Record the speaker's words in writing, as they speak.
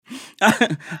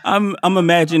I'm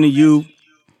imagining you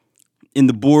in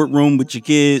the boardroom with your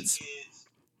kids.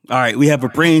 All right, we have a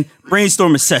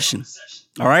brainstorming session.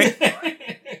 All right,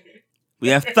 we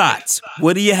have thoughts.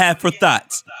 What do you have for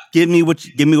thoughts? Give me what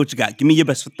you got. Give me your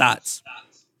best for thoughts.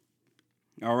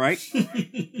 All right,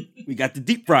 we got the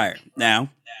deep fryer. Now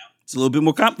it's a little bit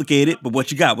more complicated, but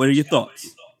what you got? What are your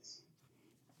thoughts?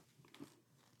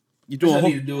 You doing? I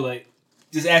need to do like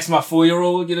just ask my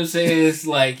 4-year-old. You know what I'm saying? It's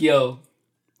like, yo,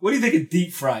 what do you think of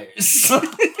deep fryers?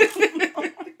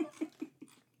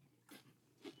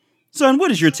 Son,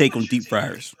 what is your take on deep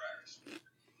fryers?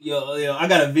 Yo, I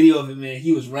got a video of it, man.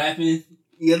 He was rapping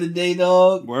the other day,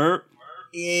 dog. Word.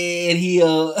 And he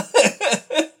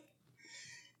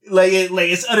like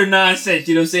it's utter nonsense,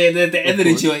 you know what I'm saying? At the end of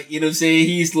the joint, you know what I'm saying?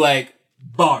 He's like,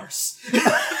 bars.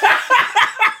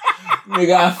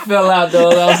 Nigga, I fell out,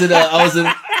 dog. I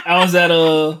was at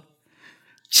a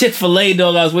Chick-fil-A,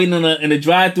 dog. I was waiting in the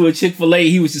drive-thru at Chick-fil-A.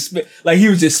 He was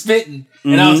just spitting.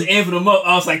 And I was amping him up.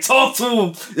 I was like, talk to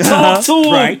him. Talk to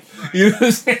him. Right. You know what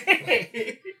I'm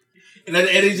saying? And at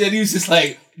the end of the joint, he was just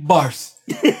like, bars.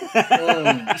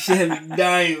 Shit had me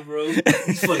dying, bro.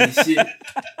 It's funny as shit.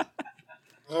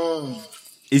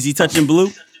 Is he touching blue?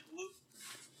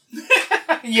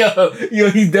 Yo,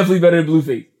 he's definitely better than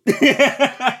Blueface.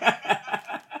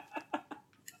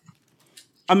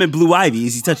 I'm in Blue Ivy.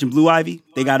 Is he touching Blue Ivy?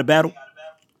 They got a battle?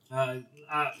 I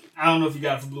don't know if you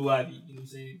got it for Blue Ivy. You know what I'm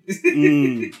saying?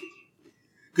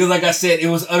 Because like I said, it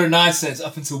was utter nonsense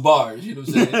up until bars. You know what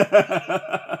I'm saying?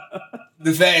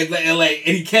 The fact,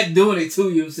 and he kept doing it too.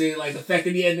 You know what I'm saying? Like the fact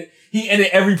that he ended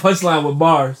every punchline with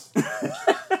bars.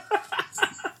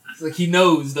 It's like he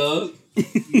knows, dog.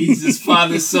 He's his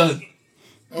father's son.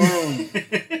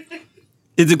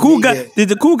 Did the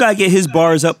cool guy get his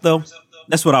bars up though?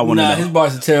 That's what I want to know. Nah, his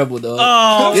bars are terrible, dog.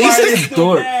 Oh, he's a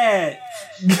dork.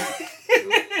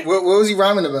 What was he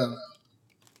rhyming about?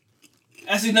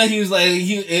 Actually, no, he was like,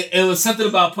 it was something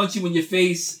about punch you in your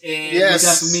face and look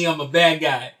out for me, I'm a bad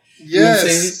guy.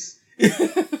 Yes. You know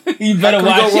what I'm saying? You better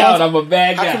watch out, I'm a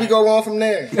bad guy. How can we go wrong from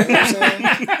there? You know what I'm saying?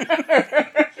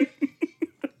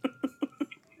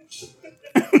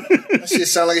 That shit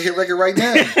sound like a hit record right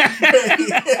now.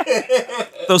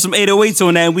 Throw some 808s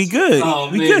on that and we good. Oh,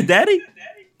 we man. good, daddy.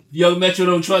 Young Metro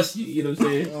don't trust you, you know what I'm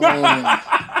saying?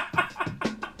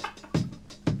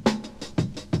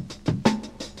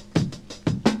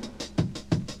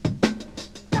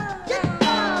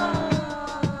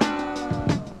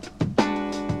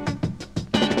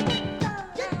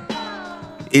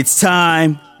 It's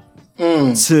time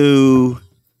to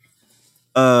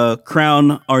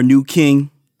crown our new king.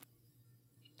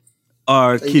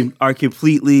 Are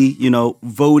completely,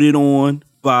 voted on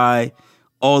by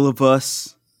all of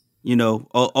us,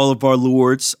 all of our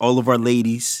lords, all of our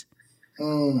ladies.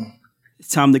 It's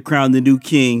time to crown the new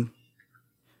king,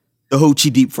 the Ho Chi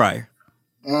Deep Fryer.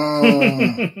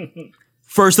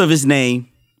 First of his name,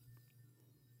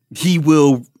 he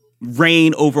will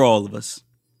reign over all of us.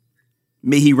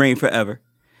 May he reign forever.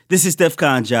 This is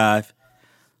DefCon Jive.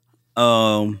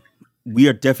 We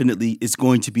are definitely, it's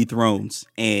going to be thrones,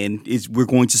 and we're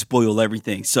going to spoil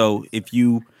everything. So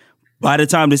by the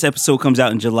time this episode comes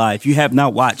out in July, if you have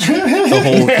not watched the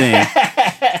whole thing,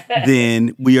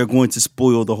 then we are going to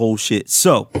spoil the whole shit.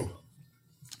 So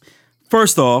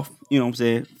first off, you know what I'm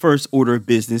saying? First order of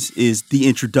business is the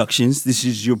introductions. This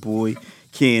is your boy,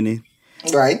 Cannon.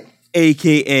 Right.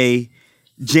 AKA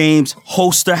James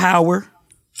Holsterhauer.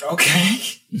 Okay.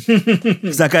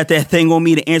 Because I got that thing on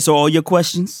me to answer all your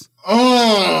questions.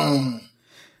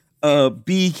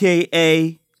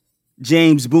 BKA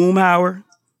James Boomhauer.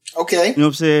 Okay. You know what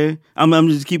I'm saying? I'm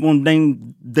just keep on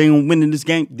dang on winning this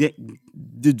game.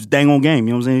 Dang on game.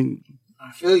 You know what I'm saying?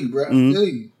 I feel you, bro. I feel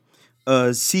you.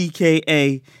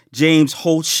 CKA James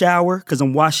Holtshower, because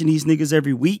I'm washing these niggas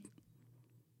every week.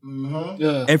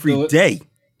 Yeah, every day.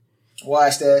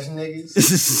 Washed ass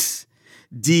niggas.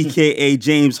 DKA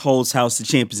James Holt's house. The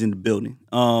champ is in the building.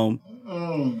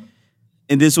 And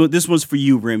this one's for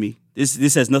you, Remy.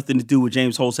 This has nothing to do with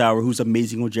James Holtzhauer, who's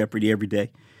amazing on Jeopardy every day.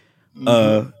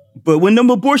 But when them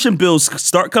abortion bills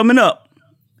start coming up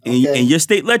in your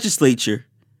state legislature,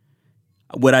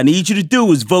 what I need you to do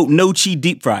is vote No Chi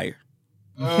Deep Fryer.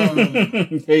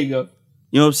 There you go.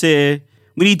 You know what I'm saying?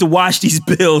 We need to wash these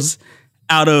bills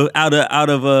out of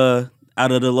the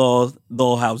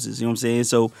law houses. You know what I'm saying?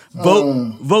 So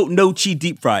vote No Chi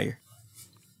Deep Fryer.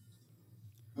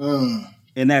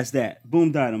 And that's that.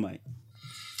 Boom Dynamite.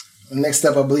 Next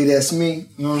up, I believe that's me.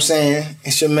 You know what I'm saying?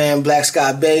 It's your man, Black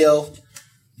Scott Bayo,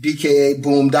 BKA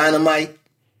Boom Dynamite,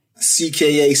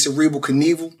 CKA Cerebral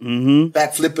Knievel.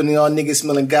 Back flipping y'all niggas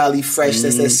smelling golly fresh.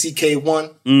 That's that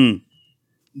CK1.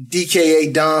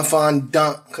 DKA Don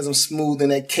Fondant, because I'm smooth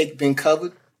and that cake been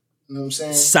covered. You know what I'm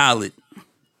saying? Solid.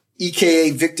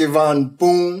 EKA Victor Von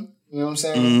Boom. You know what I'm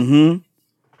saying? Mm-hmm.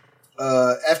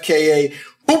 FKA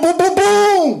Boom Boom Boom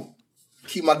Boom.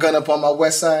 Keep my gun up on my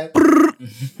west side.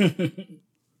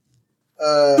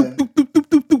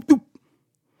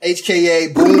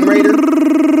 HKA Boom Raider. You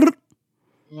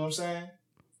know what I'm saying?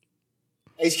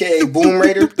 HKA Boom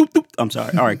Raider. I'm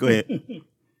sorry. All right, go ahead.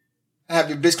 I have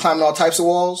your bitch climbing all types of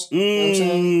walls. You know what I'm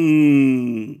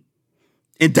saying?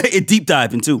 It deep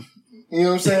diving too. You know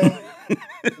what I'm saying?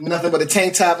 Nothing but a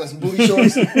tank top and some booty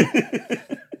shorts.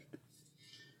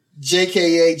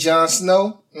 JKA Jon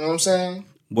Snow. You know what I'm saying?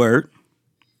 Word.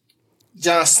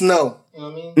 Jon Snow. You know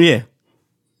what I mean? Yeah.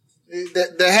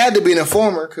 There had to be an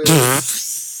informer because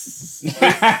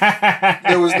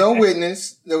there was no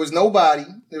witness, there was no body,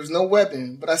 there was no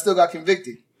weapon, but I still got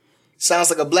convicted. Sounds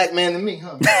like a black man to me,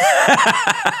 huh?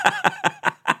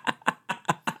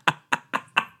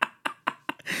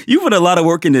 You put a lot of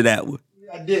work into that one.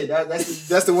 I did.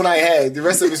 That's the one I had. The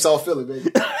rest of it's all filler, baby.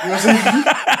 You know what I'm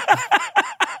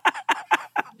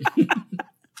saying?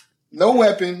 No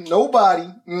weapon, no body. You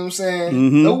know what I'm saying?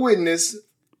 Mm-hmm. No witness.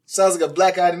 Sounds like a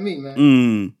black eye to me,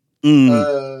 man.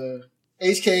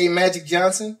 HK Magic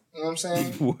Johnson. You know what I'm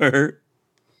saying? Word.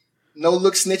 No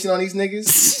look snitching on these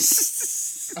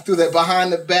niggas. I threw that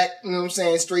behind the back, you know what I'm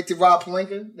saying, straight to Rob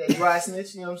Palenka, that dry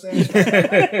snitch, you know what I'm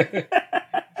saying?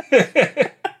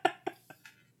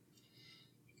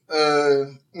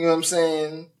 You know what I'm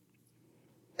saying?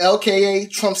 LKA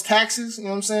Trump's taxes, you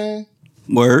know what I'm saying?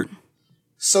 Word.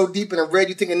 So deep in the red,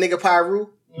 you think a nigga Pyru?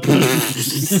 You know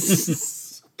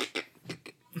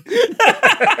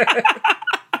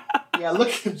yeah, look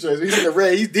at him, Joyce. He's in the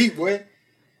red. He's deep, boy.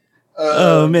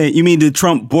 Oh, man. You mean the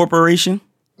Trump Borporation?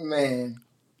 Man.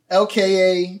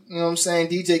 LKA, you know what I'm saying?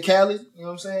 DJ Khaled, you know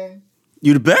what I'm saying?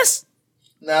 You the best?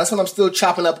 Nah, that's when I'm still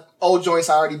chopping up old joints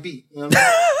I already beat. You know what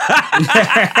I'm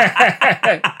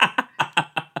saying?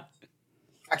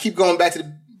 I keep going back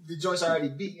to the joints I already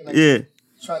beat. And I keep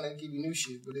trying to give you new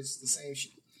shit, but it's the same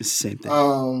shit. It's the same thing.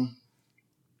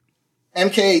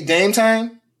 MKA Dame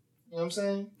Time, you know what I'm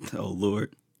saying? Oh,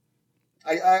 Lord.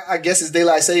 I guess it's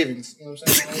daylight savings. You know what I'm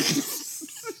saying?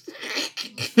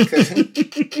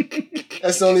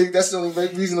 that's the only very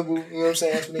reasonable, you know what I'm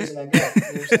saying, explanation I got. You know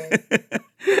what I'm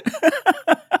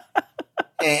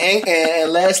saying?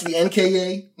 And lastly,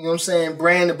 NKA, you know what I'm saying,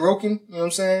 Brand the Broken, you know what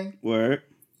I'm saying? Word.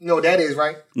 You know what that is,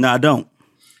 right? No, I don't.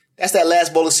 That's that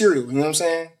last bowl of cereal, you know what I'm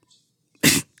saying?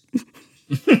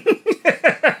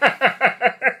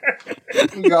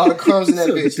 You got all the crumbs in that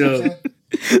bitch, you know what I'm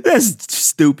saying? That's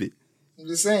stupid. I'm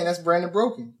just saying, that's Brand the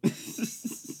Broken.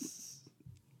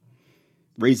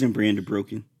 Raisin Brand the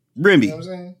Broken. Remy. You know what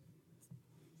I'm saying?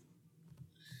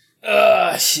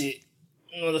 Ah, shit.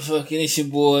 Motherfucking, it's your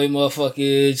boy,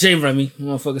 motherfucking J. Remy.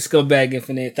 Motherfucking Scumbag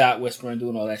Infinite, Thought Whispering,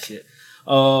 doing all that shit.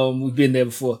 We've been there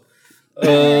before.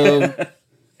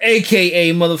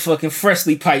 AKA motherfucking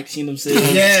Freshly Pipes, you know what I'm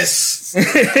saying? Yes.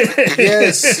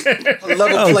 Yes. I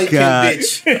love a playpen,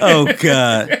 bitch. Oh,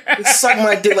 God. Suck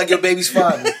my dick like your baby's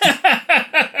father.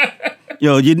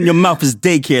 Yo, your mouth is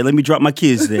daycare. Let me drop my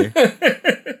kids there.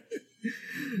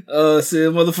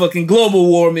 So motherfucking global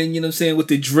warming, you know what I'm saying, with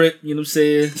the drip, you know what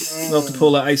I'm saying? Off the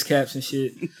polar ice caps and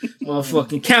shit.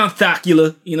 Motherfucking Count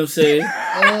Thocula, you know what I'm saying?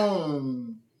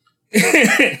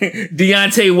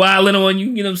 Deontay wilding on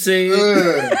you, you know what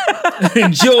I'm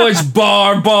saying? George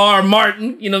Bar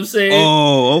Martin, you know what I'm saying?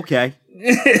 Oh, okay.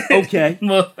 Okay.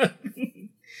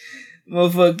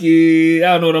 Motherfucking,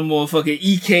 I don't know what I'm motherfucking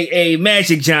EKA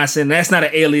Magic Johnson. That's not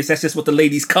an alias, that's just what the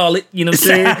ladies call it, you know what I'm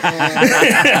saying?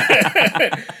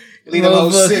 Leave them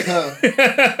hoes sick, huh?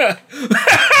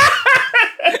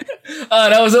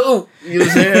 That was a oop, you know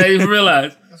what I'm saying? I didn't even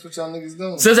realize. That's what y'all niggas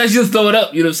doing. Sometimes you just throw it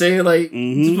up, you know what I'm saying? Like,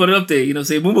 just put it up there, you know what I'm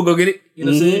saying? Boom, go get it, you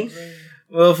know what I'm saying?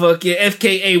 Motherfucking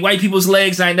FKA White People's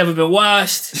Legs I ain't never been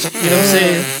washed, you know what I'm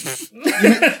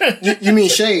saying? You mean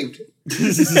shaved?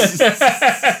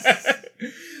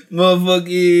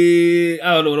 Motherfucking,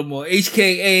 I don't know what more.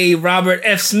 HKA Robert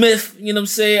F. Smith, you know what I'm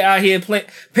saying? Out here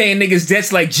paying niggas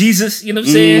debts like Jesus, you know what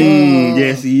I'm saying?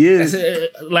 Yes, he is.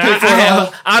 Like, I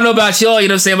don't know about y'all, you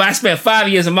know what I'm saying? But I spent 5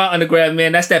 years in my undergrad,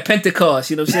 man. That's that Pentecost,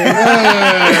 you know what I'm saying?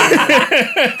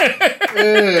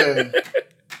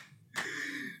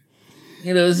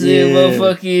 You know what I'm saying?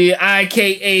 Motherfucking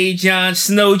IKA Jon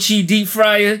Snow Chi Deep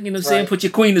Fryer, you know what I'm saying? Put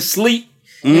your queen to sleep,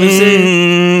 you know what I'm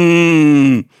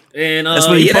saying? And that's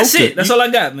that's it. That's all I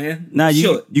got, man. Nah,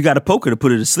 you got a poker to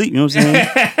put her to sleep. You know what I'm saying?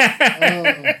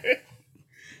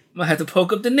 Might have to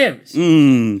poke up the nearest.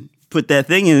 Put that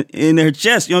thing in her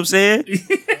chest. You know what I'm saying?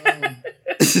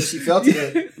 She felt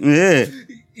it. Yeah.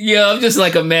 Yeah, I'm just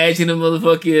like imagining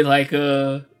motherfucking like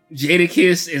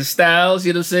Jadakiss and Styles,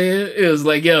 you know what I'm saying? It was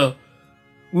like, yo,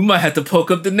 we might have to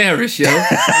poke up Daenerys, yo.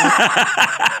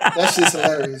 That shit's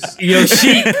hilarious. Yo,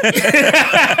 Sheik.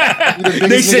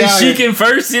 They said Sheik in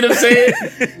first, you know what I'm saying?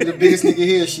 You're the biggest nigga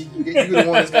here, Sheik. You're the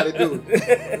one that's got to do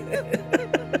it.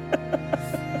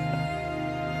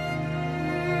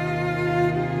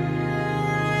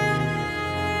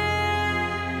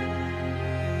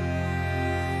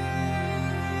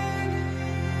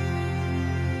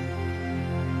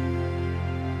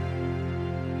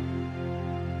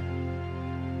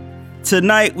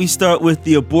 Tonight we start with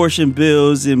the abortion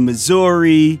bills in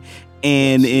Missouri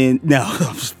and I'm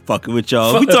just fucking with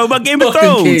y'all. We talking about Game of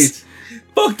Thrones.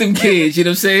 Fuck them kids, you know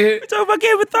what I'm saying? We talking about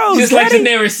Game of Thrones. Just like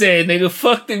Daenerys said, nigga,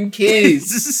 fuck them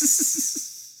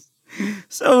kids.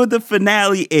 So the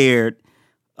finale aired.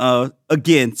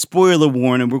 Again, spoiler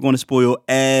warning, we're going to spoil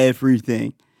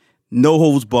everything. No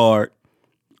holds barred.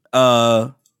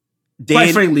 Quite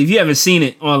frankly, if you haven't seen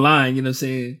it online, you know what I'm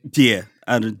saying? Yeah.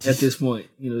 At this point,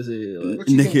 you know what I'm saying? What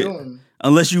you doing?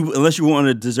 Unless you want on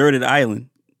a deserted island,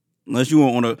 unless you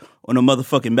want on a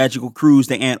motherfucking magical cruise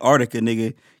to Antarctica,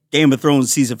 nigga. Game of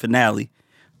Thrones season finale.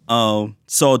 Saw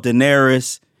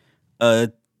Daenerys,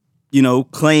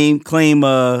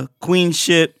 claim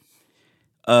queenship,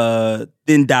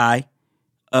 then die.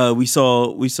 We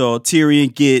saw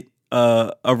Tyrion get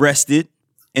arrested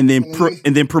and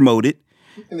then promoted.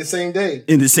 In the same day.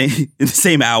 In the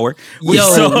same hour.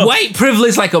 White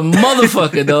privilege like a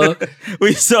motherfucker, dog.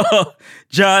 We saw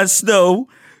Jon Snow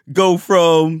go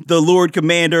from the Lord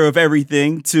Commander of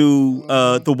everything to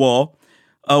the Wall.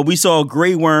 We saw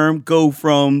Grey Worm go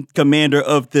from Commander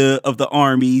of the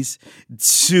armies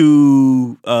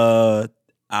to I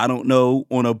don't know,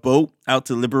 on a boat out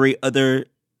to liberate other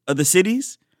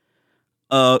cities.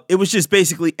 It was just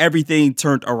basically everything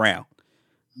turned around.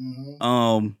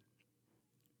 Mm-hmm.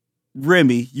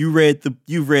 Remy, you read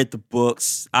the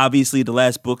books. Obviously, the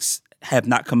last books have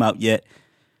not come out yet.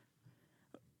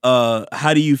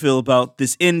 How do you feel about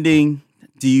this ending?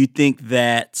 Do you think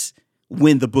that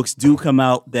when the books do come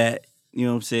out, that, you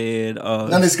know what I'm saying?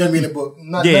 None of this is going to be in the book.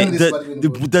 None of this is about to be in the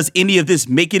book. Does any of this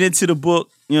make it into the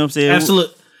book? You know what I'm saying?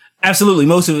 Absolutely.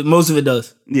 Most of it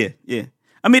does. Yeah.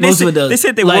 I mean, they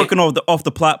said they were working off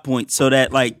the plot point so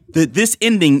that like this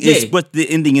ending is what the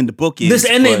ending in the book is. This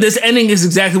ending is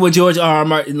exactly what George R.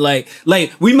 Martin like.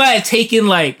 We might have taken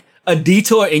like a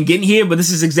detour in getting here, but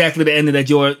this is exactly the ending that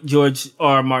George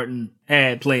R. Martin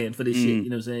had planned for this shit. You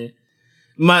know what I'm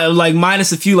saying?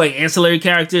 Minus a few like ancillary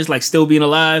characters like still being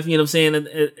alive. You know what I'm saying?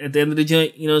 At the end of the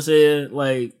joint, you know what I'm saying?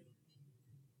 Like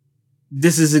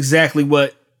this is exactly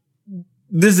what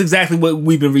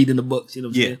we've been reading in the books, you know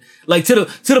what I'm saying? Like to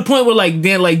the point where like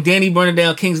Danny burning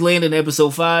down King's Landing in episode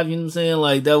 5, you know what I'm saying?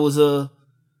 Like that was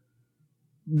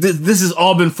this has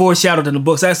all been foreshadowed in the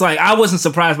books. That's like I wasn't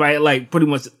surprised by it, like pretty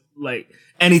much like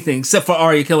anything except for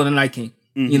Arya killing the Night King.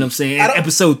 Mm-hmm. You know what I'm saying?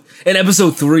 In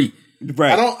episode 3.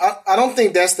 Right. I don't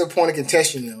think that's the point of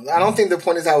contention though. I don't think the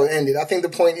point is how it ended. I think the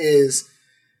point is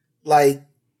like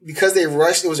because they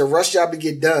rushed, it was a rush job to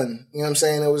get done. You know what I'm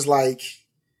saying? It was like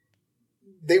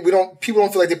people don't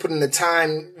feel like they put in the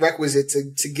time requisite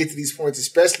to get to these points,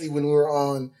 especially when we're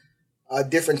on a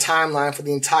different timeline for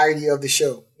the entirety of the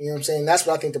show. You know what I'm saying? That's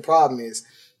what I think the problem is.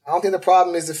 I don't think the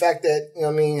problem is the fact that, you know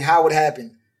what I mean, how it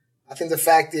happened. I think the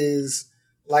fact is,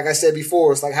 like I said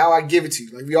before, it's like how I give it to you.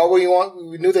 Like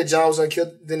we knew that Jon was going to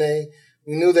kill Danae.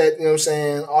 We knew that, you know what I'm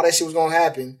saying, all that shit was going to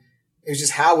happen. It was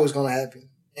just how it was going to happen.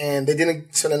 And they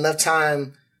didn't spend enough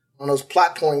time on those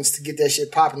plot points to get that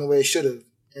shit popping the way it should have.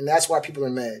 And that's why people are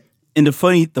mad. And the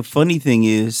funny thing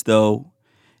is, though,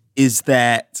 is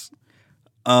that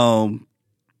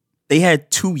they had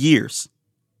 2 years.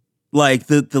 Like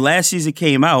the last season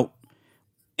came out,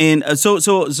 and so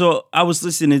I was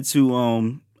listening to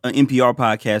an NPR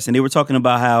podcast, and they were talking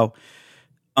about how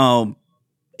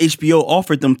HBO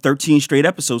offered them 13 straight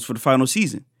episodes for the final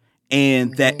season,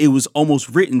 and that it was almost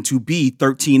written to be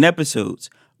 13 episodes,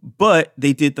 but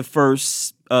they did the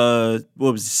first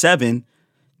 7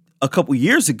 a couple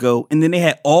years ago, and then they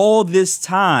had all this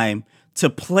time to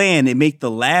plan and make the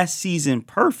last season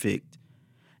perfect,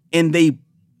 and they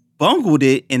bungled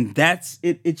it, and that's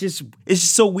it. It's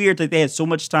just so weird that they had so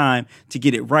much time to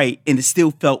get it right, and it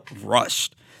still felt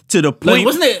rushed to the point.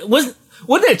 Like,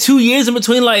 wasn't there 2 years in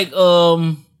between like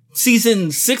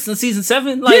season 6 and season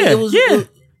 7? Like it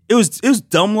was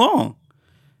dumb long,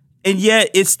 and yet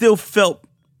it still felt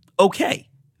okay.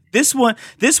 This one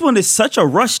is such a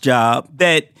rush job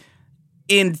that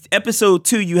in episode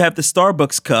 2 you have the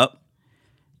Starbucks cup.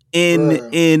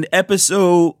 In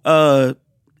episode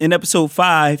in episode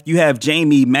 5, you have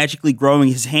Jaime magically growing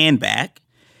his hand back.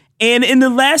 And in the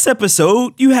last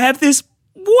episode, you have this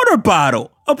water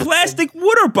bottle, a plastic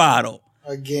water bottle.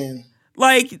 Again.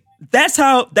 Like, that's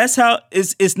how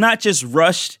it's not just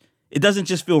rushed. It doesn't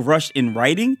just feel rushed in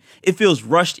writing. It feels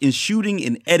rushed in shooting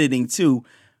and editing too.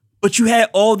 But you had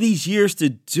all these years to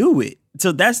do it.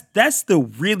 So that's the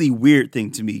really weird thing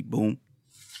to me, Boom.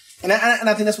 And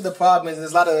I think that's what the problem is.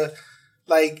 There's a lot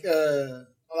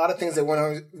of things that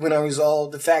went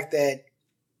unresolved. The fact that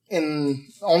in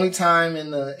the only time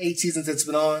in the 8 seasons it's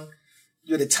been on,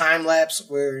 you had a time lapse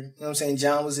where, you know what I'm saying,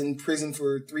 John was in prison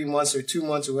for 3 months or 2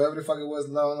 months or whatever the fuck it was,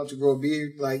 long enough to grow a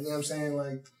beard. Like, you know what I'm saying?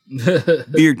 Like,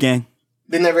 beard gang.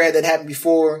 They never had that happen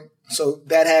before. So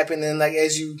that happened. And like,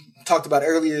 as you talked about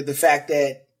earlier, the fact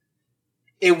that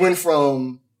it went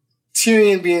from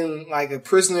Tyrion being like a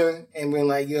prisoner and being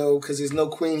like, yo, because there's no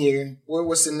queen here.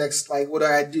 What's the next, like, what do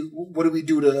I do? What do we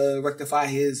do to rectify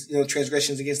his,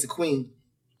 transgressions against the queen?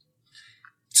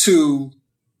 To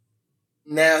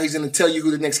now he's going to tell you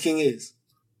who the next king is.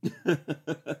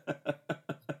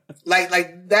 like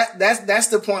that's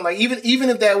the point. Like, even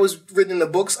if that was written in the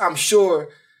books, I'm sure,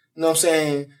 you know what I'm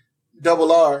saying,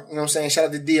 double R, you know what I'm saying, shout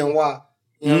out to DNY, you know what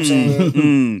I'm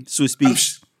saying? Swiss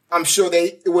speech. I'm sure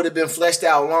it would have been fleshed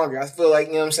out longer. I feel like,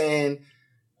 you know what I'm saying,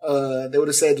 they would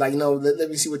have said, like, let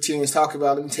me see what Tyrion's talking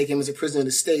about. Let me take him as a prisoner of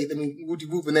the state. Let me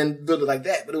whoop and then build it like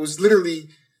that. But it was literally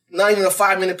not even a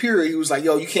 5-minute period. He was like,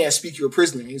 yo, you can't speak, you're a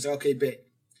prisoner. He's like, okay, bet.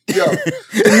 Yo, the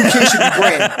new king should be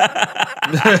Bran.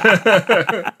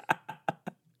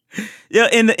 Yeah,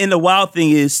 and the wild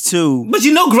thing is too. But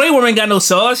Grey Worm ain't got no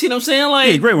sauce. You know what I'm saying?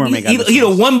 Like, yeah, Grey Worm ain't got no sauce. He the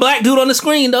one black dude on the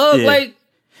screen, dog. Yeah. Like,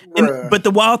 but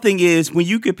the wild thing is when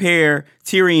you compare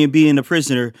Tyrion being a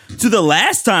prisoner to the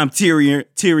last time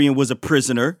Tyrion was a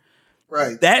prisoner,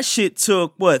 right? That shit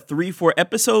took 3-4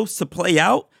 episodes to play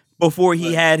out before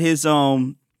he had his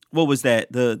what was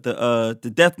that,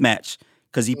 the death match,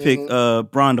 because he picked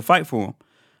Bronn to fight for him.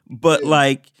 But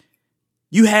like,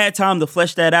 you had time to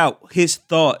flesh that out. His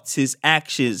thoughts, his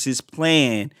actions, his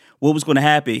plan, what was going to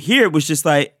happen. Here it was just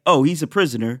like, oh, he's a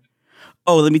prisoner.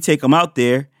 Oh, let me take him out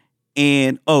there.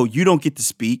 And, oh, you don't get to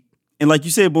speak. And like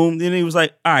you said, Boom, then he was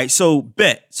like, all right, so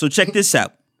bet. So check this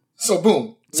out. So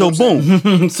boom. So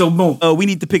boom. So boom. We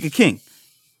need to pick a king.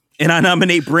 And I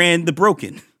nominate Bran the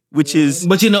Broken, which is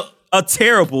a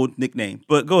terrible nickname.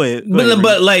 But go ahead. But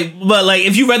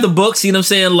if you read the books, you know what I'm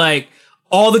saying? Like,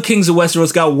 all the kings of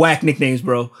Westeros got whack nicknames,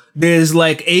 bro. There's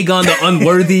like Aegon the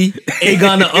Unworthy,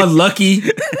 Aegon the Unlucky.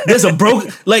 There's a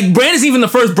broken, like, Bran is even the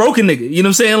first broken nigga. You know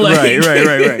what I'm saying? Like,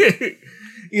 right.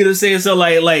 You know what I'm saying? So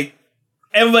like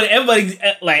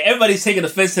everybody's taking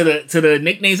offense to the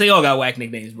nicknames. They all got whack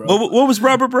nicknames, bro. What was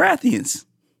Robert Baratheon's?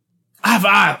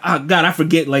 God, I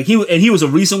forget. Like, he was a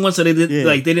recent one, so they did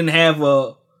like they didn't have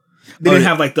didn't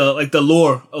have like the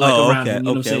lore around him. You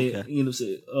know what I'm saying? Okay. You know what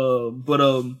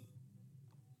I'm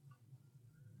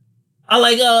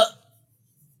saying?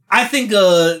 I think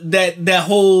that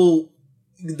whole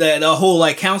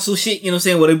like council shit, you know what I'm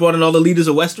saying, where they brought in all the leaders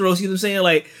of Westeros, you know what I'm saying?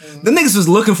 Like, the niggas was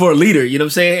looking for a leader, you know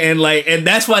what I'm saying? And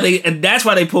that's why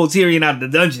they pulled Tyrion out of the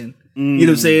dungeon. You know what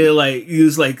I'm saying? Like, he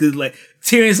was like,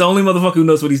 Tyrion's the only motherfucker who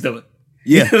knows what he's doing. Yeah.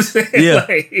 You know what I'm saying? Yeah.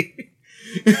 Like,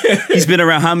 he's been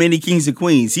around how many kings and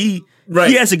queens? He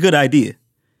has a good idea.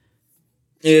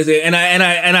 And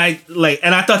I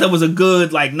thought that was a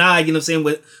good like nod, you know what I'm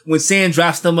saying, when Sam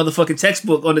drops the motherfucking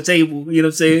textbook on the table, you know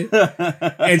what I'm saying?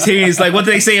 And Tyrion's like, what do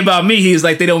they say about me? He's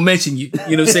like, they don't mention you.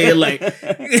 You know what I'm saying? Like,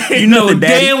 you know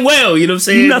damn well, you know what I'm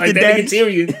saying? Like,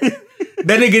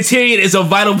 that nigga Tyrion is a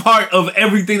vital part of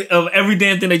every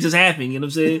damn thing that just happened, you know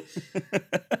what I'm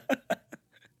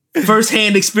saying?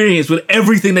 First-hand experience with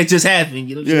everything that just happened,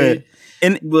 you know what I'm saying?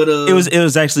 And it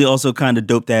was actually also kind of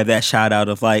dope to have that shout out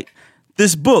of like,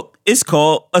 this book is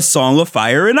called A Song of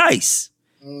Fire and Ice.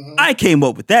 Mm-hmm. I came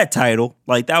up with that title.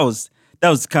 Like, that was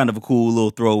kind of a cool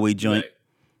little throwaway joint.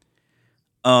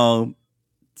 Right.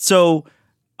 So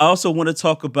I also want to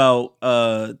talk about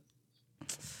the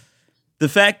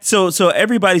fact. So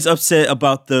everybody's upset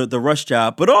about the rush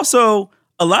job, but also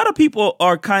a lot of people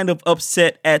are kind of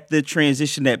upset at the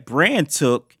transition that Bran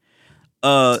took.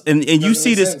 And you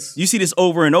see this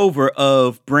over and over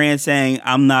of Bran saying,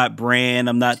 I'm not Bran,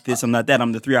 I'm not this, I'm not that,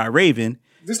 I'm the Three-Eyed Raven.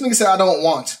 This nigga said, I don't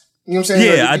want. You know what I'm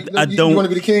saying? Yeah, like, I don't. You want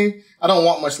to be the king? I don't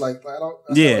want much like that.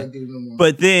 Yeah.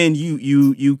 But then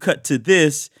you cut to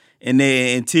this, and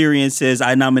then Tyrion says,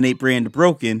 I nominate Bran the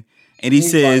Broken. And he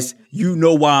says, like, you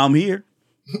know why I'm here?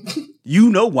 You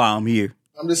know why I'm here.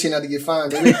 I'm just here not to get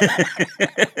fined, baby.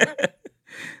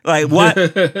 Like,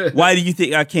 why do you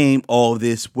think I came all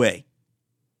this way?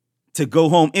 to go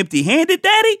home empty-handed,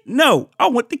 Daddy? No, I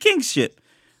want the kingship.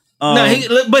 No,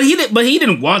 but he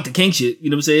didn't want the kingship. You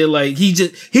know what I'm saying? Like he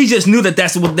just knew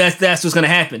that's what's gonna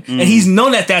happen, and he's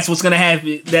known that's what's gonna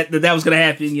happen. That was gonna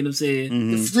happen. You know what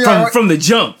I'm saying? From the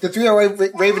jump. The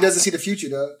 3-hour Raven doesn't see the future,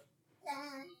 though.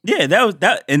 Yeah,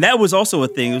 that was also a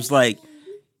thing. It was like,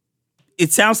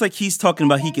 it sounds like he's talking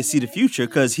about he could see the future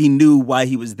because he knew why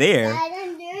he was there.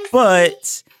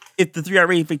 But if the 3-hour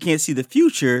Raven can't see the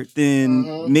future,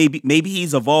 then maybe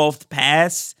he's evolved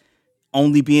past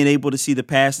only being able to see the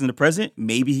past and the present.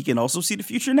 Maybe he can also see the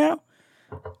future now.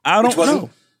 I don't know.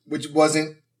 Which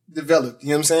wasn't developed. You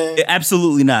know what I'm saying?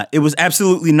 Absolutely not. It was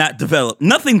absolutely not developed.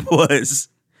 Nothing was.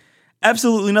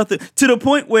 Absolutely nothing. To the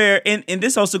point where, and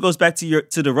this also goes back to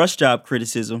the rush job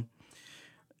criticism.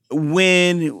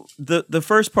 When the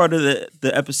first part of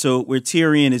the episode where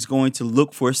Tyrion is going to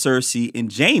look for Cersei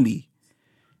and Jaime,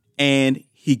 and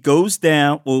he goes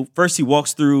down. Well, first he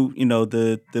walks through,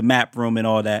 the map room and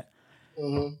all that.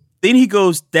 Mm-hmm. Then he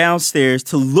goes downstairs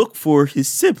to look for his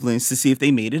siblings to see if they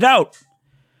made it out.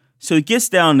 So he gets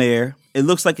down there. It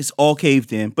looks like it's all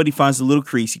caved in, but he finds a little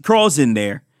crease. He crawls in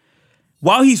there.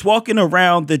 While he's walking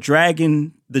around the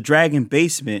dragon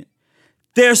basement,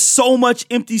 there's so much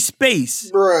empty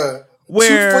space. Bruh.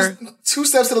 Where two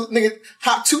steps to the nigga,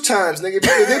 hop 2 times, nigga.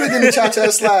 They would have done the cha-cha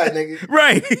slide, nigga.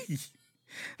 Right.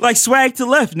 Like swag to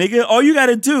left, nigga. All you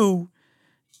gotta do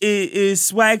is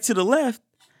swag to the left.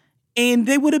 And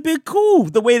they would have been cool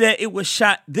the way that it was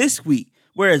shot this week.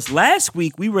 Whereas last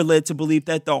week, we were led to believe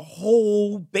that the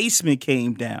whole basement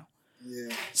came down.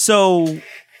 Yeah. So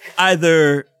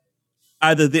either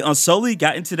the Unsullied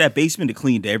got into that basement and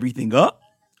cleaned everything up,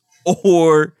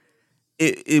 or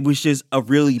it was just a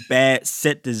really bad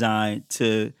set design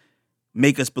to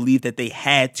make us believe that they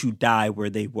had to die where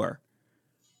they were.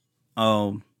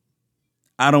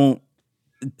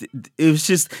 It's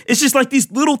just like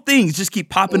these little things just keep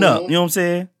popping up. You know what I'm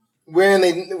saying? When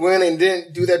they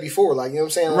didn't do that before, like, you know what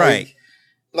I'm saying? Like, right.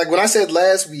 Like when I said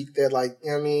last week that, like,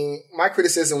 you know what I mean, my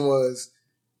criticism was,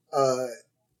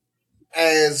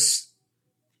 as,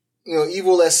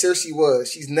 evil as Cersei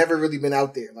was, she's never really been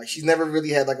out there. Like, she's never really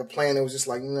had like a plan that was just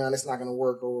like, nah, that's not gonna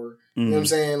work, or you know what I'm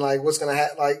saying? Like, what's gonna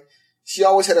happen? Like, she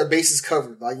always had her bases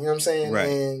covered. Like, you know what I'm saying? Right.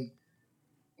 And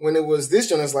when it was this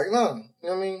joint, it's like, no, you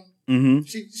know what I mean? Mm-hmm.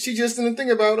 She just didn't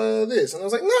think about this, and I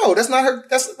was like, no, that's not her.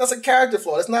 That's a character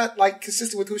flaw. That's not like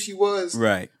consistent with who she was,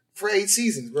 right, for 8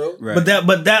 seasons, bro. Right.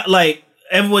 But that like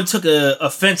everyone took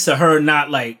offense to her not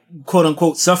like quote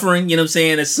unquote suffering. You know what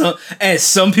I'm saying? As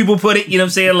some people put it, you know what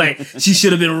I'm saying? Like she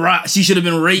should have been she should have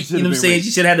been raped. You know what I'm saying?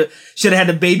 She should have had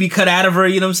the baby cut out of her.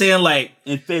 You know what I'm saying? Like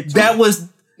that was.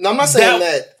 No, I'm not saying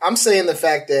that. I'm saying the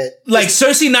fact that like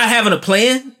Cersei not having a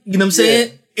plan. You know what I'm saying?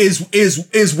 Yeah.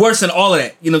 Is worse than all of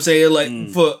that. You know what I'm saying? Like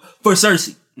for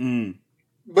Cersei. Mm.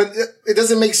 But it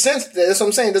doesn't make sense. That's what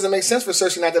I'm saying. It doesn't make sense for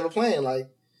Cersei not to have a plan. Like,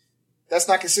 that's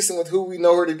not consistent with who we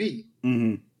know her to be.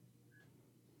 Mm-hmm.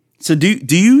 So do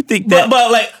you think that?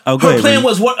 But like her ahead, plan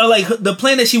was like the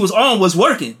plan that she was on was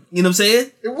working. You know what I'm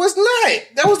saying? It was not.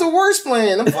 That was the worst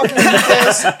plan. I'm fucking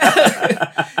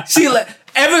she like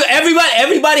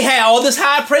everybody had all this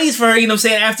high praise for her. You know what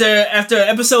I'm saying? After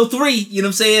episode 3, you know what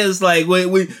I'm saying? It's like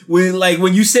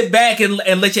when you sit back and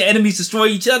let your enemies destroy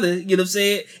each other. You know what I'm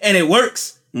saying? And it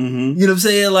works. Mm-hmm. You know what I'm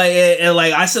saying? Like and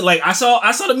like I said, like I saw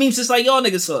the memes just like y'all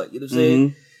niggas saw it. You know what I'm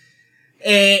saying?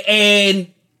 And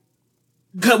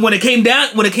when it came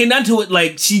down to it,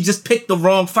 like she just picked the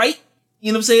wrong fight.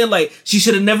 You know what I'm saying? Like she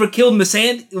should have never killed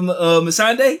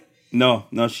Missandei. No,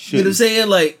 she shouldn't. You know what I'm saying?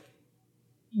 Like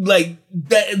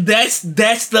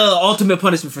that's the ultimate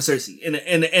punishment for Cersei in the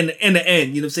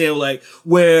end. You know what I'm saying? Like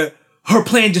where her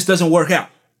plan just doesn't work out.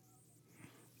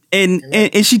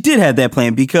 And she did have that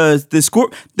plan because the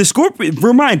Scorpion.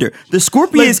 Reminder: the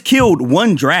Scorpions killed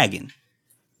one dragon.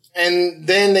 And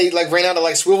then they like ran out of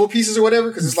like swivel pieces or whatever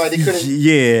because it's like they couldn't.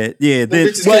 Yeah.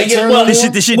 This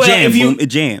shit jammed. It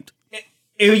jammed.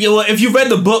 If you read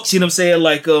the books, you know what I'm saying,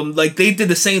 like they did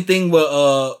the same thing with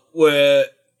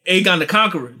Aegon the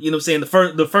Conqueror. You know what I'm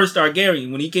saying, the first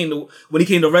Targaryen when he came to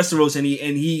Westeros and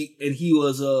he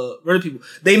was murder people.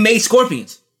 They made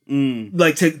scorpions.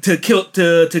 Like to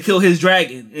kill his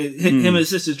dragon, him and his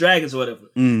sister's dragons or whatever.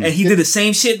 And he did the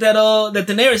same shit that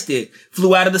Daenerys did.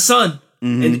 Flew out of the sun.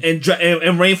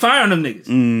 And rain fire on them niggas.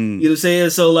 You know what I'm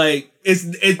saying? So like this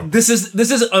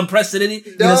is unprecedented.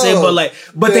 You know what I'm saying?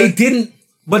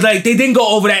 But they didn't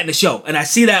go over that in the show. And I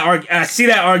see that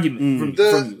argument from you.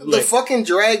 The fucking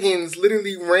dragons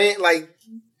literally ran like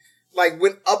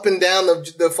went up and down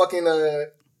the fucking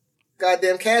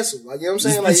goddamn castle. Like, you know what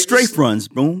I'm saying? The strafe runs,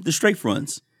 boom. The strafe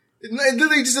runs. It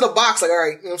literally just in a box, like, all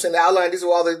right, you know what I'm saying? The outline, these are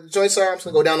all the joints are. I'm just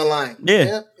gonna go down the line.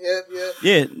 Yeah.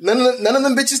 Yeah. None of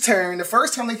them bitches turn. The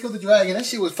first time they killed the dragon, that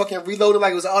shit was fucking reloaded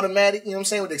like it was automatic, you know what I'm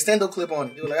saying, with the extendo clip on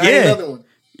it. They were like, I need another one.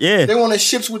 Yeah. They want the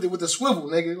ships with the swivel,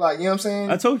 nigga. Like, you know what I'm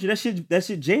saying? I told you that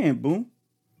shit jammed, boom.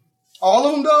 All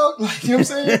of them, dog? Like, you know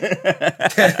what I'm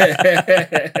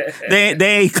saying?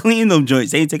 They ain't clean them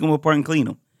joints. They ain't take them apart and clean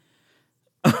them.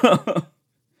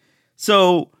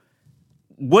 So,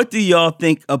 what do y'all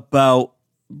think about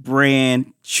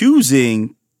Bran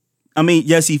choosing? I mean,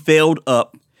 yes, he failed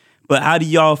up, but how do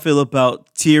y'all feel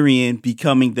about Tyrion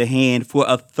becoming the hand for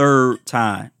a third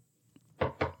time?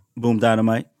 Boom,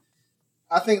 Dynamite.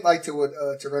 I think, like, to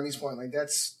Remy's point, like,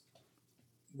 that's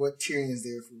what Tyrion is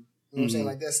there for. You know what I'm saying?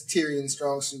 Like, that's Tyrion's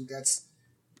strong suit. That's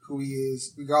who he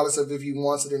is, regardless of if he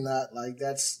wants it or not. Like,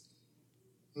 that's,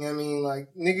 you know what I mean? Like,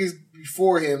 niggas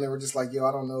before him, they were just like, yo,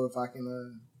 I don't know if I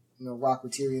can, rock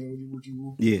with Tyrion.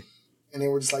 Yeah. And they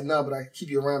were just like, no, but I keep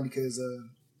you around because,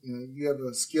 you have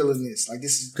a skill in this. Like,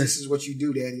 this is what you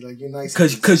do, daddy. Like, you're nice.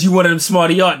 Because you one of them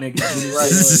smarty art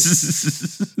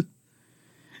niggas.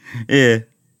 Right. Yeah.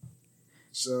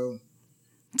 So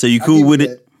you cool with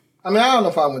it? I mean, I don't have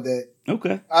no problem with that.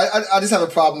 Okay. I just have a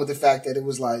problem with the fact that it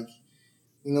was like,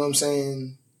 you know what I'm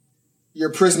saying? You're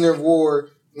a prisoner of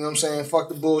war. You know what I'm saying? Fuck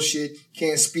the bullshit.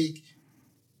 Can't speak.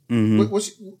 Mm-hmm.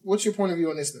 What's your point of view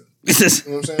on this, though? You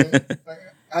know what I'm saying? Like,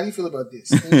 how do you feel about this?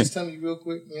 Can you just tell me real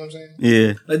quick? You know what I'm saying?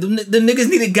 Yeah. Like, the niggas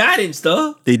needed guidance,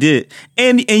 though. They did.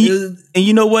 And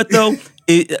you know what, though?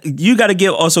 You got to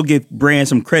give Bran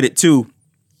some credit, too,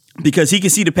 because he can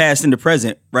see the past and the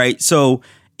present, right? So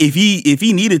if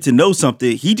he needed to know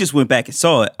something, he just went back and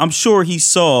saw it. I'm sure he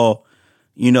saw,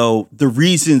 the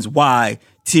reasons why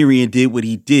Tyrion did what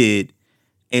he did.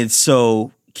 And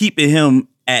so keeping him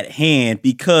at hand,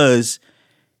 because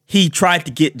he tried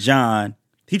to get Jon,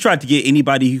 he tried to get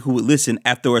anybody who would listen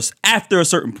after a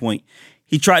certain point.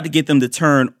 He tried to get them to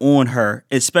turn on her,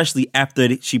 especially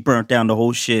after she burnt down the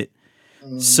whole shit.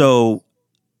 Mm-hmm. So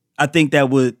I think that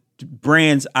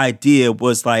Bran's idea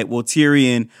was like, well,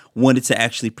 Tyrion wanted to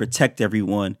actually protect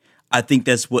everyone. I think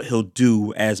that's what he'll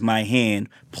do as my hand.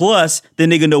 Plus, the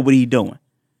nigga know what he doing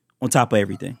on top of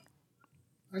everything.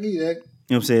 I need that.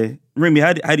 You know what I'm saying? Remy,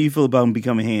 how do you feel about him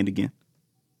becoming hand again?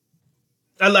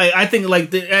 I think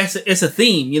it's a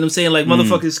theme. You know what I'm saying? Like,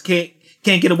 motherfuckers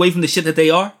can't get away from the shit that they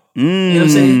are. You know what I'm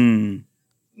saying?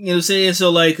 You know what I'm saying? So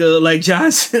like Jon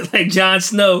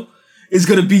Snow is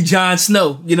gonna be Jon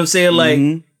Snow. You know what I'm saying? Like,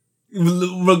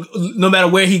 no matter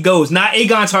where he goes, not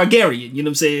Aegon Targaryen. You know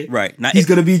what I'm saying? Right. He's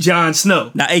gonna be Jon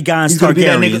Snow. Not Aegon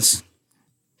Targaryen.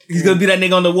 He's gonna be that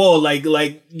nigga on the wall, like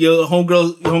your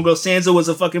homegirl Sansa was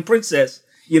a fucking princess.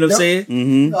 You know what I'm saying?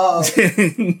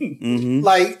 Mm-hmm.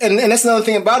 Like, and that's another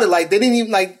thing about it. Like, they didn't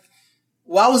even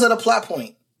why was that a plot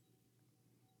point?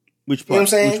 Which part? You know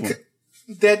what I'm saying?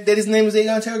 That his name was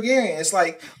Aegon Targaryen. It's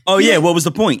like, oh yeah, what was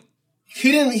the point?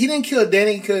 He didn't kill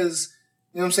Dany because,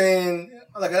 you know what I'm saying,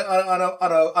 like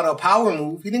on a power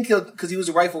move. He didn't kill because he was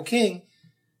the rightful king.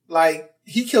 Like,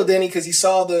 he killed Dany because he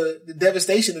saw the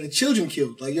devastation and the children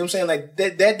killed. Like, you know what I'm saying? Like,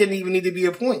 that didn't even need to be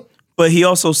a point. But he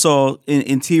also saw,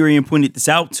 and Tyrion pointed this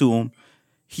out to him,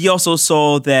 he also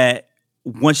saw that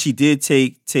once she did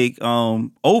take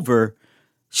over,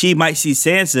 she might see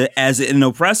Sansa as an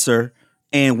oppressor,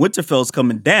 and Winterfell's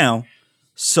coming down.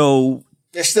 So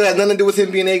it still had nothing to do with him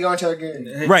being Aegon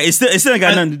Targaryen. Right. It still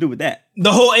got nothing to do with that.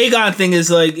 The whole Aegon thing is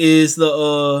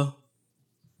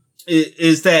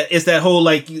that whole,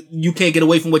 like, you can't get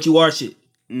away from what you are shit.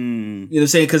 You know what I'm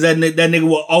saying? Because that nigga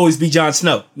will always be Jon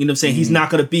Snow. You know what I'm saying? He's not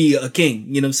gonna be a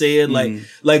king. You know what I'm saying?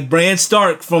 Like Bran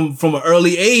Stark from an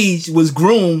early age was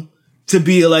groomed to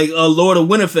be like a Lord of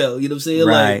Winterfell. You know what I'm saying?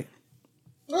 Right. Like,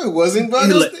 no, it wasn't. But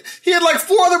he had like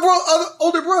 4 other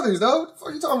older brothers, though. What the fuck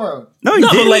are you talking about? No, he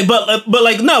didn't. But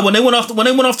no. When they went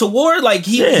off to war, like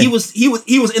he was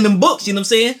in them books. You know what I'm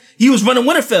saying? He was running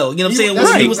Winterfell. You know what I'm saying?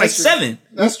 He was like 7.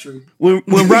 That's true. When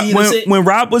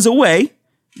Rob was away,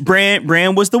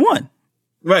 Bran was the one.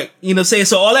 Right. You know what I'm saying?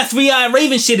 So all that 3-eyed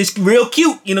Raven shit is real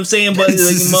cute. You know what I'm saying? But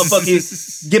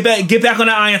motherfuckers, get back on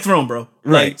that Iron Throne, bro.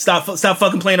 Right. Like, stop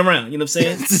fucking playing around. You know what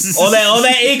I'm saying? all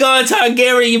that Aegon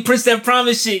Targaryen Princess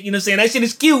Promise shit. You know what I'm saying? That shit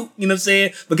is cute. You know what I'm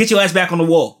saying? But get your ass back on the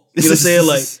wall. You know what I'm saying?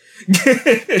 Like,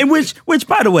 and which,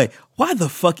 by the way, why the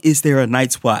fuck is there a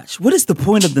Night's Watch? What is the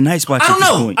point of the Night's Watch? I don't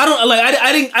know.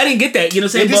 I didn't get that. You know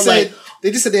what I'm saying? They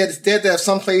just said they had to have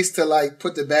some place to like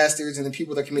put the bastards and the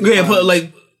people that committed crimes. But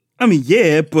like, I mean,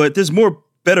 yeah, but there's more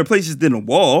better places than a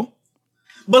wall.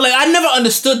 But like, I never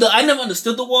understood the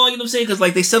wall. You know what I'm saying? Because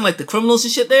like they send like the criminals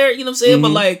and shit there. You know what I'm saying?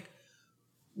 But like,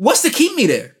 what's to keep me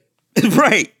there?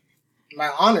 Right.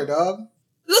 My honor, dog.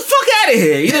 the fuck out of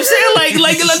here. You know what I'm saying? Like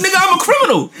nigga, I'm a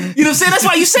criminal. You know what I'm saying? That's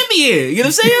why you sent me here. You know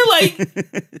what I'm saying? Like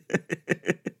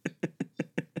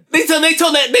they told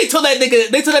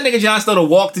that nigga Jon Snow to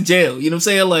walk to jail. You know what I'm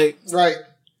saying? Like Right.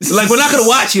 Like we're not gonna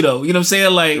watch you though. You know what I'm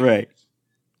saying? Like Right.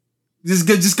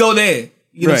 Just go there.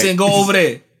 You know what I'm saying? Go over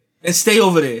there and stay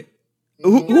over there.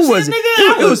 Who was it?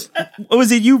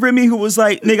 Was it you, Remy, who was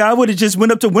like, nigga, I would have just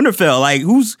went up to Winterfell. Like,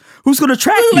 who's gonna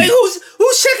track me? Like,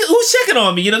 who's checking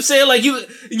on me? You know what I'm saying? Like,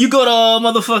 you go to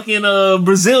motherfucking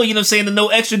Brazil. You know what I'm saying? The no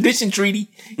extradition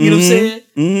treaty. You know what I'm saying?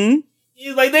 Mm-hmm.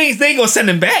 Like they ain't gonna send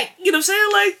him back. You know what I'm saying?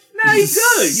 Like, nah, he's good.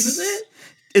 You know what I'm saying?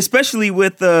 Especially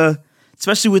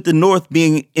with the North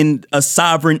being in a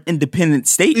sovereign, independent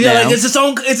state. Yeah, now. like it's its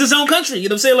own country. You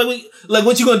know what I'm saying? Like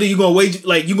what you gonna do? You gonna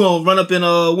run up in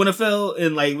Winterfell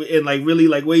and really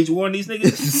wage war on these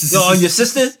niggas? On your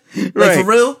sister? Like right. For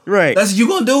real? Right. That's what you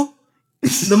gonna do?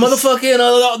 The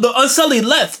motherfucking the Unsullied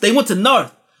left. They went to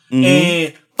North. Mm-hmm.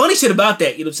 And funny shit about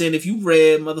that, you know what I'm saying? If you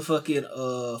read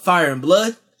motherfucking Fire and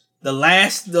Blood, the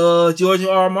last George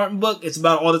R.R. Martin book, it's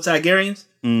about all the Targaryens.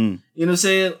 Mm. You know what I'm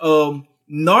saying?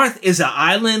 North is an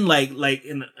island, like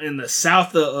in the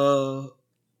south of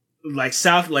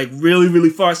really, really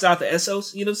far south of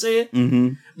Essos. You know what I'm saying? Mm-hmm.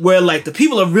 Where like the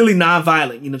people are really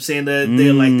non-violent. You know what I'm saying? They're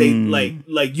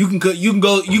you can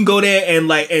go there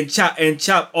and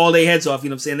chop all their heads off. You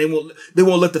know what I'm saying? They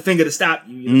won't lift a finger to stop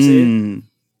you. You know what I'm saying?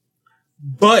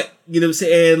 But you know what I'm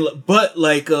saying? But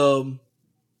like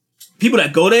people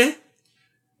that go there,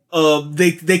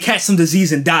 they catch some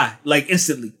disease and die like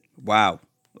instantly. Wow.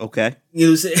 Okay. You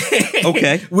know what I'm saying?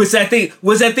 Okay. which I think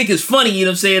is funny, you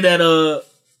know what I'm saying, that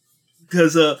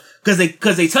cause they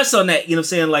touched on that, you know what I'm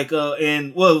saying, like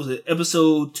in what was it,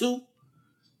 episode 2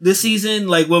 this season,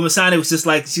 like when Missandei was just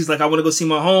like, she's like, I want to go see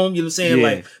my home, you know what I'm saying? Yeah.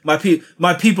 Like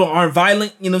my people aren't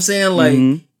violent, you know what I'm saying? Like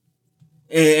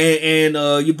and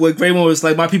your boy Greymoor was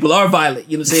like, my people are violent,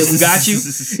 you know what I'm saying? We got you.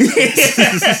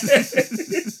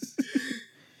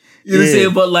 You know what I'm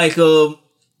saying?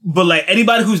 But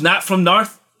anybody who's not from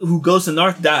North, who goes to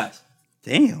North, dies.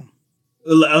 Damn.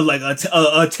 Like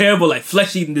a terrible like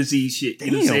flesh eating disease shit. You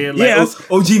know what I'm saying? Like yeah.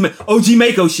 OG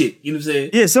Mako shit. You know what I'm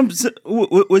saying? Yeah.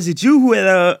 Was it you who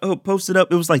had posted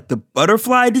up? It was like the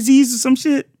butterfly disease or some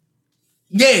shit.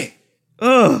 Yeah.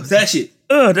 Ugh. That shit.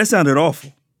 Ugh. That sounded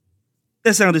awful.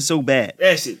 That sounded so bad.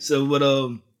 That shit. So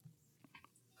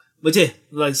but yeah,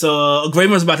 like so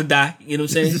Greymoor's about to die. You know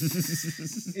what I'm saying?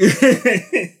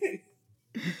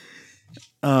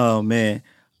 Oh man.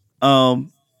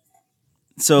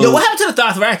 So yo, what happened to the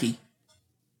Dothraki?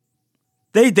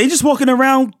 They just walking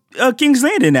around King's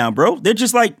Landing now, bro. They're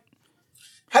just like,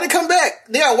 how they come back?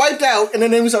 They got wiped out, and then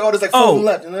they was like, oh, there's like 4 of them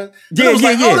left. And then yeah. Oh, there's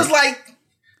like,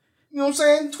 you know what I'm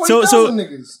saying, 20,000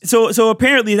 niggas. So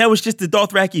apparently that was just the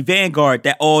Dothraki vanguard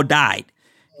that all died.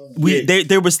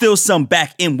 There was still some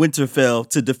back in Winterfell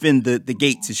to defend the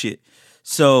gates and shit.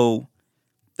 So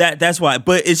that's why.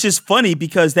 But it's just funny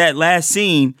because that last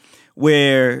scene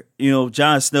where, you know,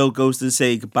 Jon Snow goes to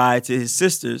say goodbye to his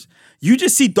sisters, you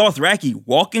just see Dothraki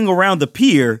walking around the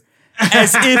pier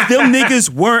as if them niggas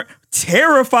weren't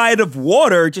terrified of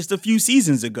water just a few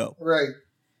seasons ago. Right.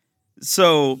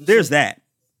 So there's that.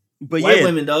 But white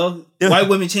women, dog. White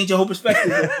women change your whole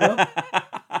perspective, bro.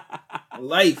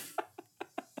 Life.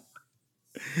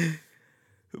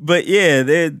 But yeah,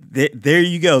 there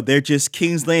you go. They're just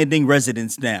King's Landing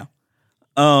residents now.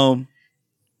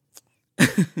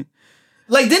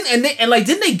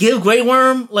 Didn't they give Grey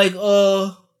Worm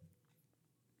the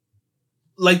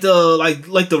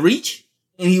reach?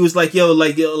 And he was like, yo,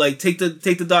 take the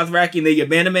Dothraki and they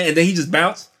abandonment, and then he just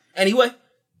bounced anyway.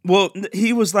 Well,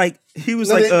 he was like, they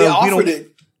offered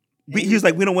it. He was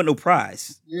like, we don't want no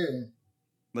prize. Yeah.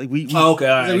 Like we okay, all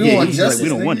right. We want justice. Like, we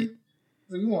don't want it.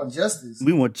 We want justice.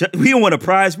 We don't want a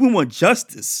prize. We want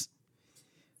justice.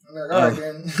 I'm like, all right,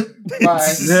 then.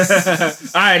 Bye.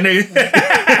 All right,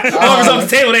 nigga. Offers off the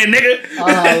table there, nigga. You know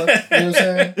what I'm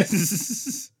saying?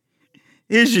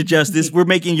 Here's your justice. We're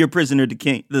making your prisoner the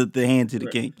king, the hand to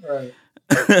the king.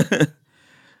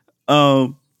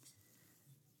 Right.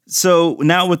 So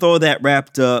now with all that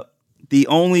wrapped up, the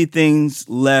only things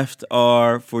left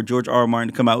are for George R.R. Martin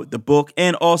to come out with the book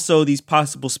and also these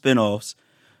possible spinoffs.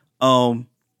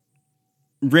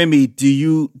 Remy, do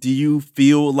you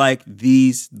feel like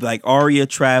these, like Arya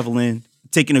traveling,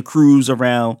 taking a cruise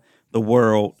around the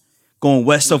world, going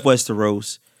west of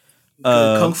Westeros?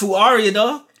 Kung Fu Arya,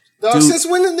 dog. Dog, since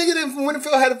when the nigga from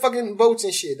Winterfell had the fucking boats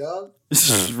and shit, dog?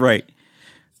 Right.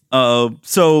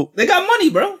 So they got money,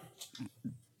 bro.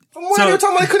 From when they were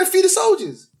talking about they couldn't feed the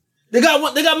soldiers. They got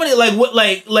money. Like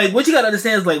what you gotta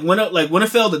understand is like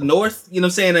Winterfell, the north, you know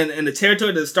what I'm saying, and the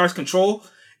territory that Starks control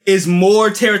is more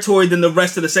territory than the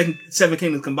rest of the seven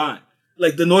kingdoms combined.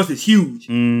 Like the North is huge.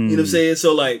 You know what I'm saying?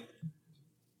 So like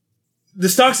the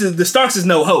Starks is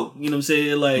no hope. You know what I'm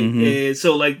saying? Like and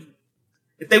so like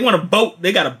if they want a boat,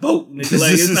 they got a boat. Nigga.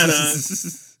 Like it's not a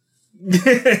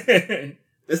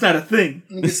it's not a thing.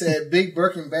 Nigga said big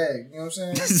Birkin bag. You know what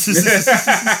I'm saying?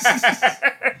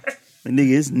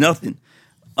 Nigga, it's nothing.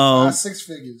 6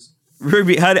 figures.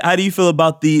 Ruby, how do you feel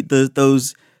about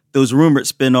those rumored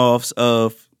spinoffs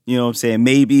of, you know what I'm saying,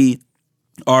 maybe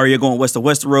Arya going west of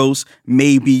Westeros,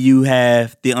 maybe you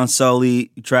have the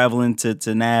Unsullied traveling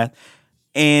to Nath,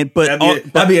 that'd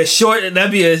be a short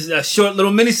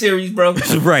little miniseries, bro.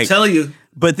 Right, I'm telling you.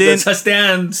 But then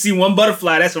touchdown, see one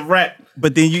butterfly, that's a wrap.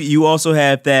 But then you also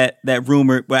have that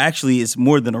rumor. Well, actually, it's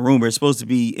more than a rumor. It's supposed to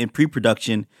be in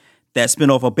pre-production. That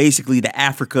spinoff of basically the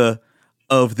Africa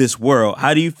of this world.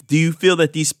 How do you feel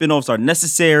that these spinoffs are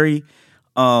necessary?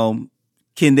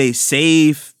 Can they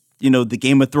save, the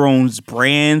Game of Thrones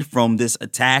brand from this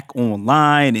attack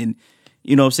online and,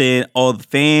 you know what I'm saying, all the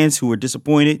fans who are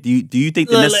disappointed? Do you think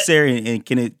they're necessary and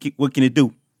what can it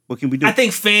do? What can we do? I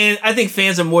think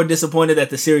fans are more disappointed that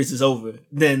the series is over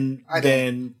than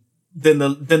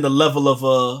the level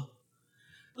of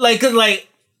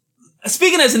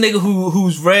speaking as a nigga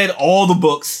who's read all the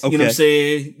books, you know what I'm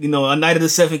saying, A Night of the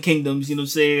Seven Kingdoms, you know what I'm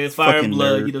saying, Fire and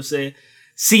Blood, you know what I'm saying,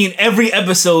 seeing every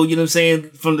episode, you know what I'm saying,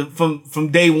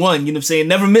 from day one, you know what I'm saying,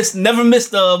 never missed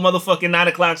motherfucking 9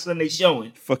 o'clock Sunday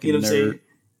showing. Fucking you know what I'm saying?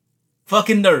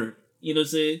 Fucking nerd. You know what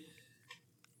I'm saying?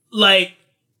 Like,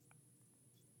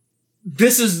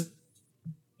 this is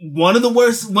one of the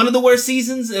worst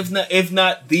seasons, if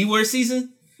not the worst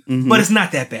season. But it's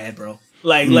not that bad, bro.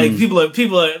 Like people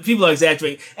are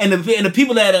exaggerating, and the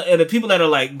people that are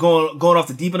like going off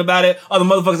the deep end about it are the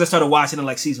motherfuckers that started watching in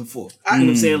like season 4. You know what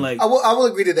I'm saying? Like, I will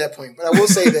agree to that point, but I will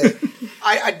say that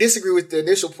I disagree with the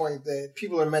initial point that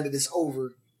people are mad that it's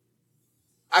over.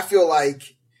 I feel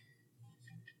like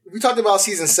we talked about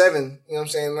season 7. You know what I'm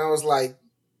saying? And I was like,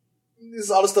 this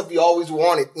is all the stuff we always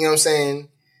wanted. You know what I'm saying?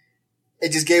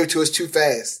 It just gave it to us too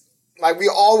fast. Like, we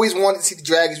always wanted to see the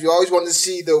dragons. We always wanted to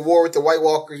see the war with the White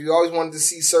Walkers. We always wanted to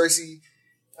see Cersei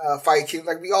fight King.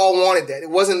 Like, we all wanted that. It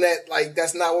wasn't that, like,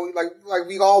 that's not what we, like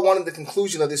we all wanted the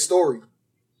conclusion of this story.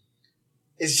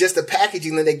 It's just the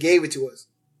packaging that they gave it to us.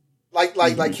 Like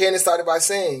Candace started by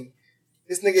saying,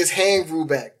 this nigga's hand grew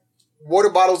back. Water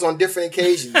bottles on different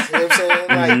occasions. You know what I'm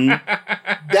saying? Like,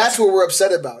 that's what we're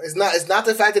upset about. It's not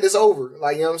the fact that it's over.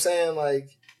 Like, you know what I'm saying? Like,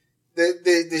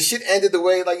 the shit ended the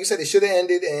way, like you said, it should have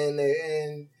ended,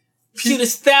 and see,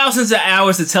 there's thousands of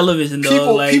hours of television,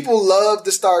 though. People love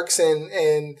the Starks,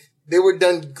 and they were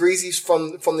done greasy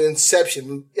from the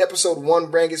inception. Episode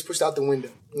 1, Bran gets pushed out the window.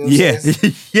 You know what I'm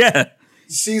saying? Yeah.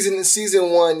 Season 1,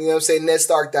 you know what I'm saying, Ned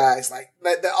Stark dies. Like,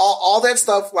 all that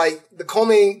stuff, like, the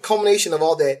culmination of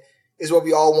all that is what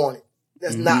we all wanted.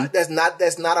 That's not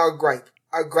our gripe.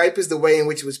 Our gripe is the way in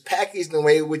which it was packaged and the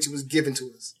way in which it was given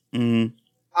to us. Mm-hmm.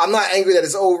 I'm not angry that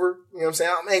it's over. You know what I'm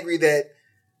saying? I'm angry that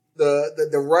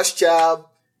the rush job,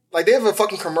 like, they have a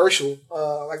fucking commercial,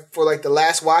 like, for like the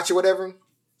last watch or whatever.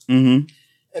 Mm-hmm.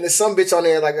 And there's some bitch on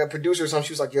there, like a producer or something.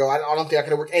 She was like, yo, I don't think I could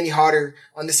have worked any harder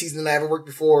on this season than I ever worked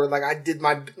before. Like, I did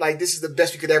this is the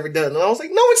best we could ever done. And I was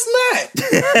like, no, it's not.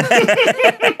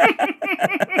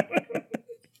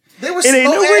 There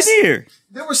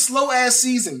were slow ass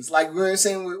seasons. Like, we were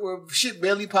saying, where shit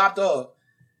barely popped off.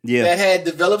 Yeah. That had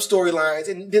developed storylines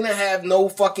and didn't have no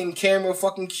fucking camera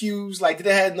fucking cues. Like,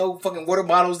 didn't have no fucking water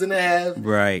bottles. Didn't have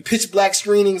pitch black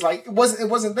screenings. Like, it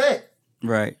wasn't that.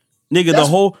 Right. Nigga,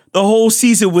 the whole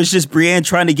season was just Brienne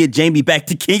trying to get Jaime back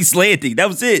to King's Landing. That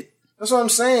was it. That's what I'm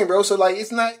saying, bro. So, like,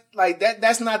 it's not like that.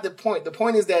 That's not the point. The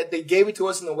point is that they gave it to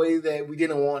us in a way that we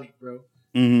didn't want it, bro.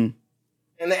 Mm-hmm.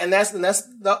 And that's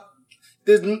the.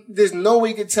 There's no way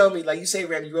you can tell me, like you say,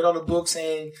 Randy, you read all the books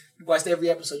and you watched every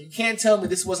episode. You can't tell me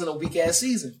this wasn't a weak ass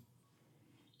season.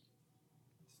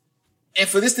 And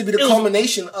for this to be the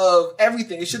culmination of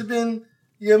everything, it should have been,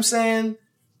 you know what I'm saying,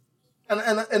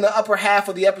 in the upper half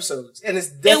of the episodes. And it's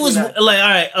definitely not. Like, all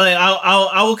right, like,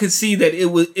 I will concede that it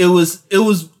was.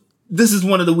 This is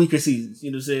one of the weaker seasons. You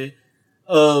know what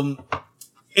I'm saying?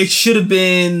 It should have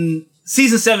been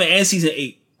season 7 and season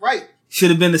 8. Right. Should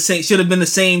have been the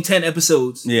same 10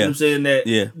 episodes. Yeah. You know what I'm saying? That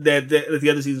the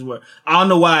other seasons were. I don't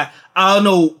know why. I don't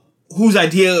know whose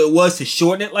idea it was to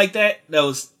shorten it like that. That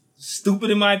was stupid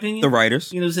in my opinion. The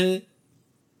writers. You know what I'm saying?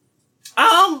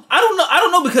 I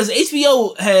don't know because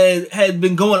HBO had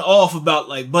been going off about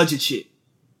like budget shit.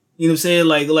 You know what I'm saying?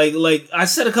 Like I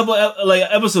said a couple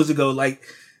episodes ago, like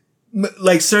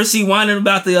Cersei whining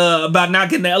about not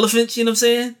getting the elephants, you know what I'm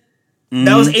saying?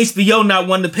 That was HBO not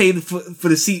wanting to pay for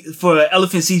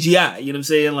elephant CGI. You know what I'm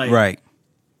saying? Like, right.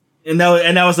 And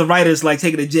that was the writers like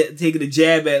taking a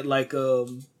jab at like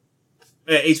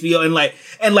at HBO and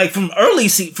like from early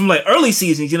seasons. You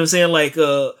know what I'm saying? Like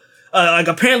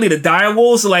apparently the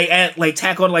direwolves like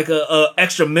tack on like a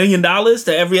extra $1 million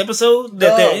to every episode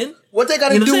that they're in. What they got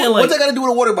to do? What they got to do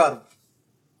with a water bottle?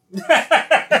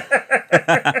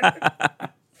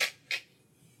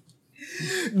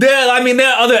 There are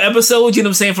other episodes, you know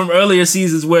what I'm saying, from earlier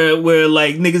seasons where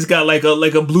like niggas got like a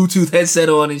Bluetooth headset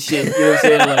on and shit. You know what I'm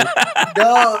saying? Like,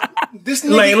 dog, this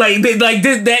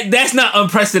nigga, that's not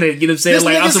unprecedented. You know what I'm saying? This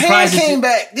like, I'm surprised hand came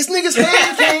back. This nigga's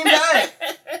hand came back.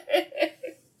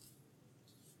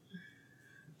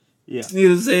 Yeah, you know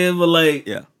what I'm saying? But like,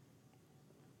 yeah,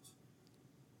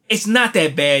 it's not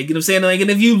that bad. You know what I'm saying? Like, and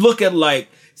if you look at like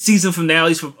season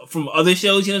finales from other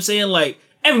shows, you know what I'm saying? Like,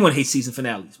 everyone hates season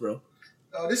finales, bro.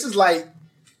 Oh, this is like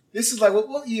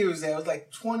what year was that? It was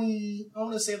like 20. I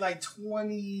want to say like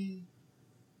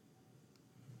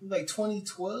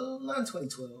 2012, not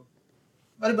 2012.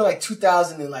 Might have been like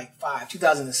 2005,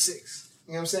 2006.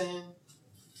 You know what I'm saying?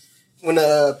 When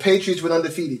the Patriots went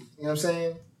undefeated. You know what I'm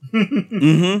saying?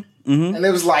 And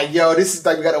it was like, yo, this is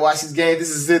like, we got to watch these games.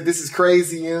 This is it. This is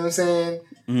crazy. You know what I'm saying?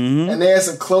 And they had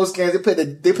some close games. They played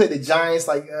the Giants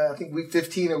like I think week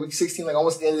 15 or week 16, like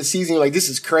almost at the end of the season. You're like, this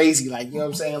is crazy. Like, you know what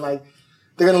I'm saying? Like,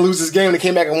 they're gonna lose this game. They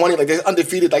came back and won it. Like, they're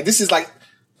undefeated. Like, this is like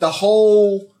the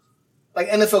whole like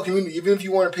NFL community. Even if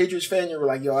you weren't a Patriots fan, you were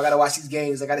like, yo, I gotta watch these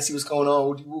games. I gotta see what's going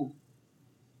on. Woo.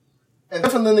 And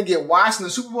then for them to get washed in the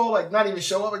Super Bowl, like not even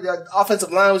show up. Like, the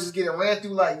offensive line was just getting ran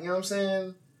through. Like, you know what I'm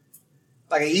saying?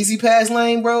 Like an easy pass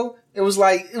lane, bro. It was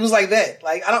like that.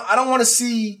 Like, I don't want to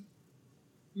see.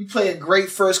 You play a great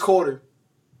first quarter.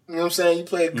 You know what I'm saying? You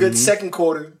play a good second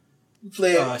quarter. You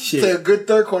play a good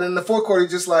third quarter. And the fourth quarter,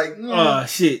 just like,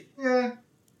 shit. Yeah.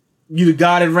 You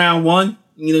got it round one.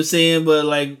 You know what I'm saying? But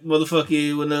like,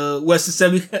 motherfucker, when the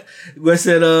Western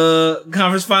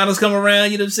Conference Finals come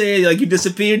around, you know what I'm saying? Like, you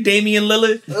disappeared, Damian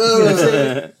Lillard. You know what I'm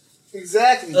saying?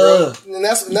 Exactly, bro. And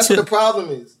that's what the problem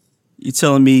is. You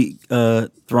telling me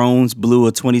Thrones blew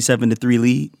a 27-3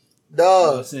 lead?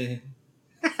 Dog.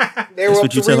 They were up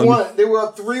 3-1. They were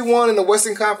up 3-1 in the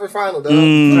Western Conference Final, dog.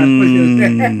 And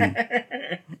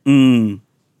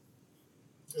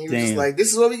he was just like,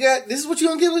 this is what we got? This is what you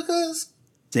gonna give us?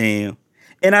 Damn.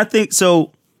 And I think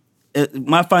so.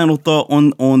 My final thought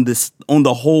on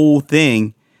the whole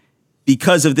thing,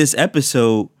 because of this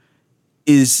episode,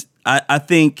 is I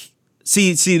think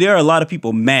see there are a lot of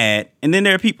people mad, and then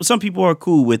there are some people are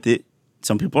cool with it,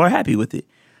 some people are happy with it.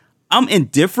 I'm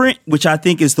indifferent, which I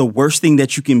think is the worst thing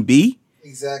that you can be.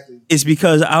 Exactly. It's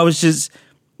because I was just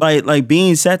like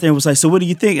Bean sat there and was like, so what do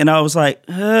you think? And I was like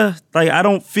I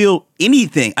don't feel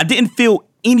anything. I didn't feel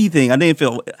anything. I didn't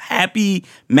feel happy,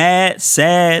 mad,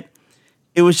 sad.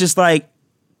 It was just like,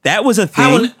 that was a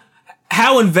thing.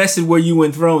 How invested were you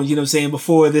in Thrones, you know what I'm saying,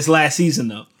 before this last season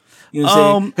though? You know what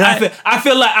I'm saying? I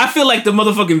feel like the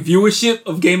motherfucking viewership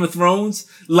of Game of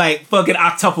Thrones like fucking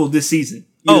octupled this season.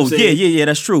 You know yeah,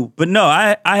 that's true. But no,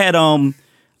 I had I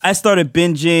started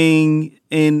binging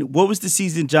in, what was the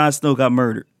season Jon Snow got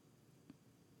murdered?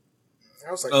 That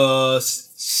was like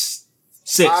 6.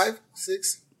 5,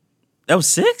 6. That was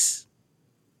 6?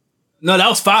 No, that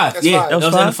was 5. That's yeah, 5. That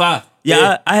was under 5.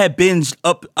 Yeah, I had binged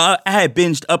up. I had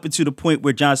binged up into the point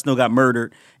where Jon Snow got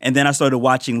murdered, and then I started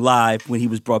watching live when he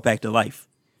was brought back to life.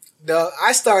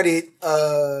 I started.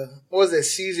 What was that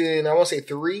season? I want to say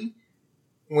 3,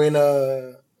 when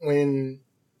they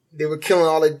were killing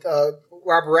all the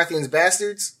Robert Baratheon's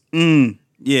bastards.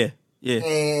 Yeah.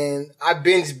 And I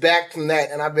binged back from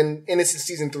that, and I've been in it since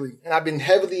season 3, and I've been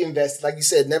heavily invested. Like you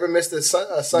said, never missed a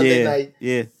Sunday night.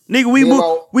 Yeah,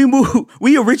 nigga,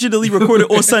 we originally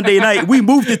recorded on Sunday night. We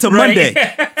moved it to Monday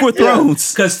for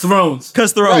Thrones. Cause Thrones.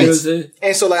 Right.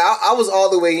 And so like I was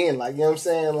all the way in. Like, you know what I'm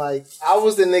saying? Like, I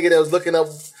was the nigga that was looking up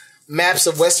maps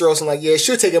of Westeros and like, yeah, it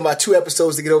should take him about 2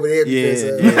 episodes to get over there because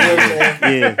you know what I'm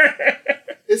saying?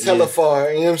 It's hella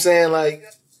far. You know what I'm saying? Like.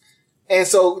 And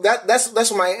so that's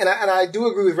what and I do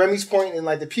agree with Remy's point, and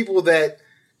like the people that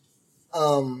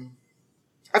I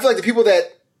feel like the people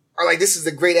that are like, this is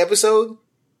a great episode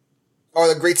or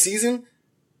a great season.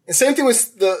 And same thing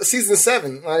with the season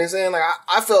 7. You know what I'm saying? Like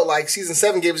I felt like season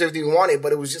 7 gave us everything we wanted,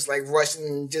 but it was just like rushed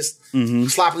and just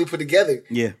sloppily put together.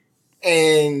 Yeah.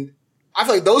 And I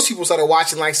feel like those people started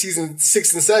watching like season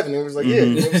 6 and 7. It was like, you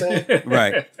know what I'm saying?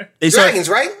 Right. Dragons,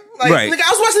 right? Like, nigga, I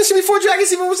was watching this shit before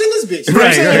Dragons even was in this bitch. You know what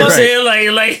I'm saying? You know what I'm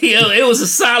saying? Like, it was a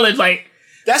solid, like,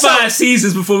 5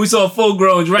 seasons before we saw a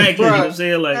full-grown dragon. You know what I'm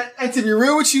saying? Like, and to be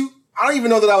real with you, I don't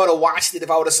even know that I would have watched it if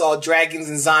I would have saw dragons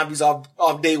and zombies off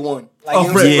day one.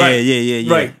 Like,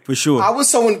 Yeah, right, for sure. I was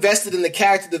so invested in the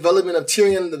character development of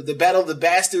Tyrion, the Battle of the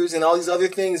Bastards, and all these other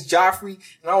things, Joffrey,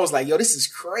 and I was like, yo, this is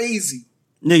crazy.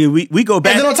 Nigga, we go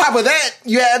back. And then on top of that,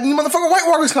 you have you motherfucking White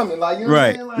Walkers coming. Like, you know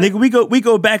right. what I'm saying? Like, Nigga, we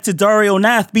go back to Dario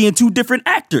Nath being two different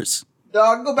actors.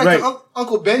 Dog, go back to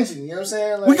Uncle Benji, you know what I'm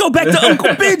saying? Like, we go back to Uncle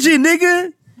Benji,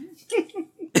 nigga.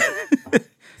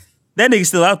 That nigga's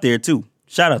still out there, too.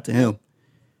 Shout out to him.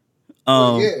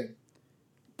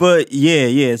 But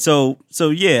yeah. So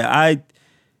yeah,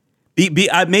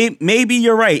 maybe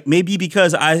you're right. Maybe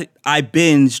because I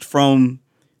binged from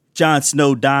Jon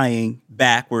Snow dying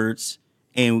backwards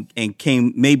and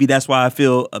came. Maybe that's why I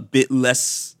feel a bit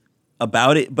less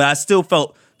about it. But I still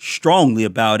felt strongly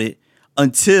about it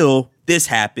until this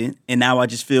happened, and now I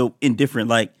just feel indifferent.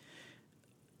 Like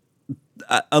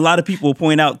a lot of people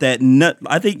point out that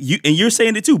I think you're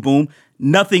saying it too, Boom.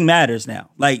 Nothing matters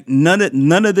now. Like none of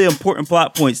the important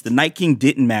plot points. The Night King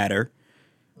didn't matter.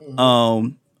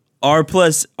 R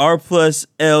plus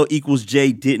L equals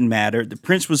J didn't matter. The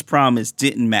Prince was promised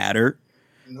didn't matter.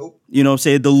 Nope. You know what I'm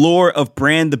saying? The lore of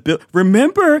Bran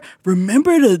remember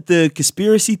the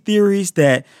conspiracy theories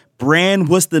that Bran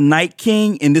was the Night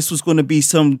King and this was going to be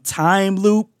some time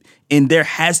loop and there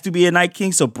has to be a Night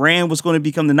King. So Bran was going to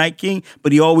become the Night King,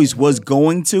 but he always was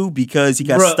going to because he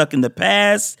got stuck in the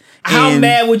past. How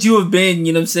mad would you have been,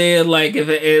 you know what I'm saying? Like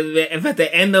if at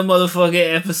the end of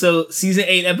motherfucking season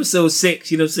 8, episode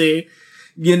 6, you know what I'm saying?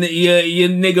 Your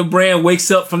nigga Bran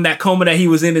wakes up from that coma that he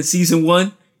was in season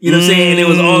 1. You know what I'm saying? And it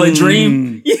was all a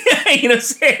dream. Yeah, you know what I'm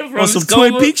saying? From some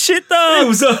Twin Peaks shit,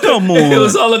 dog. Come on. It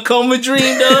was all a coma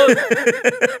dream, dog.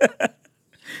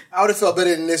 I would have felt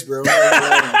better than this, bro. You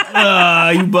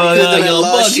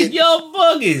bugging. Yo,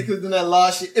 bugging. They could have done that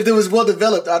law shit. If it was well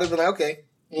developed, I'd have been like, okay.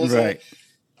 You know what I'm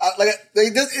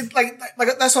saying? Like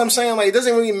that's what I'm saying. Like, it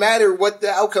doesn't really matter what the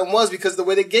outcome was because the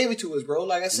way they gave it to us, bro.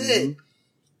 Like I said,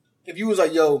 if you was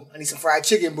like, yo, I need some fried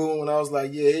chicken, boom, and I was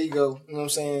like, yeah, here you go. You know what I'm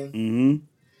saying? Mm-hmm.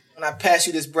 And I pass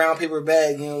you this brown paper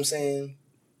bag, you know what I'm saying?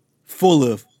 Full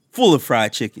of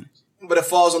fried chicken. But it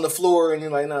falls on the floor and you're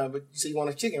like, nah, but you say you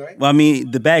want a chicken, right? Well, I mean,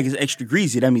 the bag is extra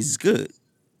greasy. That means it's good.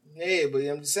 Yeah, but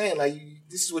I'm just saying, like,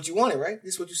 this is what you wanted, right?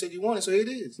 This is what you said you wanted, so here it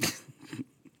is.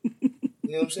 You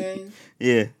know what I'm saying?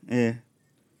 Yeah.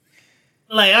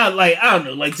 Like I don't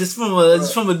know, like just from a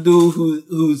dude who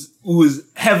was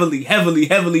heavily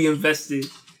invested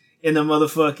in the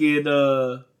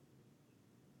motherfucking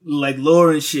like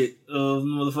lore and shit of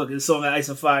motherfucking Song of Ice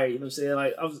and Fire. You know what I'm saying?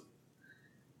 Like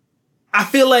I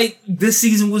feel like this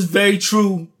season was very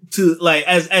true to, like,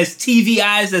 as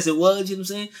TV-ized as it was, you know what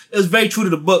I'm saying? It was very true to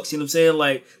the books, you know what I'm saying?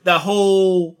 Like, that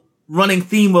whole running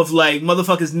theme of, like,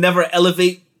 motherfuckers never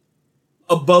elevate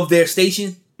above their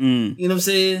station, you know what I'm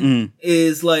saying?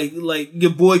 Is, like,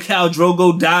 your boy Khal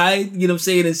Drogo died, you know what I'm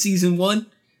saying, in season 1,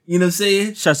 you know what I'm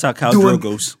saying? Shouts out Khal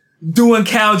Drogos. Doing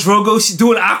Khal Drogo,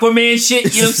 doing Aquaman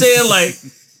shit, you know what I'm saying? Like...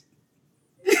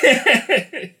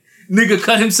 Nigga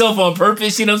cut himself on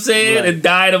purpose, you know what I'm saying? Right. And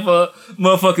died of a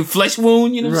motherfucking flesh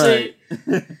wound, you know what I'm saying?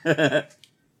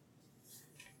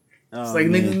 It's like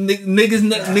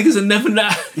niggas are never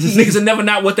not niggas are never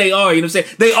not what they are, you know what I'm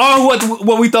saying? They are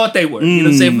what we thought they were, you know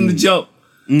what I'm saying, from the jump.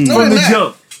 No, from the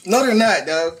jump. No, they're not,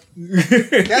 dog.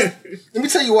 Let me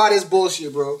tell you why this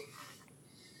bullshit, bro.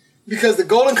 Because the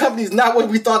Golden Company is not what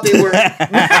we thought they were.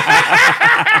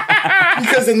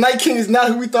 Because the Night King is not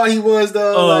who we thought he was,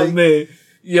 dog. Oh, like, man.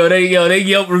 They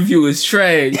Yelp review is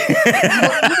trash.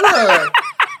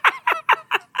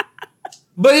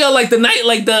 But like the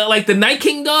Night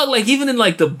King, dog, like even in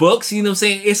like the books, you know what I'm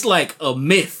saying, it's like a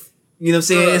myth. You know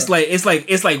what I'm saying?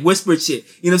 It's like whispered shit.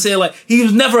 You know what I'm saying? Like he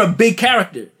was never a big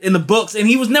character in the books, and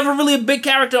he was never really a big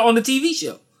character on the TV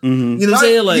show. Mm-hmm. You know what I'm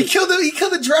saying? Like he killed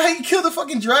the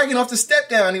fucking dragon off the step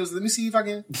down. He was, let me see if I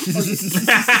can.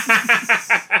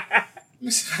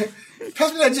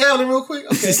 Pass me that javelin real quick.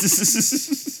 Okay.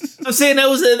 I'm saying that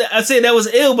was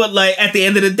ill, but like at the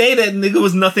end of the day, that nigga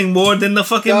was nothing more than the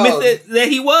fucking myth that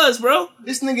he was, bro.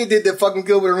 This nigga did the fucking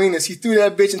Gilbert Arenas. He threw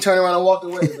that bitch and turned around and walked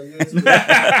away. Like,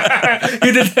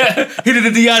 he did the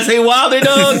Deontay Wilder,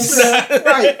 dog.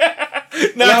 Right.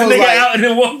 Knocked the nigga out and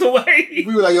then walked away.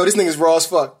 We were like, yo, this nigga's raw as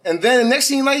fuck. And then the next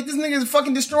scene, like, this nigga's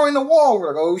fucking destroying the wall.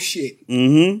 We're like, oh shit.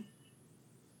 Mm-hmm.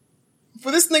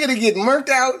 For this nigga to get murked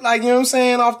out, like, you know what I'm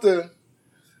saying, off the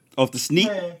sneak?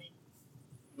 Man,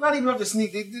 not even off the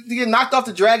sneak. To get knocked off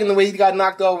the dragon the way he got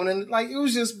knocked off. And then, like, it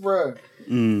was just, bruh.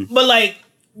 But, like,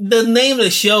 the name of the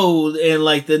show and,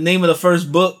 like, the name of the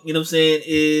first book, you know what I'm saying,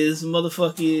 is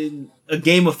motherfucking A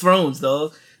Game of Thrones,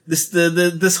 dog.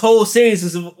 this whole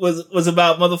series was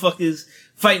about motherfuckers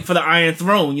fighting for the Iron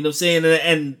Throne, you know what I'm saying?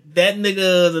 And that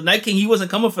nigga, the Night King, he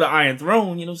wasn't coming for the Iron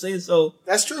Throne, you know what I'm saying? So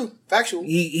that's true. Factual.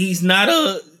 He's not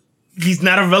a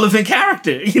relevant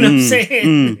character, you know what I'm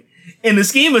saying? In the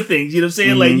scheme of things, you know what I'm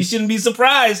saying? Like, you shouldn't be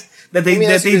surprised that they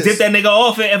dipped that nigga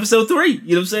off in episode 3. You know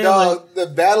what I'm saying? Dog, the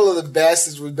Battle of the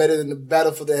Bastards was better than the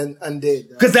Battle for the Undead.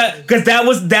 Because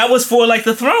that was for like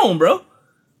the throne, bro.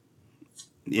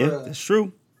 Yeah, that's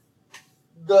true.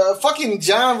 The fucking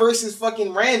John versus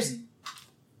fucking Ramsey.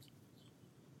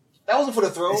 That wasn't for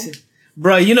the throne.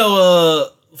 Bro, you know,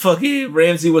 fucking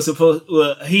Ramsey was supposed,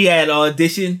 he had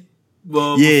audition.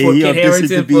 Before he Kit auditioned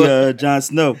to be Jon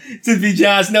Snow. To be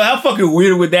Jon Snow. How fucking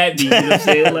weird would that be? You know what I'm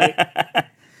saying? Like,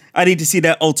 I need to see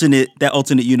that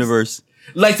alternate universe.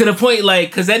 Like, to the point,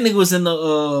 like, cause that nigga was in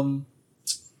the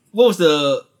what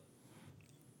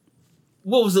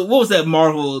was that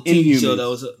Marvel TV Inhumans. show that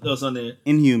was on there?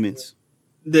 Inhumans.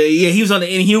 He was on the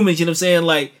Inhumans, you know what I'm saying?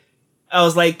 Like, I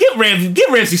was like, get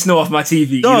Ramsey Snow off my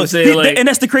TV. You know what I'm saying? Like, and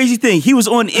that's the crazy thing. He was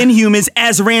on Inhumans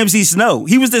as Ramsey Snow.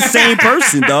 He was the same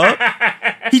person, dog.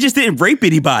 He just didn't rape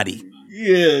anybody.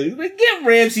 Yeah, like, get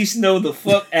Ramsey Snow the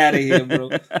fuck out of here, bro.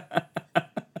 That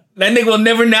nigga will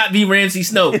never not be Ramsey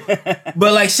Snow.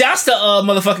 But like, shouts to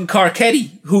motherfucking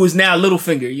Carcetti, who is now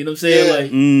Littlefinger. You know what I'm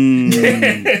saying? Yeah.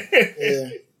 Like, Yeah.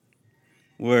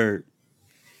 Word.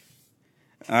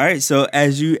 All right, so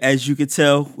as you could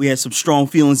tell, we had some strong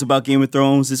feelings about Game of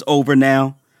Thrones. It's over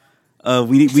now.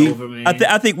 It's over, man.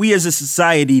 I think we as a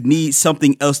society need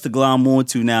something else to glom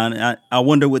onto now, and I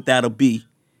wonder what that'll be.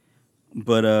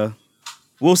 But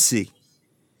we'll see.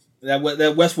 That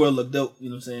Westworld looked dope. You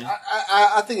know what I'm saying?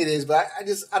 I think it is, but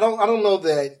I don't know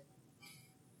that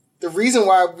the reason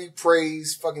why we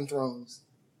praise fucking Thrones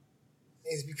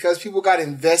is because people got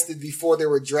invested before there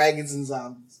were dragons and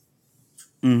zombies.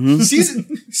 Mm-hmm.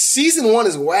 Season 1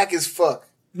 is whack as fuck.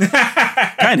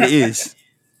 Kinda is.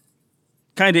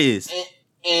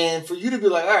 And for you to be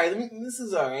like, all right, this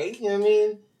is all right. You know what I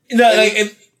mean? No,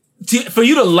 for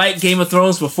you to like Game of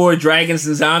Thrones before dragons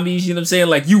and zombies, you know what I'm saying?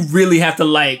 Like, you really have to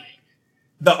like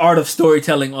the art of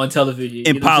storytelling on television.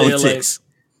 In politics.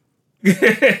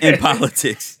 In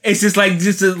politics. It's just like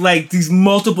these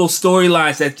multiple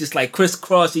storylines that just like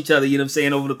crisscross each other, you know what I'm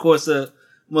saying, over the course of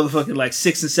motherfucking like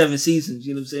 6 and 7 seasons,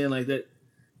 you know what I'm saying? Like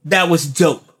that was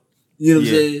dope. You know what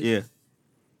I'm saying?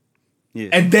 Yeah.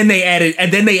 And then they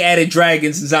added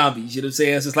dragons and zombies, you know what I'm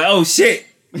saying? It's just like, oh shit,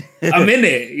 I'm in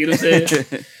there, you know what I'm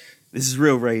saying? This is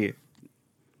real right here.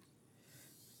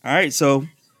 All right, so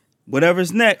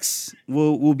whatever's next,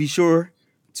 we'll be sure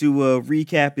to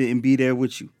recap it and be there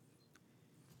with you.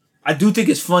 I do think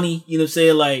it's funny, you know what I'm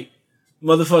saying? Like,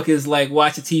 motherfuckers like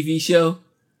watch a TV show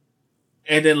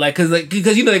and then like, cause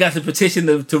you know they got the petition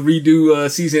to redo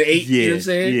season 8, you know what I'm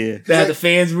saying? Yeah. They had the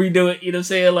fans redo it, you know what I'm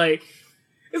saying? Like,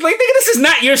 it's like, nigga, this is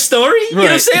not your story. You know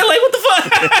what I'm saying? Like, what the fuck?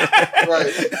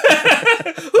 Right. Who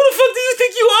the fuck do you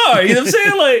think you are? You know what I'm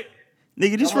saying? Like,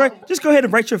 nigga, just go ahead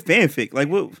and write your fanfic. Like,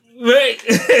 what? Right.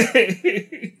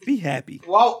 Be happy.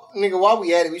 While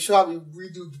we at it, we should probably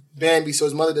redo Bambi so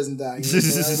his mother doesn't die. You know what I'm You know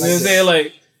what I'm saying?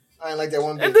 Like, I ain't like that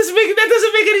one bit. that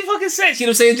doesn't make any fucking sense. You know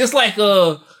what I'm saying? Just like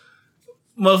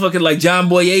motherfucking like John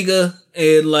Boyega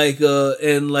and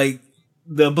like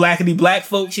the blackity black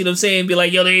folks, you know what I'm saying? Be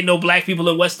like, yo, there ain't no black people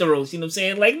in Westeros, you know what I'm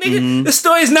saying? Like, nigga, the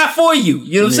story is not for you.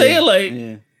 You know what I'm saying? Like,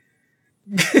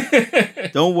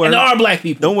 don't worry. And there are black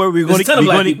people. Don't worry, we're going to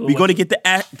get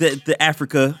the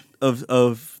Africa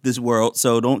of this world.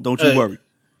 So don't you worry.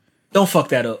 Don't fuck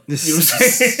that up. You know what I'm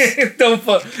saying?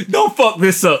 Don't fuck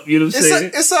this up. You know what I'm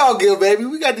saying? It's all good, baby.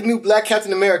 We got the new Black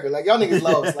Captain America. Like, y'all niggas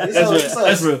lost. Like,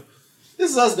 That's real.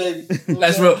 This is us, baby.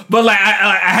 That's real. But like,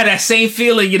 I had that same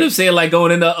feeling, you know what I'm saying? Like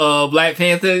going into Black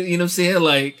Panther, you know what I'm saying?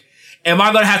 Like, am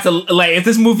I gonna have to, like, if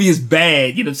this movie is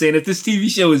bad, you know what I'm saying? If this TV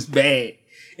show is bad,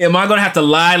 am I gonna have to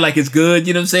lie like it's good?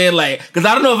 You know what I'm saying? Like, cause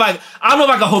I don't know if I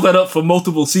can hold that up for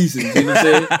multiple seasons. You know what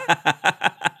I'm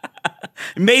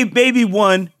saying? Maybe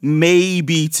 1,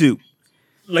 maybe 2.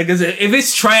 Like, if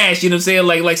it's trash, you know what I'm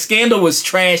saying? Like Scandal was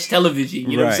trash television.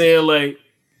 You know what I'm saying? Like,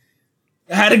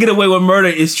 How to Get Away with Murder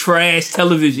is trash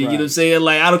television. You know what I'm saying?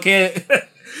 Like, I don't care.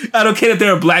 I don't care if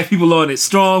there are black people on it.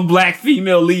 Strong black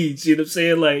female leads. You know what I'm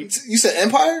saying? Like, you said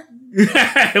Empire?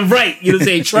 Right. You know what I'm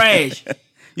saying? Trash.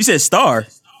 You said Star.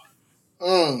 You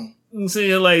know what I'm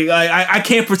saying? Like, I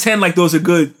can't pretend like those are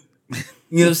good. You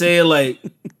know what I'm saying? Like,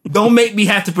 don't make me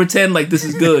have to pretend like this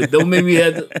is good. Don't make me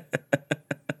have to.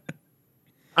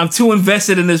 I'm too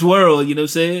invested in this world. You know what I'm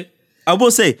saying? I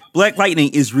will say, Black Lightning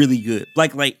is really good.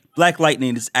 Black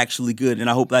Lightning is actually good, and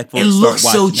I hope black folks It start looks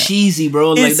watching so that. cheesy,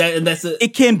 bro. Like that, and that's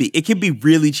It can be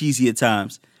really cheesy at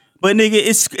times, But nigga,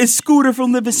 it's Scooter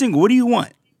from Living Single. What do you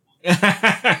want?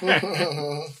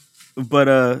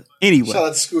 But anyway. Shout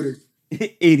out to Scooter.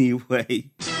 Anyway.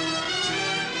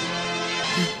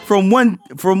 From one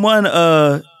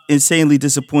insanely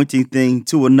disappointing thing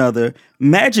to another,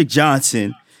 Magic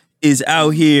Johnson is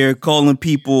out here calling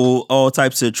people all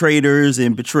types of traitors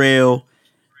and betrayal.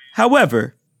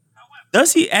 However,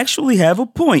 does he actually have a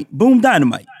point? Boom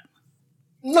Dynamite.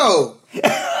 No. He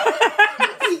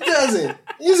doesn't.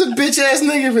 He's a bitch ass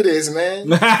nigga for this, man.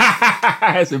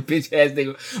 That's a bitch ass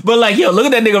nigga. But like, yo, look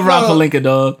at that nigga Rob Pelinka,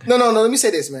 dog. No. Let me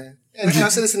say this, man. And I'll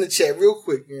say this in the chat real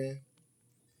quick, man.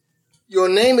 Your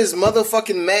name is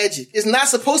motherfucking Magic. It's not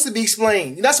supposed to be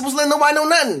explained. You're not supposed to let nobody know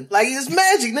nothing. Like, it's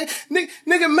Magic.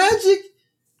 Nigga, Magic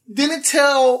didn't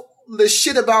tell the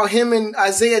shit about him and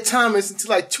Isaiah Thomas until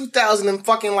like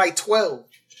 2012.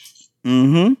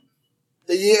 Mm-hmm.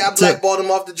 The year I blackballed him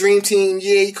off the Dream Team.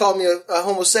 Yeah, he called me a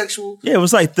homosexual. Yeah, it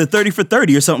was like the 30 for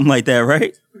 30 or something like that,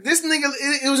 right? This nigga,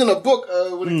 it was in a book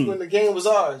when the game was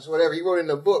ours, whatever. He wrote it in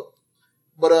a book.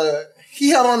 But he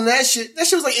held on to that shit. That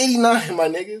shit was like 89, my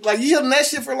nigga. Like, he held on that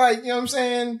shit for like, you know what I'm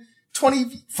saying,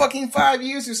 5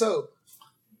 years or so.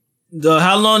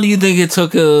 How long do you think it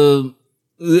took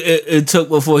it took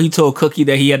before he told Cookie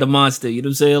that he had the monster? You know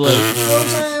what I'm saying? Like, you know what I'm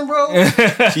saying, bro?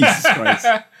 Jesus Christ.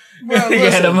 Bro, he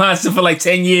had the monster for like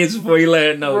 10 years before he let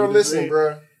her know. Bro, listen,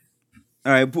 bro.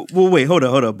 All right, well, wait, hold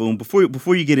up, Boom.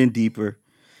 Before you get in deeper,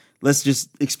 let's just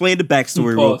explain the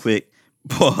backstory real quick.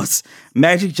 Pause.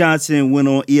 Magic Johnson went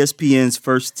on ESPN's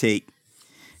First Take,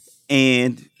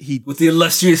 and with the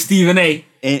illustrious Stephen A.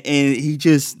 And he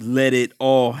just let it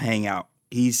all hang out.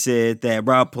 He said that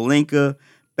Rob Pelinka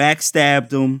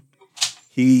backstabbed him.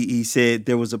 He said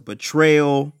there was a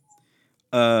betrayal.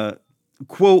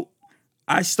 Quote,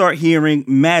 I start hearing,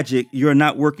 Magic, you're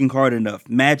not working hard enough.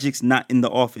 Magic's not in the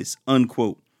office,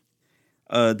 unquote.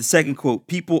 The second quote,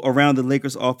 people around the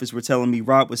Lakers office were telling me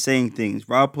Rob was saying things,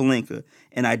 Rob Pelinka,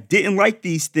 and I didn't like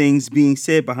these things being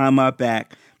said behind my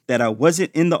back, that I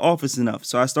wasn't in the office enough.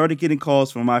 So I started getting calls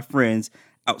from my friends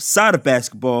outside of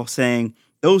basketball saying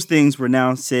those things were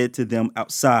now said to them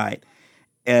outside,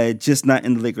 just not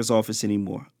in the Lakers office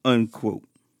anymore, unquote.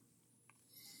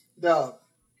 Dog,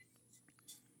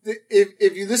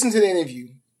 if you listen to the interview,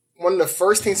 one of the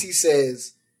first things he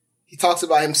says, he talks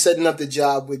about him setting up the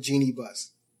job with Jeannie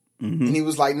Buss. Mm-hmm. And he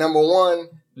was like, number one.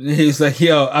 He was like,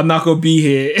 yo, I'm not going to be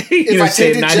here. If I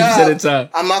take the job, of the time.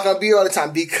 I'm not going to be here all the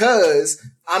time because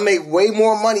I make way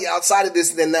more money outside of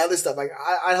this than the other stuff. Like,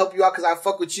 I help you out because I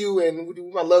fuck with you and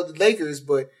I love the Lakers,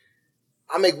 but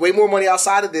I make way more money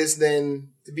outside of this than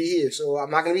to be here. So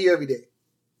I'm not going to be here every day.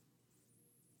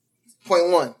 Point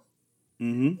one.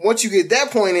 Mm-hmm. Once you get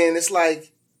that point in, it's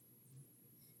like,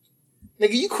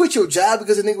 nigga, you quit your job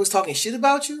because the nigga was talking shit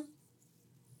about you?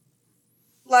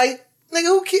 Like, nigga,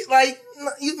 who cares? Like,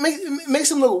 you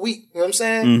makes him look weak. You know what I'm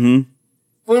saying? Mm-hmm.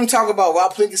 For him talk about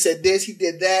Rob Pelinka said this, he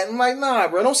did that. I'm like, nah,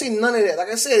 bro, don't say none of that. Like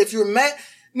I said, if you're mad,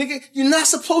 nigga, you're not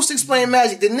supposed to explain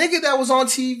Magic. The nigga that was on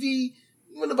TV,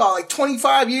 about like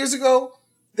 25 years ago,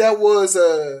 that was,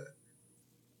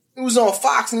 it was on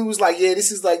Fox, and he was like, yeah,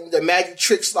 this is like the magic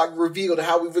tricks, like, revealed and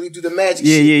how we really do the magic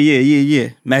shit. Yeah.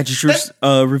 Magic tricks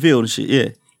revealed and shit, yeah.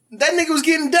 That nigga was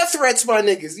getting death threats by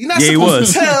niggas. You're not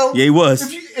supposed to tell. Yeah, he was.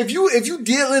 If you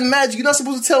deal in magic, you're not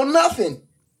supposed to tell nothing.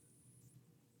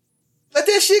 Let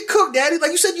that shit cook, daddy.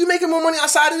 Like you said, you making more money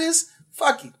outside of this?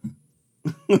 Fuck it.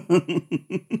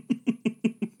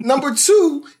 Number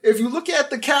two, if you look at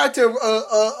the character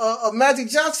of Magic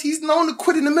Johnson, he's known to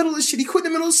quit in the middle of the shit. He quit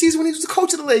in the middle of the season when he was the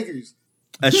coach of the Lakers.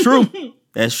 That's true.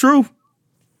 That's true.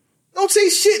 Don't say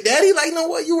shit, daddy. Like, you know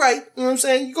what? You're right. You know what I'm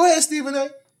saying? Go ahead, Stephen A.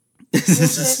 You know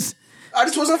I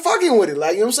just wasn't fucking with it.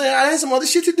 Like, you know what I'm saying? I had some other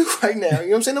shit to do right now. You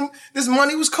know what I'm saying? This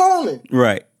money was calling.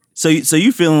 Right. So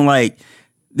you feeling like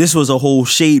this was a whole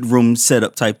shade room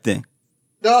setup type thing?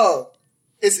 Dog.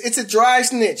 It's a dry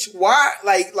snitch. Why?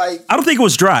 Like I don't think it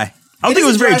was dry. I don't think it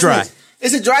was very dry. Snitch.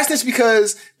 It's a dry snitch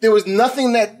because there was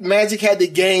nothing that Magic had to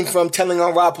gain from telling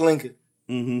on Rob Pelinka.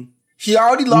 Mm-hmm. He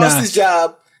already lost his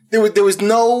job. There was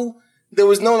no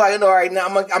like, all right, now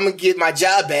I'm gonna get my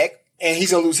job back and he's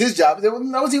gonna lose his job. That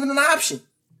was even an option.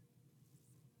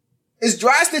 It's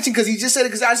dry snitching because he just said it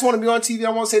because I just want to be on TV. I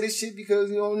want to say this shit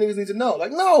because, you know, niggas need to know.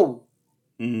 Like, no.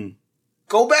 Mm-hmm.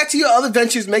 Go back to your other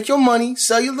ventures, make your money,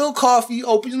 sell your little coffee,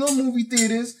 open your little movie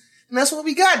theaters, and that's what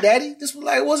we got, daddy. This was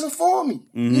like, it wasn't for me.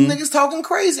 Mm-hmm. These niggas talking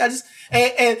crazy.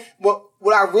 And what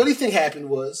I really think happened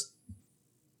was,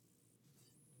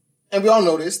 and we all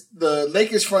know this, the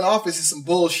Lakers front office is some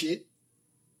bullshit.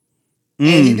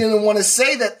 And he didn't want to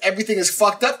say that everything is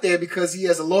fucked up there because he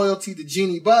has a loyalty to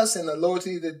Jeannie Buss and a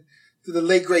loyalty to the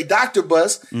late great Dr.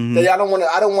 Buss. That I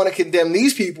don't want to condemn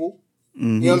these people. You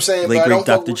know what I'm saying? Late great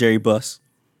Dr. Jerry Buss.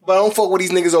 But I don't fuck with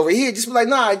these niggas over here. Just be like,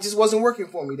 nah, it just wasn't working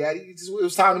for me, Daddy. It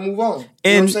was time to move on. You know what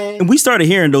I'm saying? And we started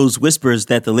hearing those whispers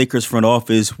that the Lakers front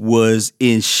office was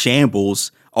in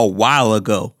shambles a while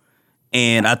ago.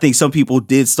 And I think some people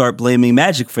did start blaming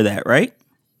Magic for that, right?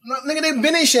 No, nigga, they've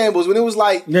been in shambles when it was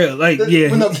like... when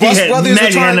the Buss brothers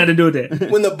Magic had nothing to do with that.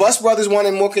 When the Buss brothers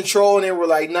wanted more control and they were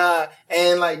like, nah.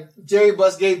 And like Jerry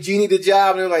Buss gave Jeannie the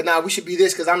job and they were like, nah, we should be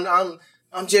this because I'm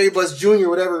Jerry Buss Jr. or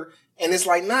whatever. And it's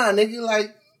like, nah, nigga,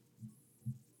 like...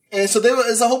 And so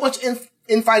there's a whole bunch of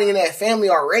infighting in that family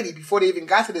already before they even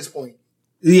got to this point.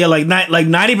 Yeah, like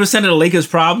 90% of the Lakers'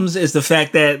 problems is the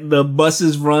fact that the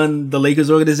Busses run the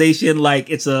Lakers organization like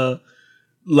it's a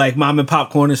mom and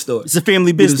pop corner store. It's a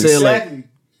family business. You know what I'm saying? Exactly.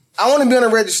 I want to be on a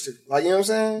register. Like, you know what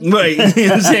I'm saying? Right. You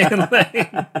know what I'm saying? Like,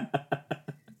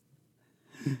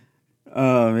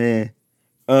 oh man,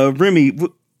 Remy,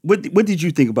 what did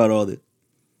you think about all this?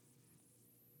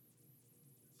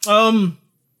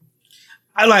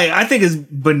 I think it's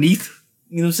beneath,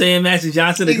 you know what I'm saying, Magic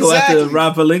Johnson to go after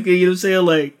Rob Pelinka, you know what I'm saying?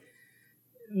 Like,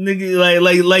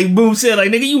 nigga, like Boom said,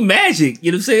 like, nigga, you Magic,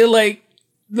 you know what I'm saying? Like,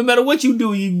 no matter what you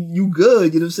do, you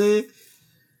good, you know what I'm saying?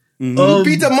 You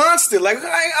beat the monster. Like,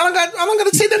 I'm not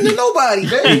gonna say that to nobody,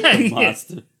 baby.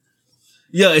 Monster.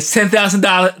 Yo, it's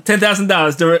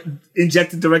 $10,000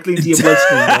 injected directly into your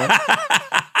bloodstream, bro.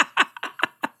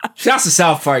 Shouts to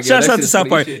South Park. Shouts out to South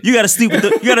Park. You gotta sleep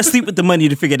with the money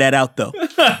to figure that out, though. You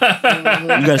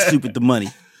gotta sleep with the money.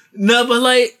 No, but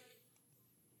like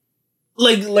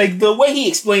the way he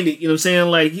explained it, you know what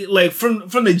I'm saying? Like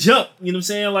from the jump, you know what I'm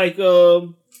saying?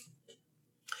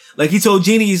 Like he told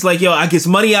Jeannie, he's like, yo, I get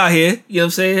some money out here, you know what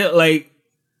I'm saying? Like,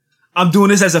 I'm doing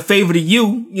this as a favor to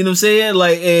you, you know what I'm saying?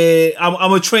 Like, I'm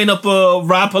gonna train up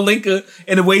Rob Pelinka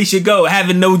in the way he should go,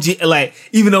 having no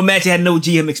even though Magic had no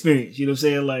GM experience, you know what I'm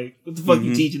saying? Like, what the fuck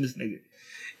you teaching this nigga?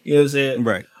 You know what I'm saying?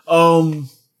 Right.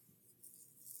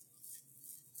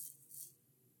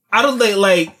 I don't think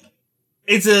like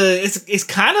it's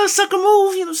kind of a sucker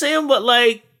move, you know what I'm saying? But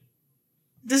like,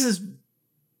 this is.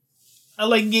 I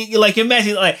like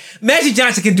imagine like Magic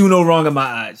Johnson can do no wrong in my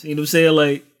eyes. You know what I'm saying?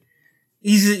 Like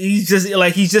he's just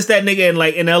that nigga, and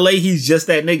like in LA he's just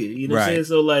that nigga. You know what I'm saying?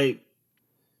 So like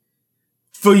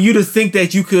for you to think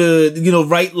that you could, you know,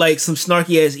 write like some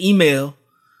snarky ass email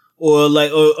or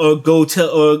like or go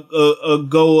tell or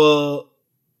go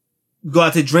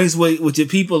out to drinks with your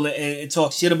people and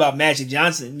talk shit about Magic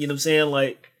Johnson, you know what I'm saying?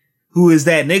 Like, who is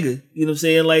that nigga? You know what I'm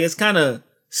saying? Like, it's kind of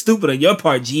stupid on your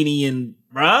part, Jeannie and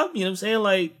Rob, you know what I'm saying?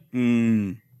 Like,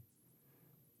 and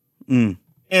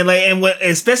like,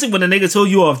 especially when the nigga told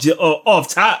you off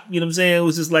top, you know what I'm saying? It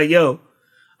was just like, yo,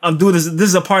 I'm doing this. This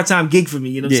is a part-time gig for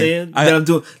me, you know what I'm saying? I'm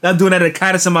doing that at the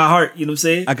kindness of my heart, you know what I'm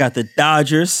saying? I got the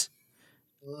Dodgers.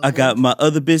 I got my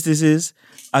other businesses.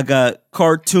 I got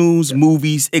cartoons,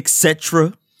 movies,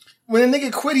 etc. When the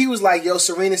nigga quit, he was like, yo,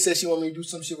 Serena said she wanted me to do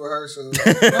some shit with her. So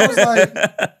I was like...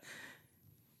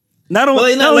 Not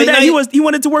only that, he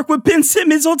wanted to work with Ben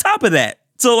Simmons on top of that.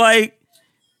 So like,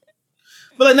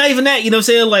 but like not even that, you know what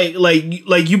I'm saying?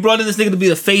 Like you brought in this nigga to be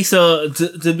the face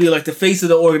to be like the face of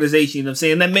the organization, you know what I'm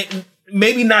saying? That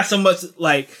maybe not so much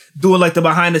like doing like the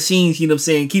behind the scenes, you know what I'm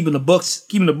saying, keeping the books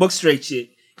straight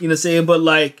shit, you know what I'm saying? But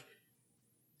like,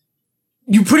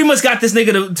 you pretty much got this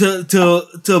nigga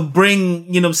to bring,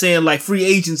 you know what I'm saying, like free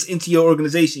agents into your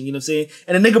organization, you know what I'm saying?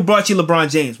 And the nigga brought you LeBron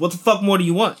James. What the fuck more do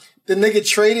you want? The nigga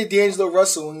traded D'Angelo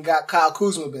Russell and got Kyle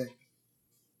Kuzma back.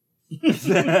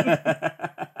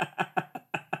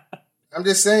 I'm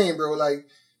just saying, bro. Like,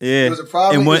 yeah, there was a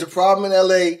problem. There was a problem in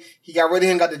LA. He got rid of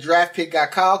him, got the draft pick, got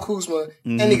Kyle Kuzma,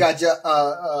 and he got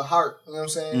Hart. You know what I'm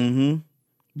saying? Mm-hmm.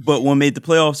 But one made the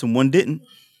playoffs and one didn't.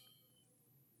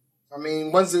 I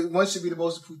mean, one should be the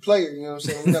most improved player. You know what I'm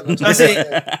saying? We're not gonna talk about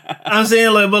that. I'm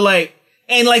saying, like, but like.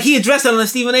 And like he addressed that on the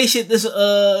Stephen A shit this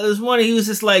morning. He was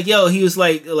just like, yo, he was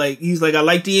like I like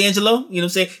D'Angelo. You know what I'm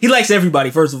saying? He likes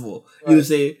everybody, first of all. You know what I'm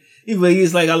saying?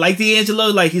 He's like, I like D'Angelo.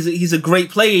 Like he's a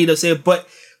great player, you know what I'm saying?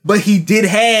 But he did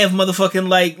have motherfucking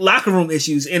like locker room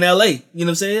issues in LA. You know what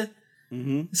I'm saying?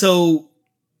 Mm-hmm. So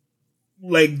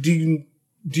like, do you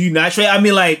not trade? I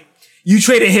mean, like, you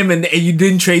traded him and you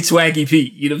didn't trade Swaggy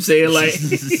P. You know what I'm saying? Like,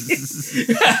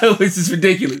 which is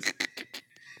ridiculous.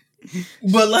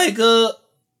 But like the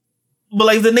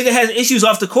nigga has issues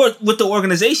off the court with the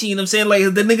organization, you know what I'm saying? Like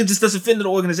the nigga just doesn't fit into the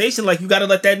organization. Like you gotta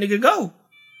let that nigga go.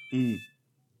 Mm.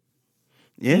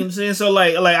 Yeah. You know what I'm saying? So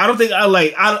like I don't think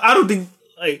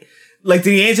like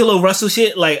the D'Angelo Russell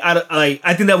shit, I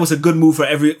think that was a good move for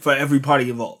every party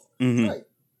involved. Mm-hmm. Right.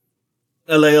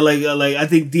 Like I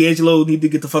think D'Angelo need to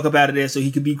get the fuck up out of there so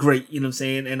he could be great. You know what I'm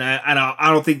saying? And I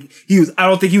don't think he was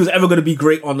ever going to be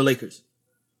great on the Lakers.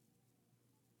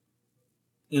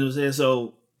 You know what I'm saying?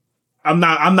 So I'm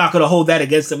not going to hold that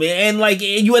against him. And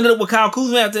you ended up with Kyle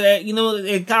Kuzma after that. You know,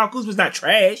 and Kyle Kuzma's not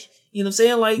trash. You know what I'm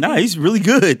saying? Like, nah, he's really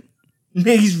good.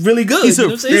 He's really good. He's you a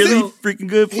know what I'm saying? really freaking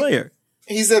good player.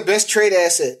 He's the best trade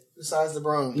asset besides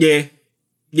LeBron.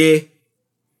 Yeah.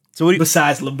 So what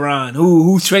besides LeBron,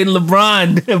 who's trading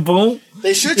LeBron? Boom.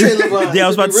 They should trade LeBron. Yeah, I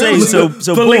was about to say. So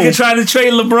Lincoln trying to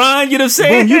trade LeBron. You know what I'm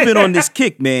saying? Boom, you've been on this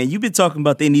kick, man. You've been talking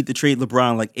about they need to trade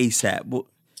LeBron like ASAP.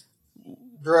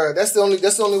 Bro, that's the only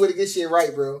way to get shit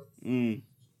right, bro. And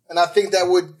I think that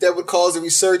would cause a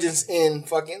resurgence in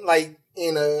fucking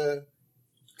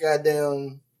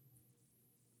goddamn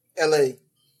LA.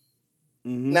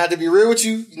 Now, to be real with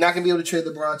you, you're not gonna be able to trade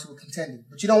LeBron to a contender,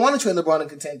 but you don't want to trade LeBron to a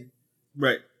contender,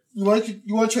 right? You want to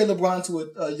trade LeBron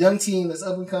to a young team that's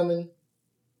up and coming,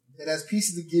 that has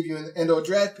pieces to give you and/or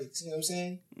draft picks. You know what I'm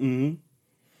saying? Mm-hmm.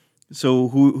 So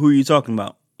who are you talking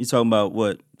about? You talking about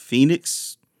what?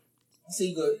 Phoenix? So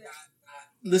you go.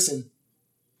 Listen.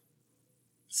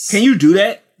 Can you do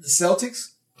that? The Celtics.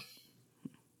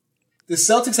 The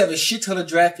Celtics have a shit ton of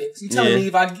draft picks. You telling me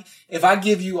if I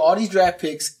give you all these draft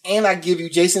picks and I give you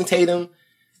Jason Tatum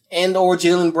and or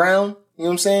Jaylen Brown, you know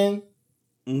what I'm saying?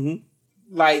 Mm-hmm.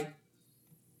 Like,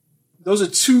 those are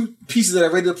two pieces that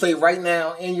are ready to play right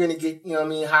now, and you're gonna get, you know what I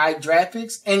mean, high draft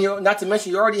picks, and you're not to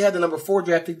mention you already had the number 4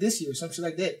 draft pick this year, something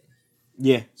like that.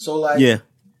 Yeah. So like,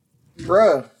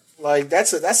 bruh, like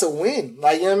that's a win.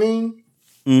 Like, you know what I mean?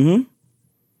 Mm-hmm.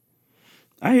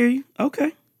 I hear you.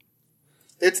 Okay.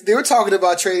 They were talking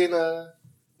about trading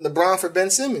LeBron for Ben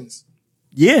Simmons.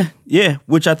 Yeah.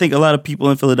 Which I think a lot of people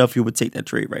in Philadelphia would take that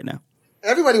trade right now.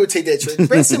 Everybody would take that trade.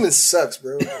 Ben Simmons sucks,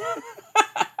 bro.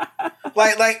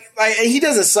 like he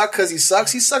doesn't suck because he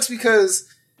sucks. He sucks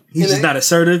because he's just not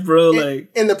assertive, bro.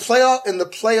 In the playoff,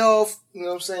 you know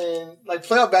what I'm saying? Like,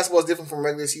 playoff basketball is different from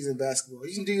regular season basketball.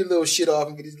 You can do your little shit off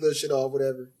and get your little shit off,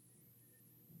 whatever.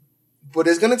 But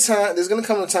there's gonna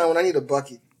come a time when I need a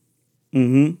bucket.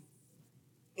 Mm-hmm.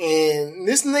 And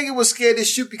this nigga was scared to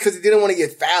shoot because he didn't want to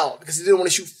get fouled, because he didn't want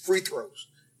to shoot free throws.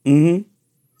 Mm-hmm.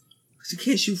 He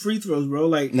can't shoot free throws, bro.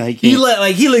 Like, no, he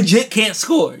can't. He legit can't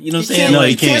score. You know what I'm saying? No,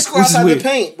 he can't score outside the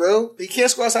paint, bro. He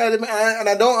can't score outside the paint. And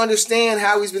I don't understand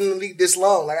how he's been in the league this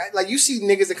long. Like you see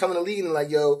niggas that come in the league and like,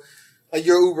 yo, like,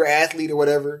 you're an Uber athlete or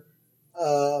whatever.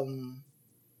 I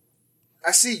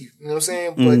see you. You know what I'm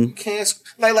saying? But you can't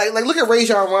like look at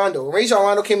Rajon Rondo. When Rajon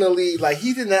Rondo came in the league, like,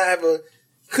 he did not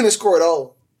couldn't score at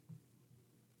all.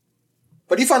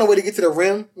 But he found a way to get to the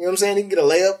rim. You know what I'm saying? He can get a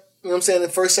layup. You know what I'm saying? The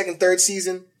first, second, third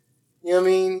season. You know what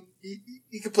I mean?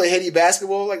 He could play heady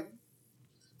basketball. Like,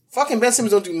 fucking Ben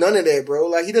Simmons don't do none of that, bro.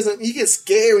 Like, he gets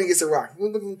scared when he gets a rock.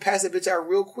 He can pass that bitch out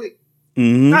real quick.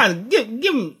 Mm-hmm. Nah, give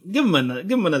him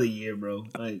another year, bro.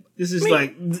 Like, this is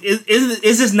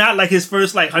is this not like his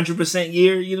first 100%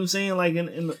 year? You know what I'm saying? Like in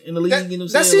the league, you know what I'm saying?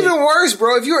 That's even worse,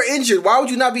 bro. If you're injured, why would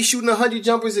you not be shooting 100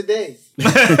 jumpers a day?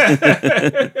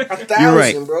 1,000, you're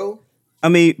right, bro. I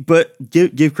mean, but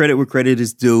give credit where credit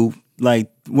is due.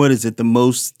 Like, what is it? The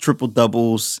most triple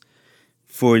doubles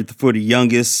for the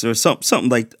youngest, or something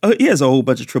like. He has a whole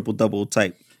bunch of triple double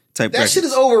type. That records. Shit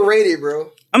is overrated,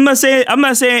 bro. I'm not saying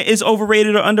it's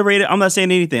overrated or underrated. I'm not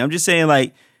saying anything. I'm just saying,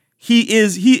 like, he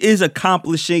is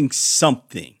accomplishing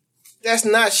something. That's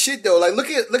not shit, though. Like,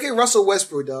 look at Russell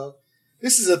Westbrook, dog.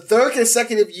 This is a third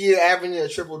consecutive year averaging a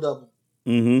triple double.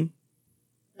 Mm-hmm.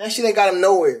 That shit ain't got him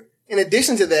nowhere. In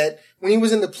addition to that, when he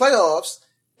was in the playoffs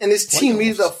and his team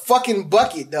needed a fucking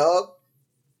bucket, dog,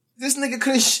 this nigga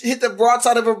couldn't hit the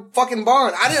broadside of a fucking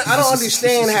barn. I don't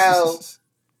understand how.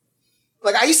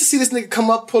 Like, I used to see this nigga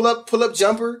come up, pull up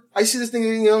jumper. I used to see this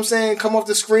nigga, you know what I'm saying, come off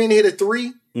the screen and hit a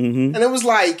 3. Mm-hmm. And it was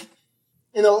like,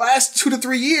 in the last 2 to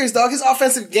 3 years, dog, his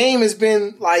offensive game has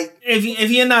been like.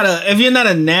 If you're not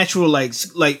a natural like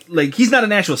he's not a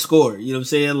natural scorer, you know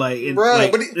what I'm saying?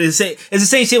 It's the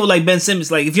same shit with like Ben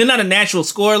Simmons. Like, if you're not a natural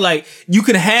scorer, like, you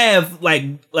could have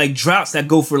like droughts that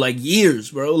go for like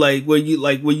years, bro. Like where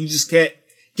you just can't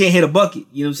hit a bucket.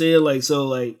 You know what I'm saying? Like, so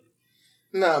like.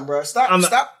 Nah, bro,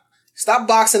 Stop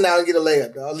boxing out and get a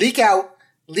layup, dog. Leak out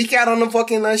on the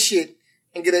fucking shit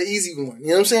and get an easy one. You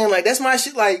know what I'm saying? Like, that's my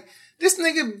shit. Like, this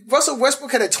nigga, Russell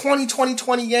Westbrook, had a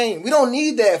 20-20-20 game. We don't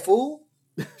need that, fool.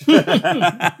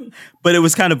 But it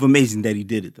was kind of amazing that he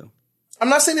did it, though. I'm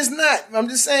not saying it's not. I'm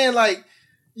just saying, like,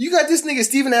 you got this nigga,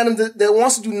 Steven Adams, that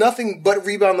wants to do nothing but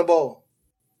rebound the ball.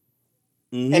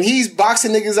 Mm-hmm. And he's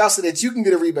boxing niggas out so that you can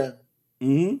get a rebound.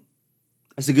 Mm-hmm.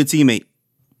 That's a good teammate.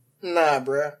 Nah,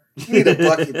 bruh. We need a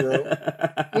bucket, bro.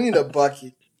 We need a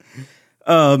bucket.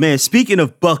 Man, speaking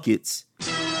of buckets,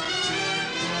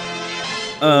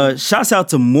 shouts out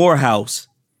to Morehouse.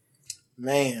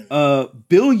 Man.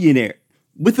 Billionaire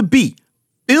with a B.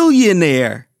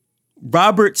 Billionaire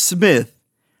Robert Smith,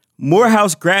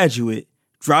 Morehouse graduate,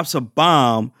 drops a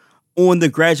bomb on the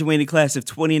graduating class of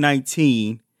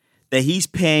 2019 that he's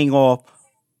paying off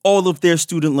all of their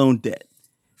student loan debt.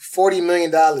 $40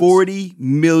 million. $40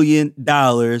 million.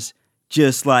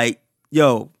 Just like,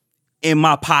 yo, in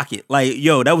my pocket. Like,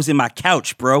 yo, that was in my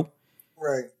couch, bro.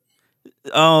 Right.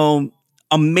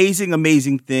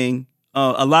 Amazing thing.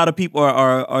 A lot of people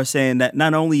are saying that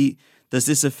not only does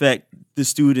this affect the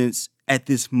students at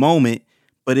this moment,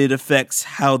 but it affects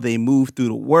how they move through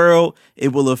the world.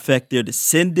 It will affect their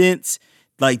descendants.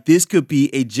 Like, this could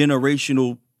be a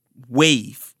generational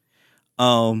wave.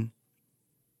 And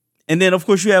then, of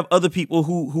course, you have other people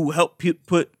who help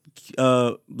put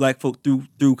black folk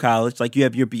through college. Like, you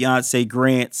have your Beyonce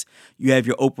grants, you have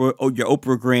your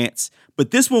Oprah grants.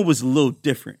 But this one was a little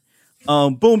different.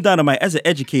 Boom Dynamite, as an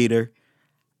educator,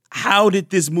 how did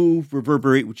this move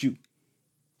reverberate with you?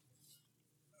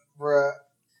 Bruh,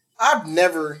 I've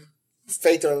never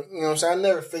faked on, you know what I'm saying? I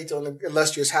never faked on the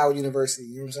illustrious Howard University,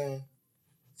 you know what I'm saying?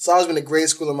 It's always been a great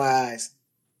school in my eyes.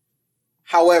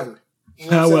 However, you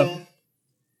know what I'm saying?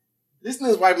 This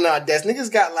nigga's wiping out debts.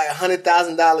 Niggas got like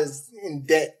 $100,000 in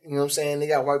debt, you know what I'm saying? They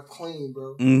got wiped clean,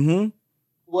 bro. Mm-hmm.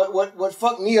 What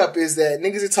fucked me up is that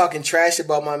niggas are talking trash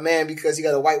about my man because he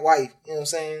got a white wife, you know what I'm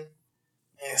saying?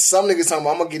 And some niggas talking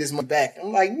about, I'm gonna get his money back.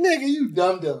 I'm like, nigga, you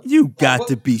dumb. You got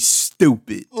to be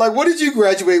stupid. Like, what did you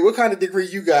graduate? What kind of degree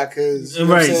you got? Cause, you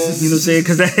know right, you know what I'm saying?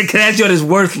 Because that joint is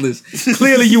worthless.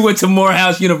 Clearly, you went to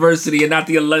Morehouse University and not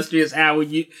the illustrious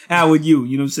Howard U. You know what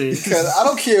I'm saying? Because I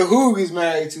don't care who he's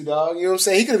married to, dog. You know what I'm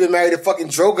saying? He could have been married to fucking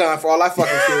Drogon for all I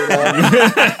fucking care, dog.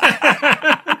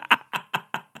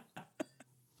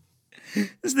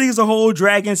 This nigga's a whole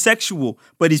dragon sexual,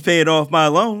 but he's paying off my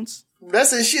loans.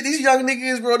 That's the shit. These young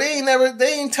niggas, bro,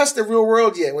 they ain't touched the real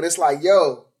world yet. When it's like,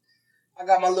 yo, I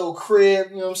got my little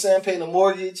crib, you know what I'm saying, paying the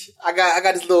mortgage. I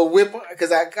got this little whip because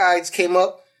that guy just came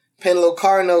up, paying a little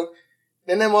car note.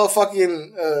 Then that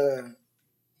motherfucking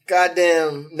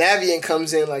goddamn Navient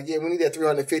comes in like, yeah, we need that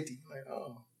 350. Like,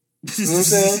 oh, you know what I'm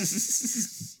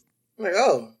saying? I'm like,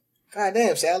 oh. God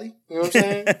damn, Sally. You know what I'm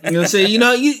saying? You know what I'm saying?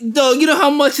 You know how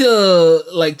much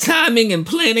like timing and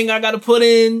planning I gotta put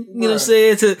in, you know what I'm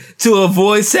saying, to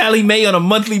avoid Sally Mae on a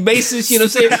monthly basis, you know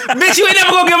what I'm saying? Bitch, you ain't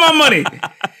never gonna get my money.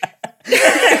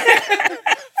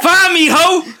 Find me,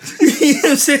 hoe. You know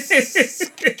what I'm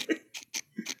saying?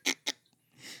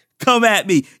 Come at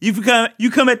me. You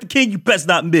come at the king, you best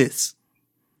not miss.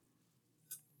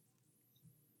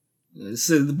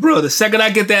 So, bro, the second I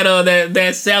get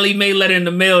that Sally Mae letter in the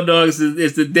mail, dog, is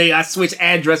the day I switch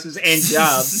addresses and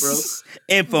jobs, bro.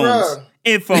 And phones. Bro.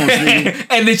 And phones, nigga.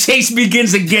 And the chase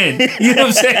begins again. You know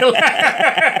what I'm saying?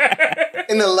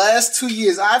 In the last 2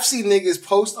 years, I've seen niggas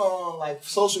post on like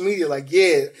social media, like,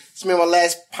 yeah, it's been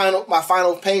my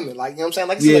final payment. Like, you know what I'm saying?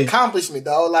 Like, it's an accomplishment,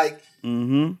 dog. Like,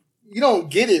 you don't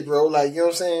get it, bro. Like, you know what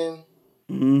I'm saying?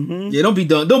 Mm-hmm. Yeah, don't be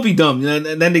dumb. Don't be dumb. You know,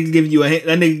 that nigga giving you a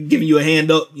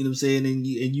hand up. You know what I'm saying? And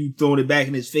you throwing it back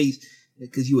in his face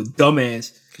because you a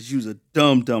dumbass. Because you was a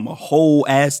a whole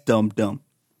ass dumb.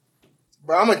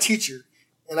 Bro, I'm a teacher,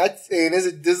 and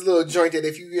there's this little joint that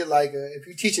if you get like if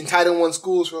you teach in Title I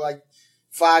schools for like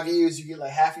 5 years, you get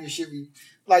like half of your shit.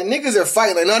 Like niggas are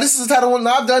fighting. Like, no, this is Title I.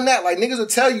 No, I've done that. Like niggas will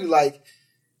tell you like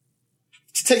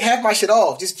to take half my shit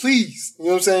off, just please. You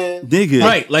know what I'm saying? Nigga,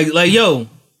 right? Like yo.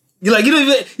 You don't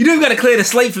even gotta clear the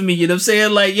slate for me, you know what I'm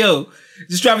saying? Like, yo,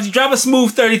 just drop a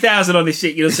smooth 30,000 on this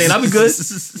shit, you know what I'm saying? I'll be good.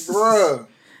 Bruh.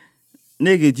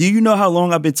 Nigga, do you know how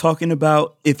long I've been talking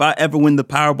about if I ever win the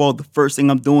Powerball, the first thing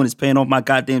I'm doing is paying off my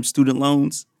goddamn student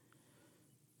loans?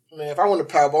 Man, if I win the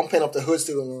Powerball, I'm paying off the hood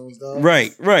student loans, dog.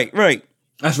 Right.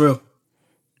 That's real.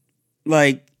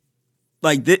 Like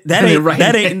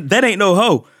that ain't no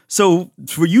hoe. So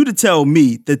for you to tell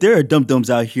me that there are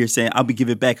dum-dums out here saying I'll be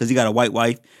giving back because he got a white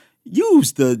wife,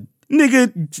 use the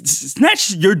nigga,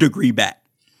 snatch your degree back.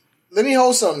 Let me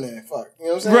hold something there. Fuck. You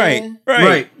know what I'm saying?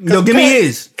 Right. No, give me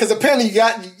his. Because apparently you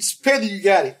got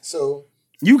it. So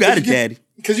you got it, daddy.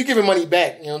 Because you're giving money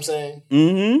back. You know what I'm saying?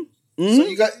 Mm-hmm. So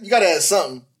you got to add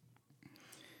something.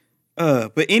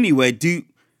 But anyway, do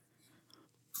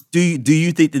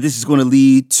you think that this is going to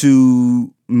lead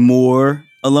to more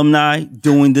alumni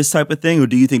doing this type of thing, or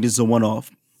do you think this is a one-off?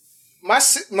 My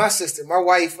sister, my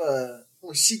wife,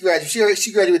 she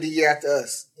graduated the year after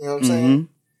us. You know what I'm saying?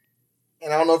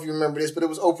 And I don't know if you remember this, but it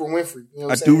was Oprah Winfrey. You know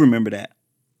what I'm saying? I do remember that.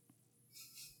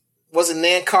 Wasn't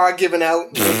Nan Carr giving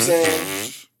out? You know what I'm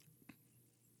saying?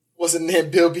 what's the name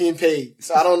bill being paid.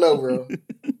 So I don't know, bro.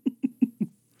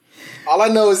 All I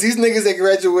know is these niggas that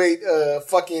graduate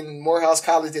fucking Morehouse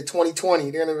College in 2020,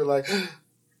 they're gonna be like,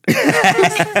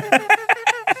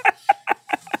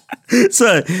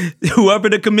 so whoever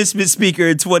the commencement speaker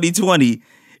in 2020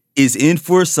 is in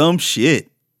for some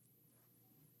shit.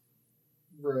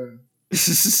 Bruh.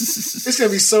 There's gonna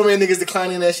be so many niggas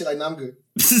declining that shit. Like, nah, I'm good.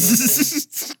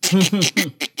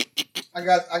 I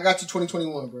got you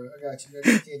 2021, bro. I got you. You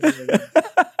can't do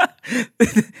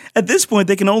that. At this point,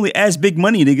 they can only ask big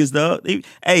money niggas, though.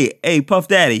 Hey, Puff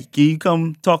Daddy, can you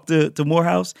come talk to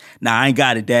Morehouse? Nah, I ain't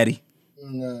got it, Daddy.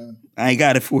 Nah. I ain't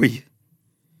got it for you.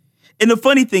 And the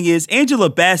funny thing is, Angela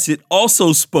Bassett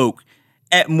also spoke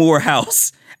at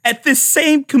Morehouse at this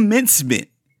same commencement.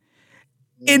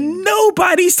 And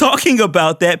nobody's talking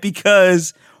about that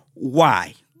because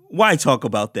why? Why talk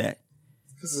about that?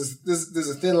 Because there's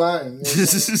a thin line.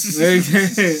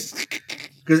 Because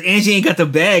Angie ain't got the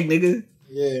bag, nigga.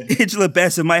 Yeah. Angela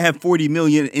Bassett might have 40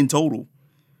 million in total.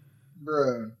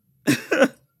 Bruh.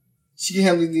 She can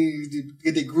help me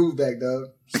get the groove back, dog.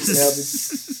 She can help me.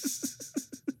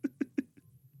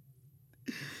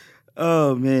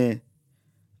 Oh, man.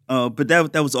 But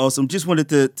that was awesome. Just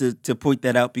wanted to point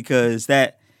that out because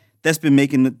that's been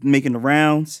making the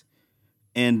rounds,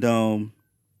 and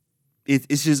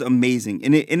it's just amazing.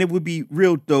 And it would be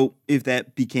real dope if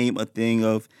that became a thing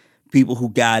of people who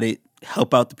got it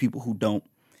help out the people who don't.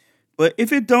 But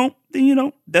if it don't,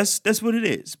 then that's what it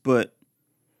is. But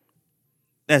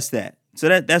that's that. So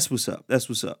that's what's up. That's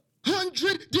what's up.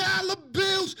 $100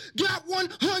 bills, got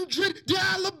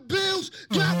 $100 bills,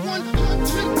 got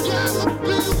 $100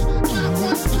 bills, got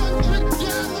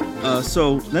 $100.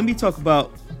 So let me talk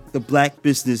about the black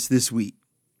business this week,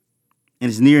 and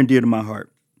it's near and dear to my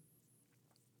heart.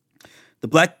 The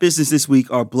black business this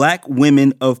week are Black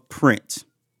Women of Print.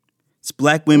 It's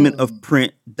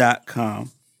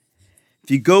blackwomenofprint.com.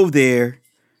 If you go there,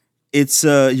 it's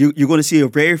you're going to see a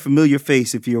very familiar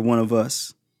face if you're one of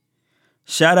us.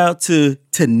 Shout out to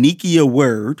Tanikia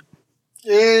Word.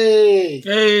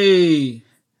 Hey.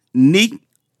 Neek,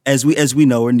 as we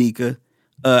know her, Nika,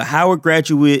 Howard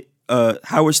graduate,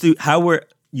 Howard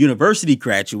University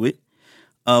graduate,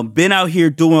 been out here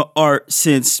doing art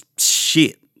since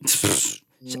shit.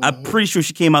 I'm pretty sure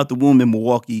she came out the womb in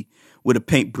Milwaukee with a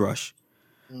paintbrush.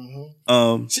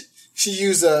 She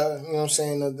used you know what I'm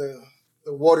saying,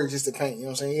 the water just to paint, you know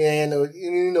what I'm saying? Yeah, no, you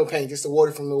need no paint, just the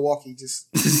water from Milwaukee, just.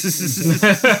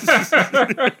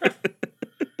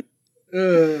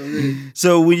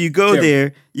 So when you go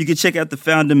there, you can check out the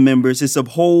founding members. It's a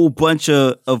whole bunch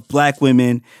of black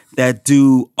women that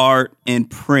do art and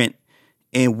print,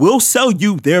 and will sell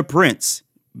you their prints.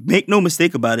 Make no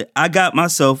mistake about it. I got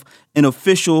myself an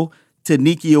official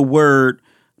Tanikia Word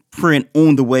print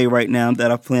on the way right now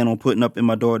that I plan on putting up in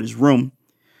my daughter's room.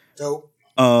 Dope.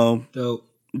 Dope.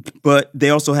 But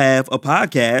they also have a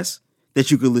podcast that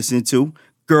you could listen to,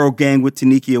 Girl Gang with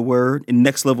Tanikia Word and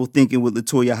Next Level Thinking with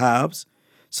LaToya Hobbs.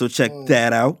 So check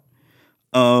that out.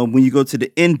 When you go to the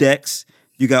index,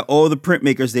 you got all the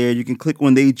printmakers there. You can click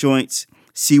on their joints,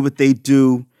 see what they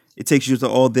do. It takes you to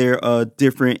all their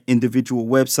different individual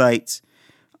websites.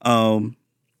 So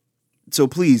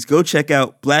please go check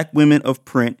out Black Women of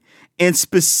Print. And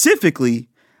specifically,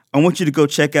 I want you to go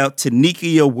check out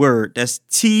Tanikia Word. That's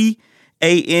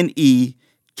TANEKEYA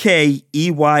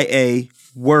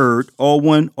Word, all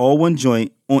one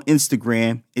joint, on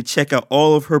Instagram, and check out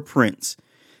all of her prints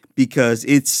because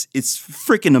it's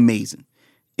freaking amazing.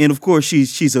 And of course,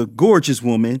 she's a gorgeous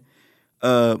woman,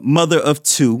 mother of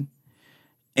two,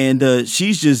 and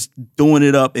she's just doing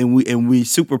it up, and we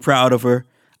super proud of her.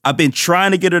 I've been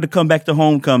trying to get her to come back to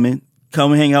homecoming,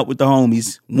 come and hang out with the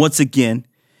homies once again.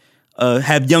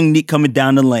 Have young Neek coming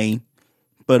down the lane,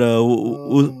 but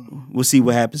we'll see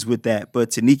what happens with that. But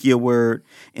Tanikia Word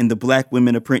and the Black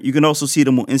Women of Print, you can also see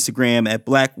them on Instagram at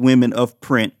Black Women of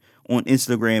Print on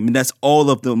Instagram, and that's all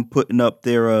of them putting up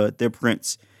their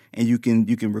prints. And you can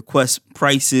request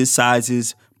prices,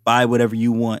 sizes, buy whatever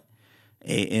you want,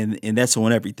 and that's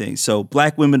on everything. So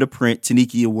Black Women of Print,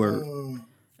 Tanikia Word.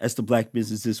 That's the black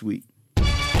business this week.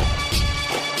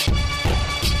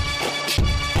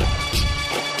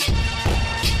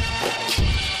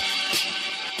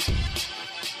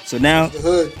 So now, the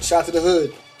hood. Shout to the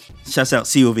hood. Shouts out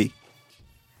COV.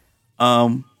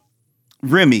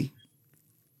 Remy.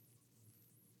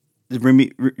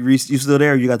 You still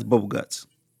there? Or you got the bubble guts?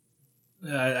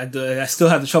 I still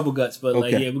have the trouble guts, but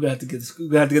Okay. we're gonna have to get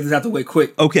this out the way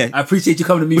quick. Okay. I appreciate you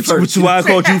coming to me first. Which is why I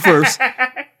called you first.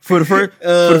 For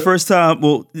the first time,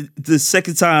 well, the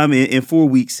second time in 4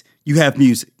 weeks, you have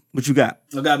music. What you got?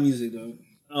 I got music though.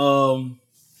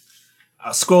 I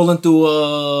was scrolling through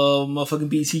motherfucking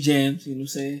BT Jams, you know what I'm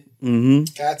saying? Mm-hmm.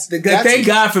 Thank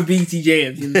God for BT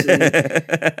Jams, you know what I'm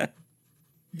saying?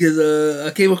 Because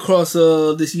I came across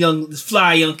this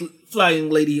fly young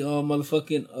lady,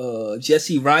 motherfucking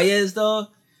Jessie Reyes, dog.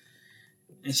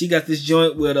 And she got this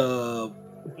joint with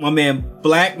my man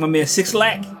Six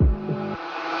Lack.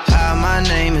 Hi, my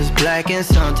name is Black, and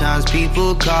sometimes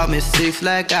people call me Six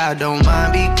Lack. I don't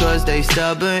mind because they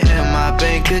stubborn, and my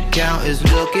bank account is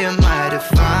looking mighty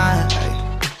fine.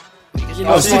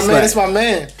 That's my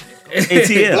man.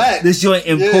 ATL. Black. This joint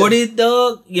imported,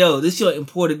 dog. Yo, this joint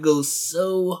imported goes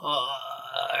so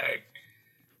hard.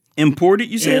 Imported,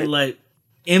 you said? And like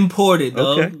imported,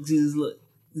 dog. Okay.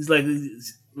 He's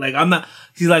like I'm not.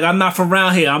 She's like, I'm not from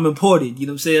around here. I'm imported. You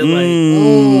know what I'm saying?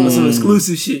 Like some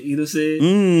exclusive shit. You know what I'm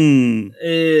saying?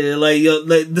 Yeah, like yo,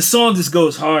 like the song just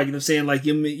goes hard. You know what I'm saying? Like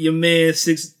your man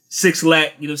Six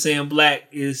Lack. You know what I'm saying? Black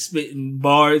is spitting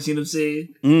bars. You know what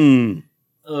I'm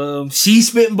saying? She's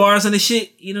spitting bars on the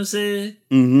shit. You know what I'm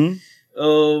saying?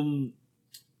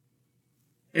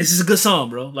 It's just a good song,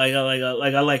 bro. Like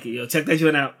I like it. Yo, check that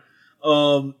joint out.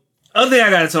 Other thing I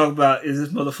gotta talk about is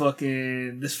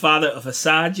this Father of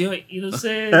Assad joint, you know what I'm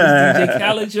saying? This DJ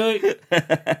Khaled joint.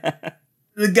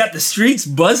 They got the streets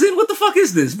buzzing. What the fuck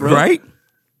is this, bro? Right?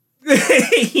 You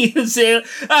know what I'm saying?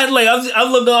 I'm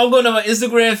going to my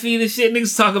Instagram feed and shit.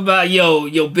 Niggas talk about,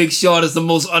 yo, Big Sean is the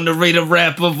most underrated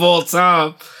rapper of all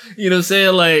time. You know what I'm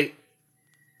saying? Like,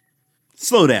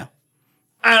 slow down.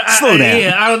 Slow down.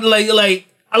 Yeah, I don't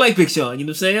I like Big Sean, you know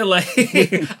what I'm saying? Like,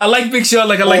 I like Big Sean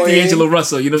like I like D'Angelo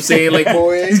Russell, you know what I'm saying? Like,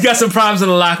 he's got some problems in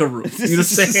the locker room, you know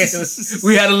what I'm saying?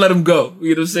 We had to let him go,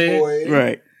 you know what I'm saying?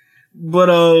 Right. But,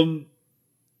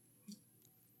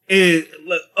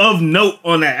 of note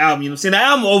on that album, you know what I'm saying? The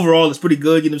album overall is pretty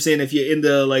good, you know what I'm saying? If you're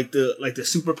into, like the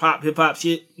super pop, hip hop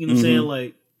shit, you know what I'm saying?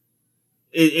 Like,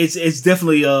 it's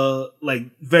definitely,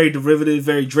 like, very derivative,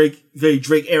 very Drake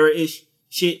era-ish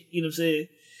shit, you know what I'm saying?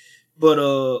 But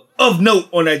of note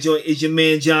on that joint is your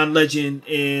man John Legend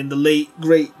and the late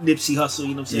great Nipsey Hussle.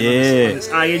 You know what I'm saying? On this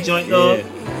higher joint, dog.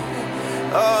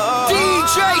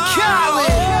 DJ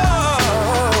Khaled.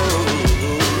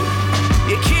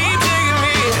 You keep taking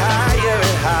me higher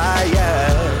and higher.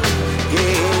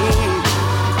 Yeah.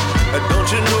 Don't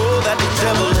you know that the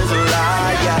devil is a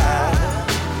liar?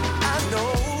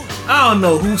 I don't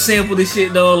know who sampled this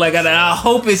shit though. Like I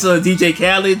hope it's DJ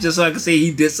Khaled, just so I can say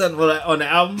he did something on the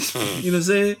album. You know what I'm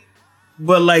saying?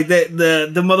 But like that,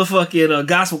 the motherfucking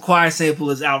gospel choir sample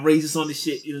is outrageous on the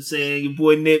shit. You know what I'm saying? Your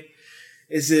boy Nip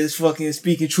is fucking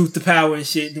speaking truth to power and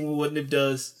shit, doing what Nip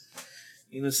does.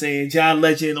 You know what I'm saying? John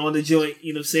Legend on the joint.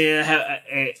 You know what I'm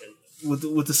saying?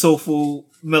 With the soulful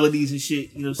melodies and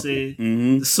shit. You know what I'm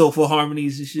saying? The soulful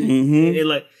harmonies and shit. And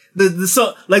like. The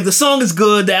song, like the song is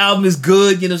good, the album is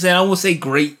good, you know what I'm saying? I won't say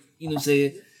great, you know what I'm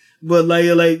saying? But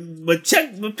but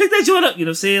pick that joint up, you know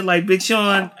what I'm saying? Like Big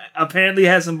Sean apparently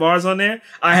has some bars on there.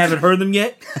 I haven't heard them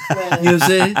yet. You know what I'm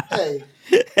saying? Hey.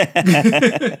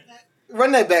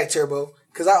 Run that back, Turbo,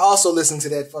 because I also listened to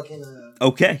that fucking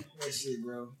that shit,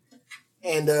 bro.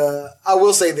 And I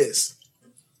will say this.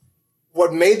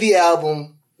 What made the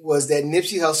album was that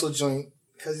Nipsey Hussle joint,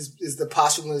 because it's the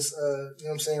posthumous you know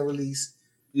what I'm saying, release.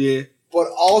 Yeah. But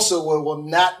also what will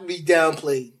not be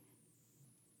downplayed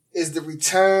is the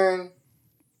return,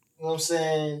 you know what I'm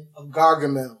saying, of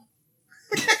Gargamel.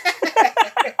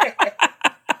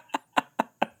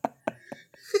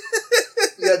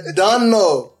 You done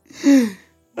know.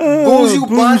 Buju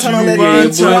Banton on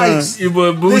that shit twice. You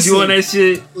boy Buju on that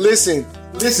shit. Listen,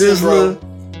 bro.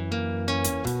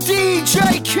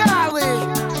 DJ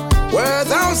Khaled. Where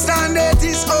thou standeth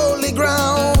is holy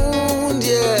ground,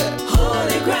 yeah.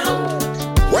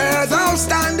 Where thou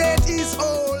standeth is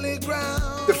holy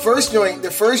ground. The first joint,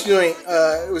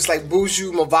 it was like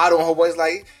Buju, Movado, and whole bunch.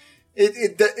 Like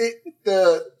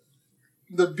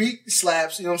the beat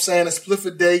slaps. You know what I'm saying? A split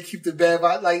a day, keep the bad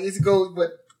vibe. Like it goes,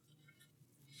 but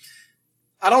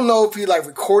I don't know if he like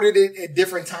recorded it at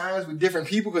different times with different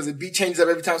people because the beat changes up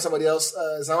every time somebody else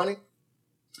is on it.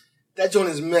 That joint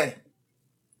is meh.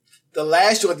 The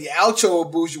last joint, the outro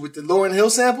of Buju with the Lauryn Hill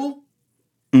sample,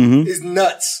 is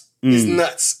nuts. It's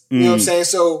nuts. You know what I'm saying?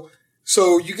 So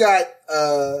you got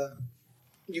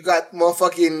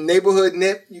motherfucking Neighborhood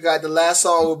Nip. You got the last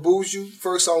song with Buju,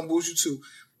 first song Buju 2.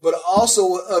 But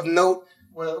also of note,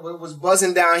 what was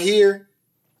buzzing down here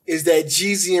is that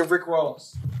Jeezy and Rick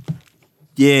Ross.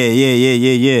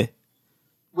 Yeah.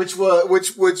 Which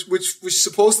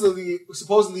supposedly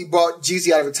brought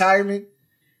Jeezy out of retirement.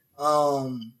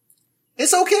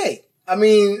 It's okay. I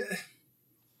mean,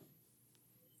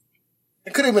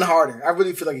 it could have been harder. I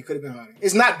really feel like it could have been harder.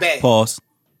 It's not bad. Pause.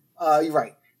 You're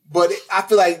right. But I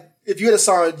feel like if you had a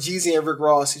song with Jeezy and Rick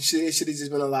Ross, it should have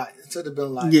just been a lot. It should have been a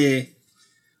lot. Yeah.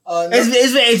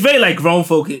 It's very like grown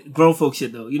folk shit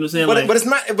though. You know what I'm saying?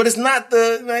 But it's not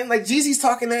the like Jeezy's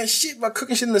talking that shit about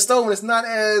cooking shit in the stove, and it's not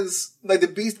as like the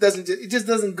beat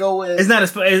doesn't go as. It's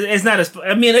not as.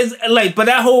 I mean, it's like, but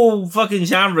that whole fucking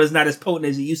genre is not as potent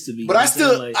as it used to be. But I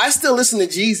still listen to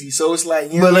Jeezy, so it's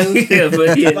like, you know what I mean?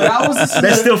 Like, I was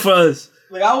that's still for us.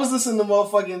 Like I was listening to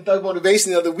motherfucking Thug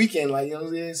Motivation the other weekend, like, you know what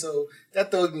I'm saying? So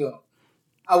that throws me off.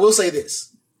 I will say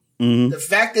this: the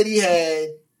fact that he had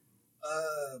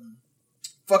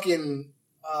fucking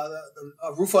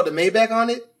a roof of the Maybach on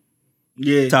it,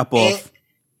 yeah, top off,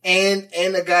 and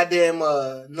a goddamn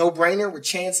No Brainer with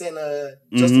Chance and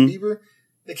Justin Bieber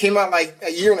that came out like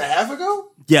a year and a half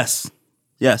ago. Yes.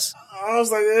 I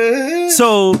was like,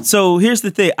 So here's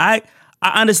the thing. I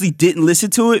honestly didn't listen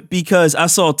to it because I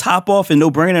saw Top Off and No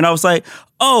Brainer, and I was like,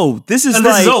 oh, this is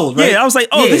old, right? Yeah, I was like,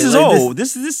 oh, this is like old.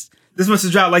 This must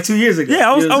have dropped like 2 years ago. Yeah,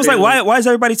 I was like, why is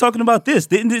everybody talking about this?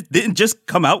 Didn't just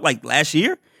come out like last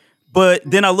year? But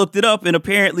then I looked it up, and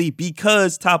apparently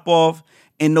because Top Off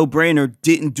and No Brainer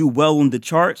didn't do well on the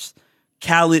charts,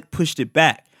 Khaled pushed it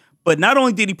back. But not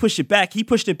only did he push it back, he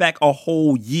pushed it back a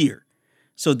whole year.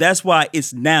 So that's why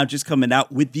it's now just coming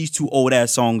out with these two old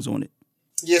ass songs on it.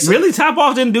 Yes, really? Top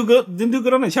Off didn't do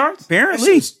good on the charts?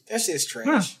 Apparently. That shit's trash.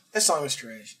 Huh. That song is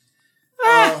trash.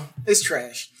 It's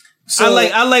trash. So,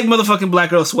 I like motherfucking Black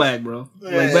Girl Swag, bro.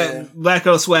 Yeah. Like Black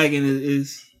Girl Swagging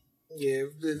is yeah.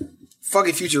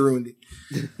 Fucking Future ruined it.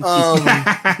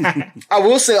 I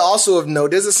will say also of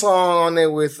note, there's a song on there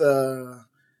with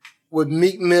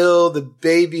Meek Mill, The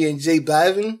Baby, and J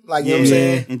Balvin. Like, you know what I'm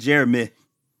saying? And Jeremy.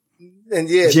 And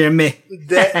yeah, Jeremy.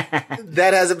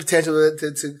 that has a potential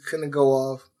to kind of go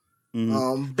off.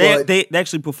 Mm-hmm. They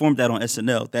actually performed that on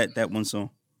SNL. That one song.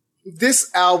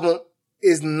 This album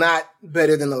is not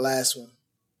better than the last one.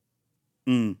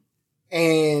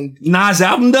 And Nas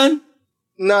album done?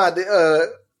 Nah,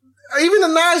 even the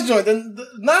Nas joint. The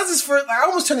Nas's first, I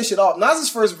almost turned this shit off. Nas's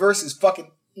first verse is fucking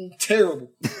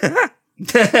terrible.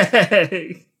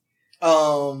 The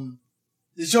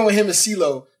joint with him and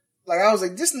CeeLo. Like, I was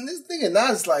like, this nigga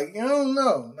Nas, like, I don't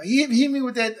know. Like, he hit me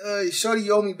with that Shorty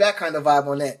You Owe Me Back kind of vibe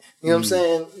on that. You know what I'm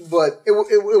saying? But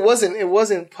it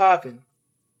wasn't popping.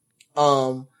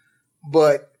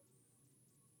 But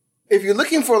if you're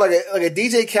looking for like a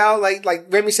DJ Khaled, like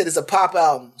Remy said, it's a pop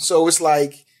album. So it's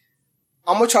like,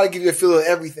 I'm gonna try to give you a feel of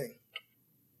everything.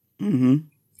 Mm-hmm.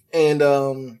 And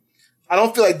I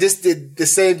don't feel like this did the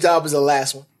same job as the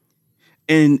last one.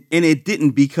 And it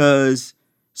didn't, because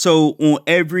so on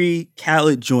every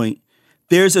Khaled joint,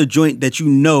 there's a joint that you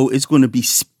know is going to be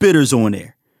spitters on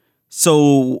there.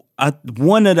 So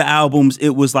one of the albums, it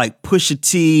was like Pusha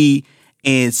T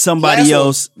and somebody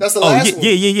else. That's the last one.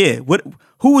 Yeah.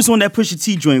 Who was on that Pusha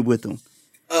T joint with them?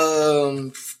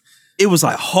 It was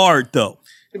like hard though.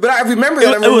 But I remember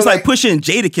it was like Pusha and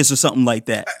Jadakiss or something like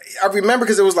that. I remember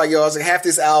because it was like, I was like, half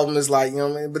this album is like, you know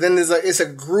what I mean? But then there's like, it's a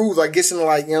groove, like gets into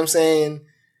like, you know what I'm saying?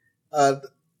 I'm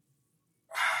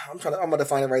about to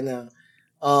find it right now.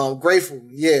 Grateful,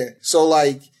 yeah. So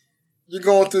like, you're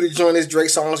going through the joint, there's Drake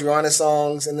songs, Rihanna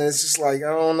songs, and then it's just like, I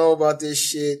don't know about this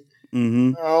shit.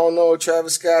 Mm-hmm. I don't know,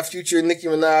 Travis Scott, Future, Nicki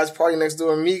Minaj, Party Next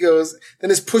Door, Amigos.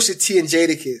 Then it's Pusha T and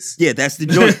Jadakiss. Yeah, that's the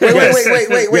joint.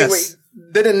 Wait.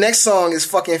 Then the next song is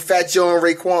fucking Fat Joe and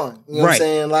Raekwon. You know what I'm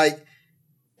saying? Like,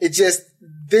 it just,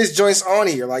 there's joints on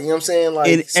here. Like, you know what I'm saying?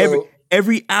 Like, and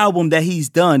every album that he's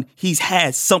done, he's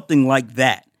had something like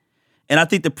that. And I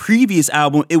think the previous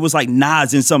album, it was like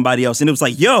Nas and somebody else. And it was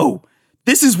like, yo,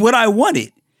 this is what I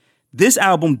wanted. This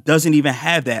album doesn't even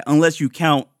have that unless you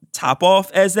count Top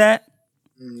Off as that.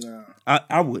 No.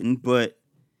 I wouldn't, but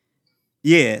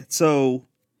yeah. So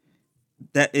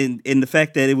that and the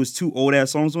fact that it was two old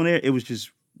ass songs on there, it was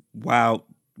just wild,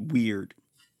 weird.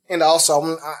 And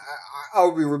also, I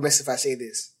would be remiss if I say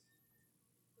this.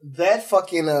 That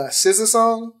fucking SZA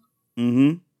song.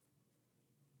 Mm-hmm.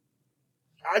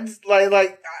 I just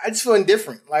I just feel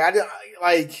indifferent.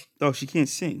 Oh, she can't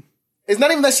sing. It's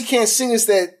not even that she can't sing. It's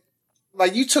that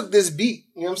like you took this beat.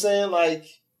 You know what I'm saying? Like,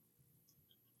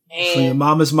 and, from your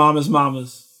mama's.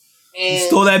 You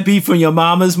stole that beat from your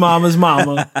mama's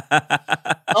mama.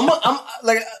 I'm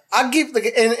like, I give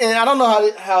like, and I don't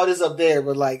know how it is up there,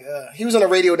 but like, he was on the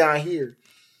radio down here,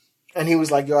 and he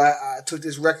was like, yo, I took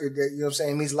this record that, you know what I'm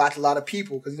saying, means a lot to a lot of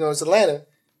people, because, you know, it's Atlanta,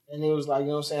 and he was like, you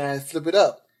know what I'm saying, I had to flip it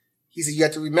up. He said, you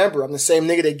have to remember, I'm the same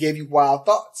nigga that gave you Wild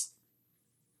Thoughts.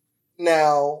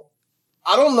 Now,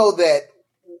 I don't know that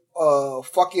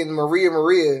fucking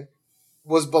Maria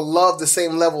was beloved the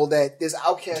same level that this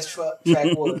Outkast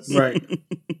track was. Right.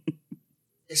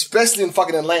 especially in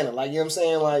fucking Atlanta. Like, you know what I'm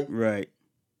saying? Like, right.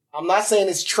 I'm not saying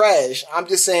it's trash. I'm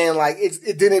just saying, like,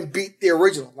 it didn't beat the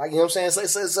original. Like, you know what I'm saying?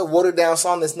 It's a watered down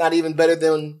song that's not even better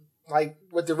than, like,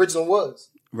 what the original was.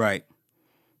 Right.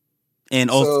 And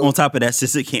on top of that,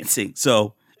 Sister can't sing.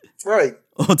 So, right.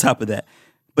 On top of that.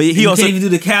 But he you also can't even do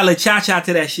the Khaled cha-cha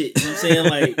to that shit. You know what I'm saying?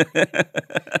 Like,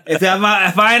 if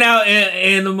I ain't out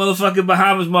in the motherfucking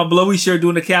Bahamas, my blowy shirt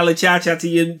doing the Khaled cha-cha to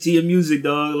your music,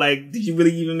 dog. Like, did you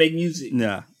really even make music?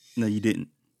 Nah. No, you didn't.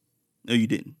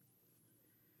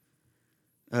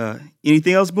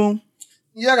 Anything else, Boom?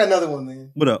 Yeah, I got another one,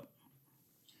 man. What up?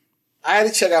 I had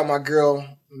to check out my girl,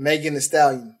 Megan Thee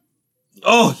Stallion.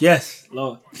 Oh, yes.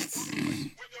 Lord.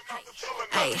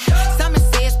 Hey, Simon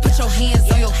says put your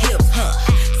hands on your hips, huh?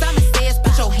 Simon says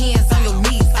put your hands on your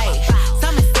knees, hey.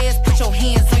 Simon says put your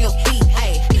hands on your feet,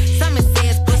 hey. Simon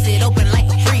says push it open like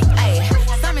a freak, hey.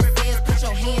 Simon says put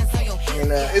your hands on your hips.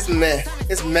 And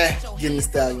it's meh getting the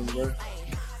Stallion, bro.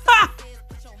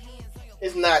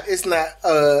 It's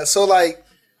not. So like,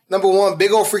 number one,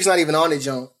 Big Ol' Freak's not even on the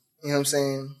jump. You know what I'm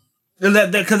saying?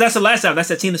 Because that's the last time. That's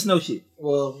that Tina Snow shit.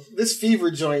 Well, this Fever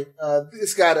joint,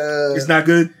 it's got it's not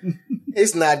good.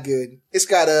 It's not good. It's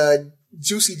got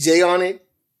Juicy J on it,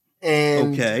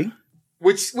 and okay,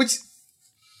 which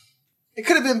it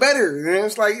could have been better. You know?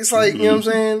 It's like you know what I'm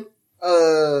saying.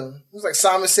 It's like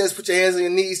Simon says, put your hands on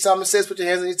your knees. Simon says, put your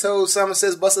hands on your toes. Simon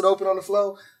says, bust it open on the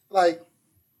floor. Like,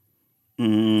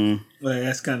 well,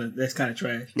 that's kind of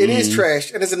trash. It is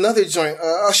trash, and it's another joint.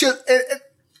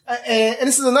 And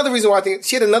this is another reason why I think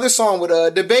she had another song with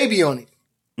the baby on it.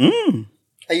 And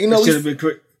you know, should have been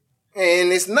quick.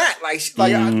 And it's not like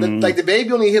the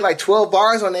baby only hit like 12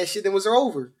 bars on that shit, then was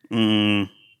over. And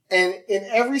in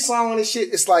every song on this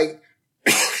shit, it's like,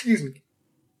 excuse me,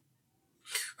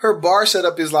 her bar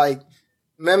setup is like,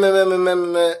 meh, meh, meh, meh, meh, meh,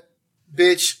 meh,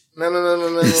 bitch, meh, meh, meh, meh,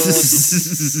 meh, meh,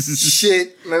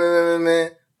 shit, meh, meh, meh, meh, meh,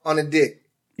 on a dick.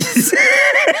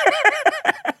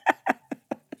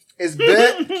 It's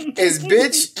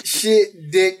bitch, shit,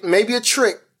 dick, maybe a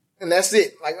trick, and that's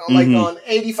it. Like on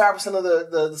 85% of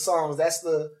the songs, that's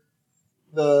the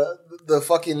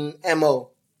fucking MO.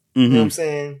 You know what I'm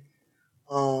saying?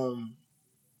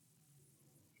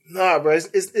 Nah, bro.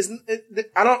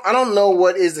 I don't know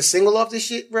what is the single off this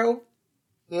shit, bro. You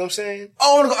know what I'm saying?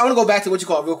 Oh, I want to go back to what you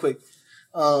call it real quick.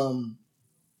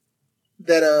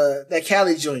 That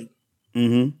Cali joint.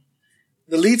 The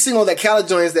lead single that Khaled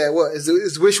joins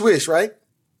is Wish Wish, right?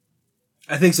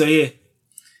 I think so, yeah.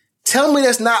 Tell me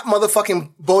that's not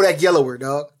motherfucking Bodak Yellower,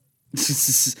 dog.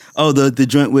 Oh, the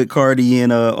joint with Cardi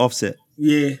and Offset.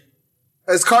 Yeah.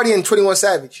 It's Cardi and 21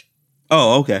 Savage.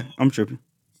 Oh, okay. I'm tripping.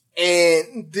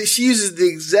 And she uses the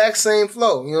exact same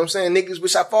flow. You know what I'm saying? Niggas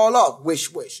wish I fall off. Wish,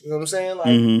 wish. You know what I'm saying?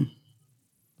 Like,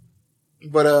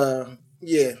 But,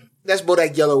 yeah. That's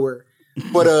Bodak Yellower.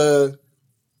 But,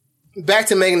 back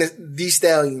to Megan Thee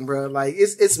Stallion, bro. Like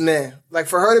it's meh. Like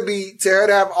for her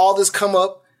to have all this come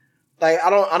up, like I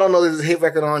don't know there's a hit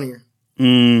record on here.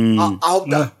 I hope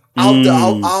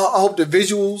the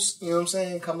visuals, you know what I'm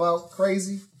saying, come out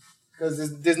crazy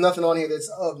because there's nothing on here that's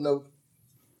of note.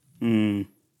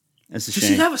 That's a Does shame.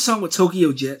 she have a song with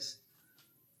Tokyo Jets?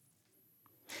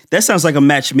 That sounds like a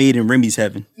match made in Remy's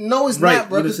heaven. No, it's right, not,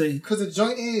 bro. Because the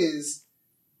joint is,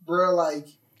 bro, like.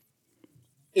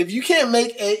 If you're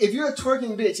a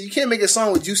twerking bitch, you can't make a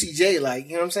song with Juicy J, like,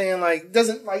 you know what I'm saying? Like,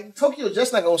 Tokyo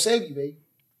just not gonna save you, baby.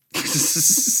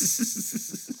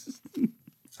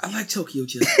 I like Tokyo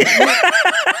Jets.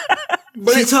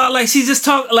 But she's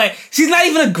not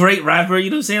even a great rapper, you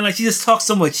know what I'm saying? Like, she just talks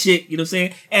so much shit, you know what I'm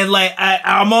saying? And like,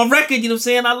 I'm on record, you know what I'm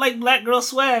saying? I like black girl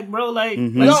swag, bro. Like,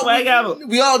 swag out.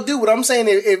 We all do, but I'm saying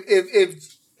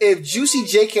if Juicy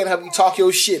J can't help you talk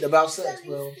your shit about sex,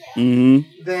 bro, then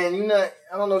you're not.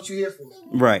 I don't know what you're here for.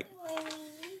 Right.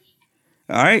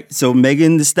 All right. So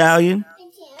Megan Thee Stallion,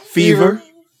 Fever,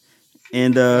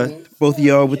 and both of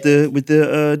y'all with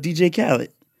the DJ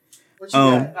Khaled. What you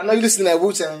got? I know you listen to that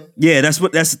Wu-Tang. Yeah, that's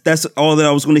all that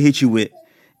I was going to hit you with.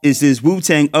 Is this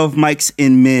Wu-Tang of Mics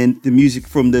and Men, the music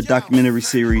from the documentary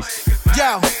series.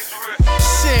 Yo,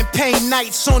 champagne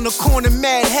nights on the corner,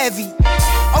 mad heavy.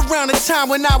 Around the time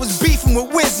when I was beefing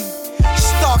with Wizzy.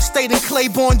 Stark stayed in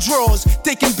Claiborne drawers,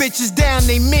 taking bitches down,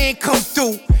 they man come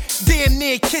through. Damn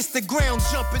near kiss the ground,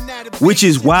 jumping at it. Which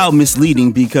is wild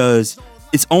misleading because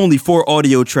it's only 4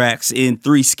 audio tracks and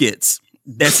 3 skits.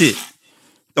 That's it.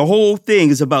 The whole thing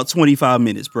is about 25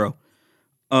 minutes, bro.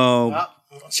 I'll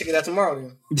check it out tomorrow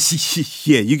then.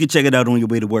 Yeah, you can check it out on your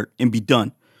way to work and be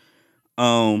done.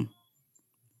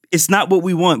 It's not what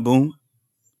we want, Boom.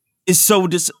 It's so I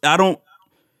don't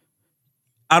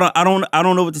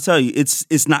know what to tell you.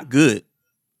 It's not good.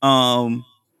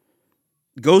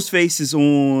 Ghostface is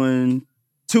on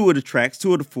 2 of the tracks,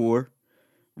 2 of the 4.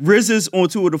 RZA's on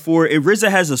 2 of the 4, and RZA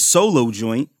has a solo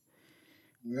joint.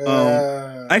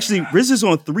 Actually, RZA's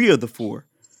on 3 of the 4.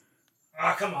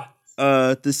 Ah, come on.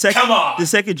 The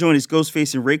second joint is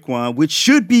Ghostface and Raekwon, which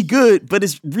should be good, but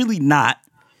it's really not.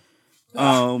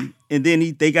 And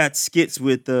then they got skits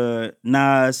with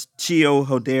Nas, Chio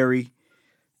Hoderi,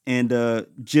 and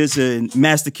Jizza and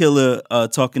Master Killer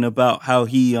talking about how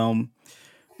he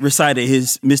recited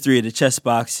his Mystery of the Chess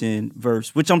Boxing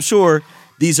verse, which I'm sure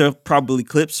these are probably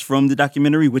clips from the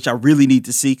documentary, which I really need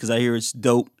to see because I hear it's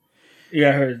dope. Yeah,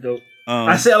 I heard it's dope.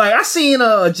 I seen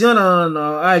a joint on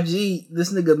IG.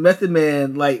 This nigga Method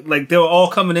Man, like they were all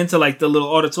coming into like the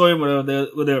little auditorium where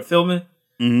they were filming,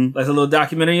 like a little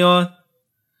documentary on,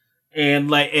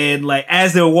 and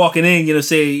as they were walking in, you know,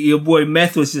 say your boy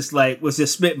Meth was just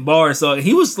spitting bars. So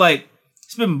he was like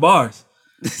spitting bars.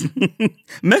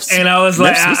 And I was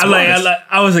like,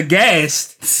 I was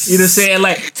aghast. You know what I'm saying?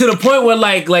 Like to the point where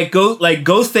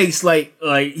Ghostface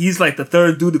like he's like the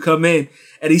third dude to come in,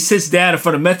 and he sits down in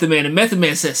front of Method Man, and Method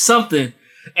Man says something,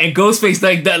 and Ghostface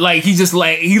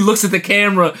he looks at the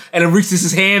camera and then reaches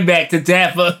his hand back to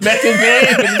dap Method Man.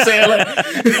 You know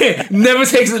what I'm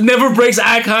saying? Like never breaks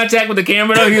eye contact with the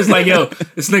camera though. He was like, yo,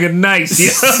 this nigga nice. You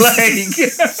know?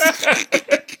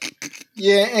 Like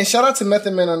yeah, and shout out to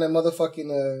Method Man on that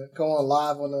motherfucking going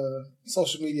live on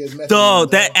social media.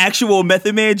 Dog, that actual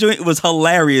Method Man joint was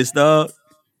hilarious, dog.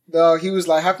 Dog, he was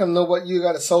like, how come you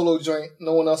got a solo joint,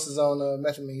 no one else is on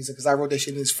Method Man? He said, because I wrote that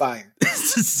shit in his fire.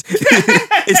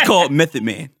 It's called Method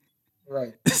Man.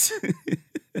 Right.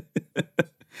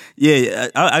 Yeah,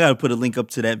 I got to put a link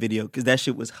up to that video because that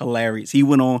shit was hilarious. He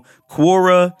went on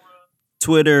Quora,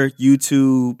 Twitter,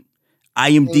 YouTube,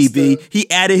 IMDb. Insta.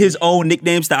 He added his own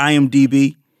nicknames to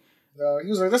IMDb. He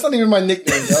was like, that's not even my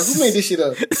nickname, dog. Who made this shit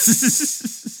up?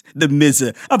 The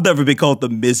Mizza. I've never been called the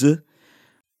Mizza.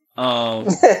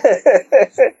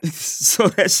 So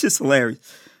that's just hilarious.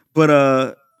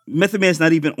 But Method Man's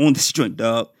not even on this joint,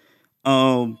 dog.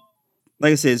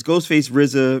 Like I said, it's Ghostface,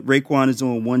 RZA, Raekwon is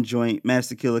on 1 joint,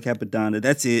 Master Killer, Capadonna.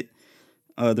 That's it.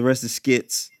 The rest is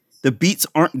skits. The beats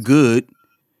aren't good.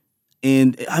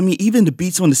 And I mean, even the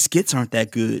beats on the skits aren't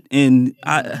that good. And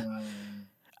I'm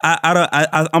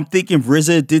thinking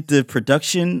RZA did the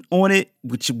production on it,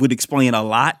 which would explain a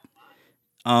lot.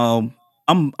 I'm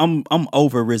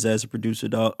over RZA as a producer,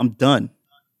 dog. I'm done.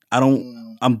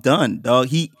 I'm done, dog.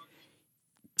 He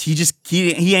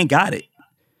ain't got it.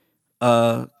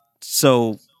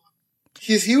 So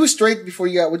he was straight before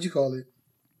you got, what'd you call it?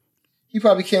 He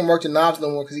probably can't work the knobs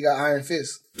no more because he got Iron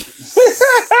Fist.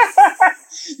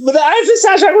 But the Iron Fist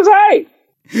soundtrack was alright.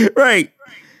 Right.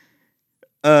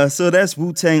 So that's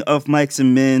Wu-Tang of Mics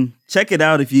and Men. Check it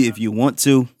out if you want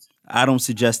to. I don't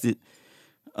suggest it.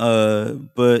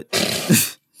 But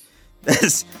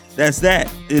that's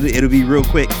that. It'll be real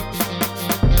quick.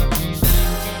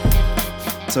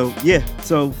 So yeah.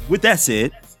 So with that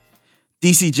said,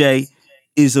 DCJ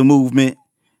is a movement.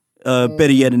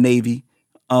 Better yet, a Navy.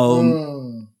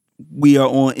 We are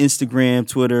on Instagram,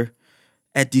 Twitter,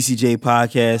 at DCJ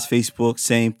Podcast, Facebook,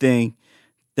 same thing.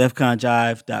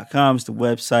 DefConJive.com is the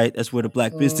website. That's where the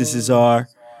black businesses are.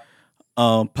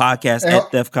 Podcast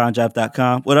at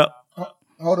DefConJive.com. What up?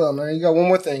 Hold on, man. You got one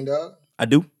more thing, dog. I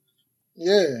do?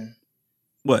 Yeah.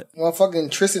 What? Motherfucking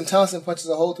Tristan Thompson punches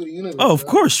a hole through the universe. Oh, of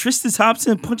course. Tristan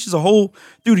Thompson punches a hole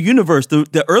through the universe.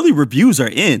 The early reviews are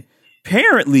in.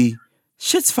 Apparently,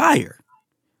 shit's fire.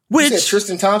 Which, you said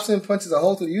Tristan Thompson punches a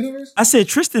hole through the universe? I said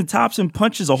Tristan Thompson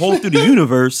punches a hole through the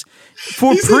universe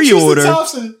for pre-order.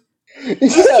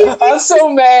 Yeah, I'm so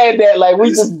mad that we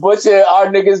just butchered our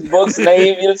nigga's book's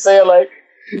name. You know what I'm saying? Like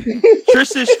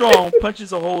Tristan Strong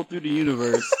punches a hole through the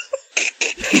universe.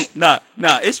 Nah,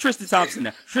 it's Tristan Thompson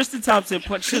now. Tristan Thompson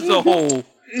punches a hole.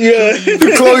 Yeah,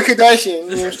 through Khloe Kardashian.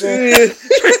 You know what I'm saying?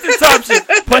 Tristan Thompson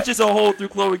punches a hole through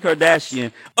Khloe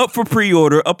Kardashian. Up for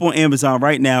pre-order, up on Amazon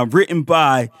right now. Written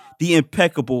by the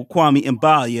impeccable Kwame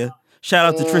Mbalia. Shout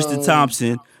out to Tristan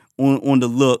Thompson on the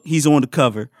look. He's on the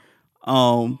cover.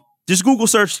 Just Google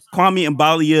search Kwame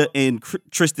Mbalia and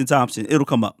Tristan Thompson. It'll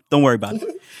come up. Don't worry about it.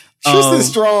 Tristan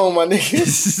Strong, my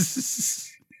nigga.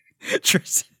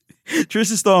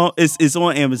 Tristan Strong is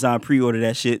on Amazon. Pre-order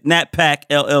that shit. Nat Pack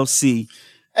LLC.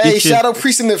 Hey, Shadow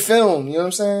Priest in the film. You know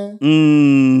what I'm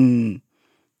saying?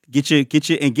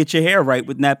 Get your hair right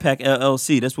with Nat Pack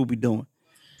LLC. That's what we doing.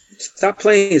 Stop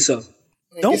playing yourself.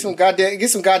 Get some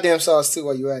goddamn sauce too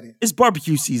while you at it. It's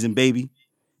barbecue season, baby.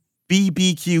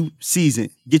 BBQ season.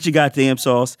 Get your goddamn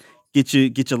sauce. Get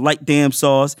your light damn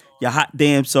sauce. Your hot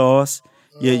damn sauce.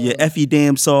 Your Effie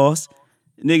damn sauce.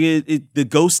 Nigga, the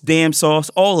ghost damn sauce.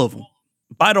 All of them.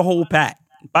 Buy the whole pack.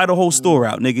 Buy the whole store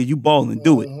out, nigga. You ballin'.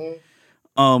 Do it.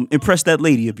 Impress that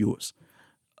lady of yours.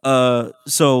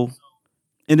 So,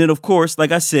 and then of course,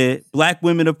 like I said, Black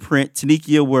Women of Print,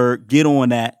 Tanikia Word, get on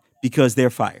that because they're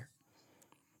fire.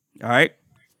 All right.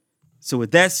 So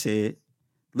with that said,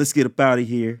 let's get up out of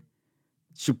here.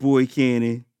 It's your boy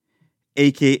Cannon,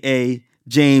 aka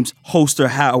James Holster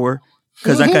Howard,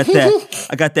 because I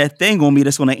got that thing on me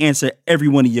that's gonna answer every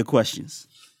one of your questions.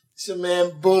 It's your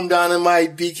man Boom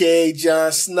Dynamite, BKA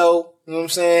Jon Snow. You know what I'm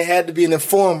saying? Had to be an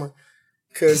informer.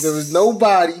 Cause there was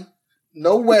nobody,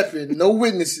 no weapon, no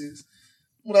witnesses.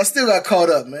 But I still got caught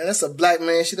up, man. That's a black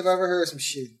man shit if I ever heard some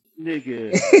shit.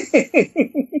 Nigga.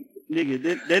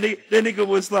 That nigga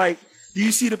was like, do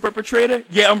you see the perpetrator?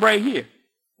 Yeah, I'm right here.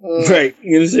 Right.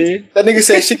 You know what I'm saying? That nigga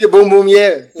said, shit your boom boom, yeah.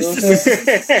 You know what I'm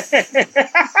saying?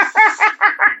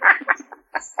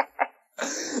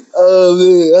 Oh,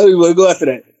 man. I don't even want to go after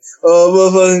that.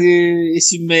 Motherfucker,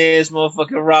 it's your man's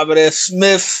motherfucking Robert F.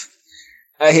 Smith.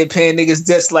 Out here paying niggas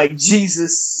debts like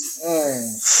Jesus.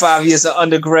 5 years of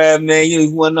undergrad, man. You don't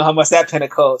even want to know how much that penny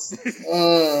costs.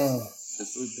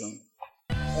 That's so dumb.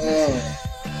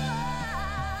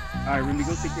 All right, Remy,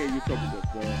 go take care of your trouble bus,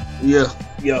 bro.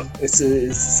 Yeah. It's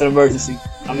an emergency.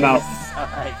 I'm out. All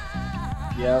right.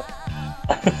 Yeah.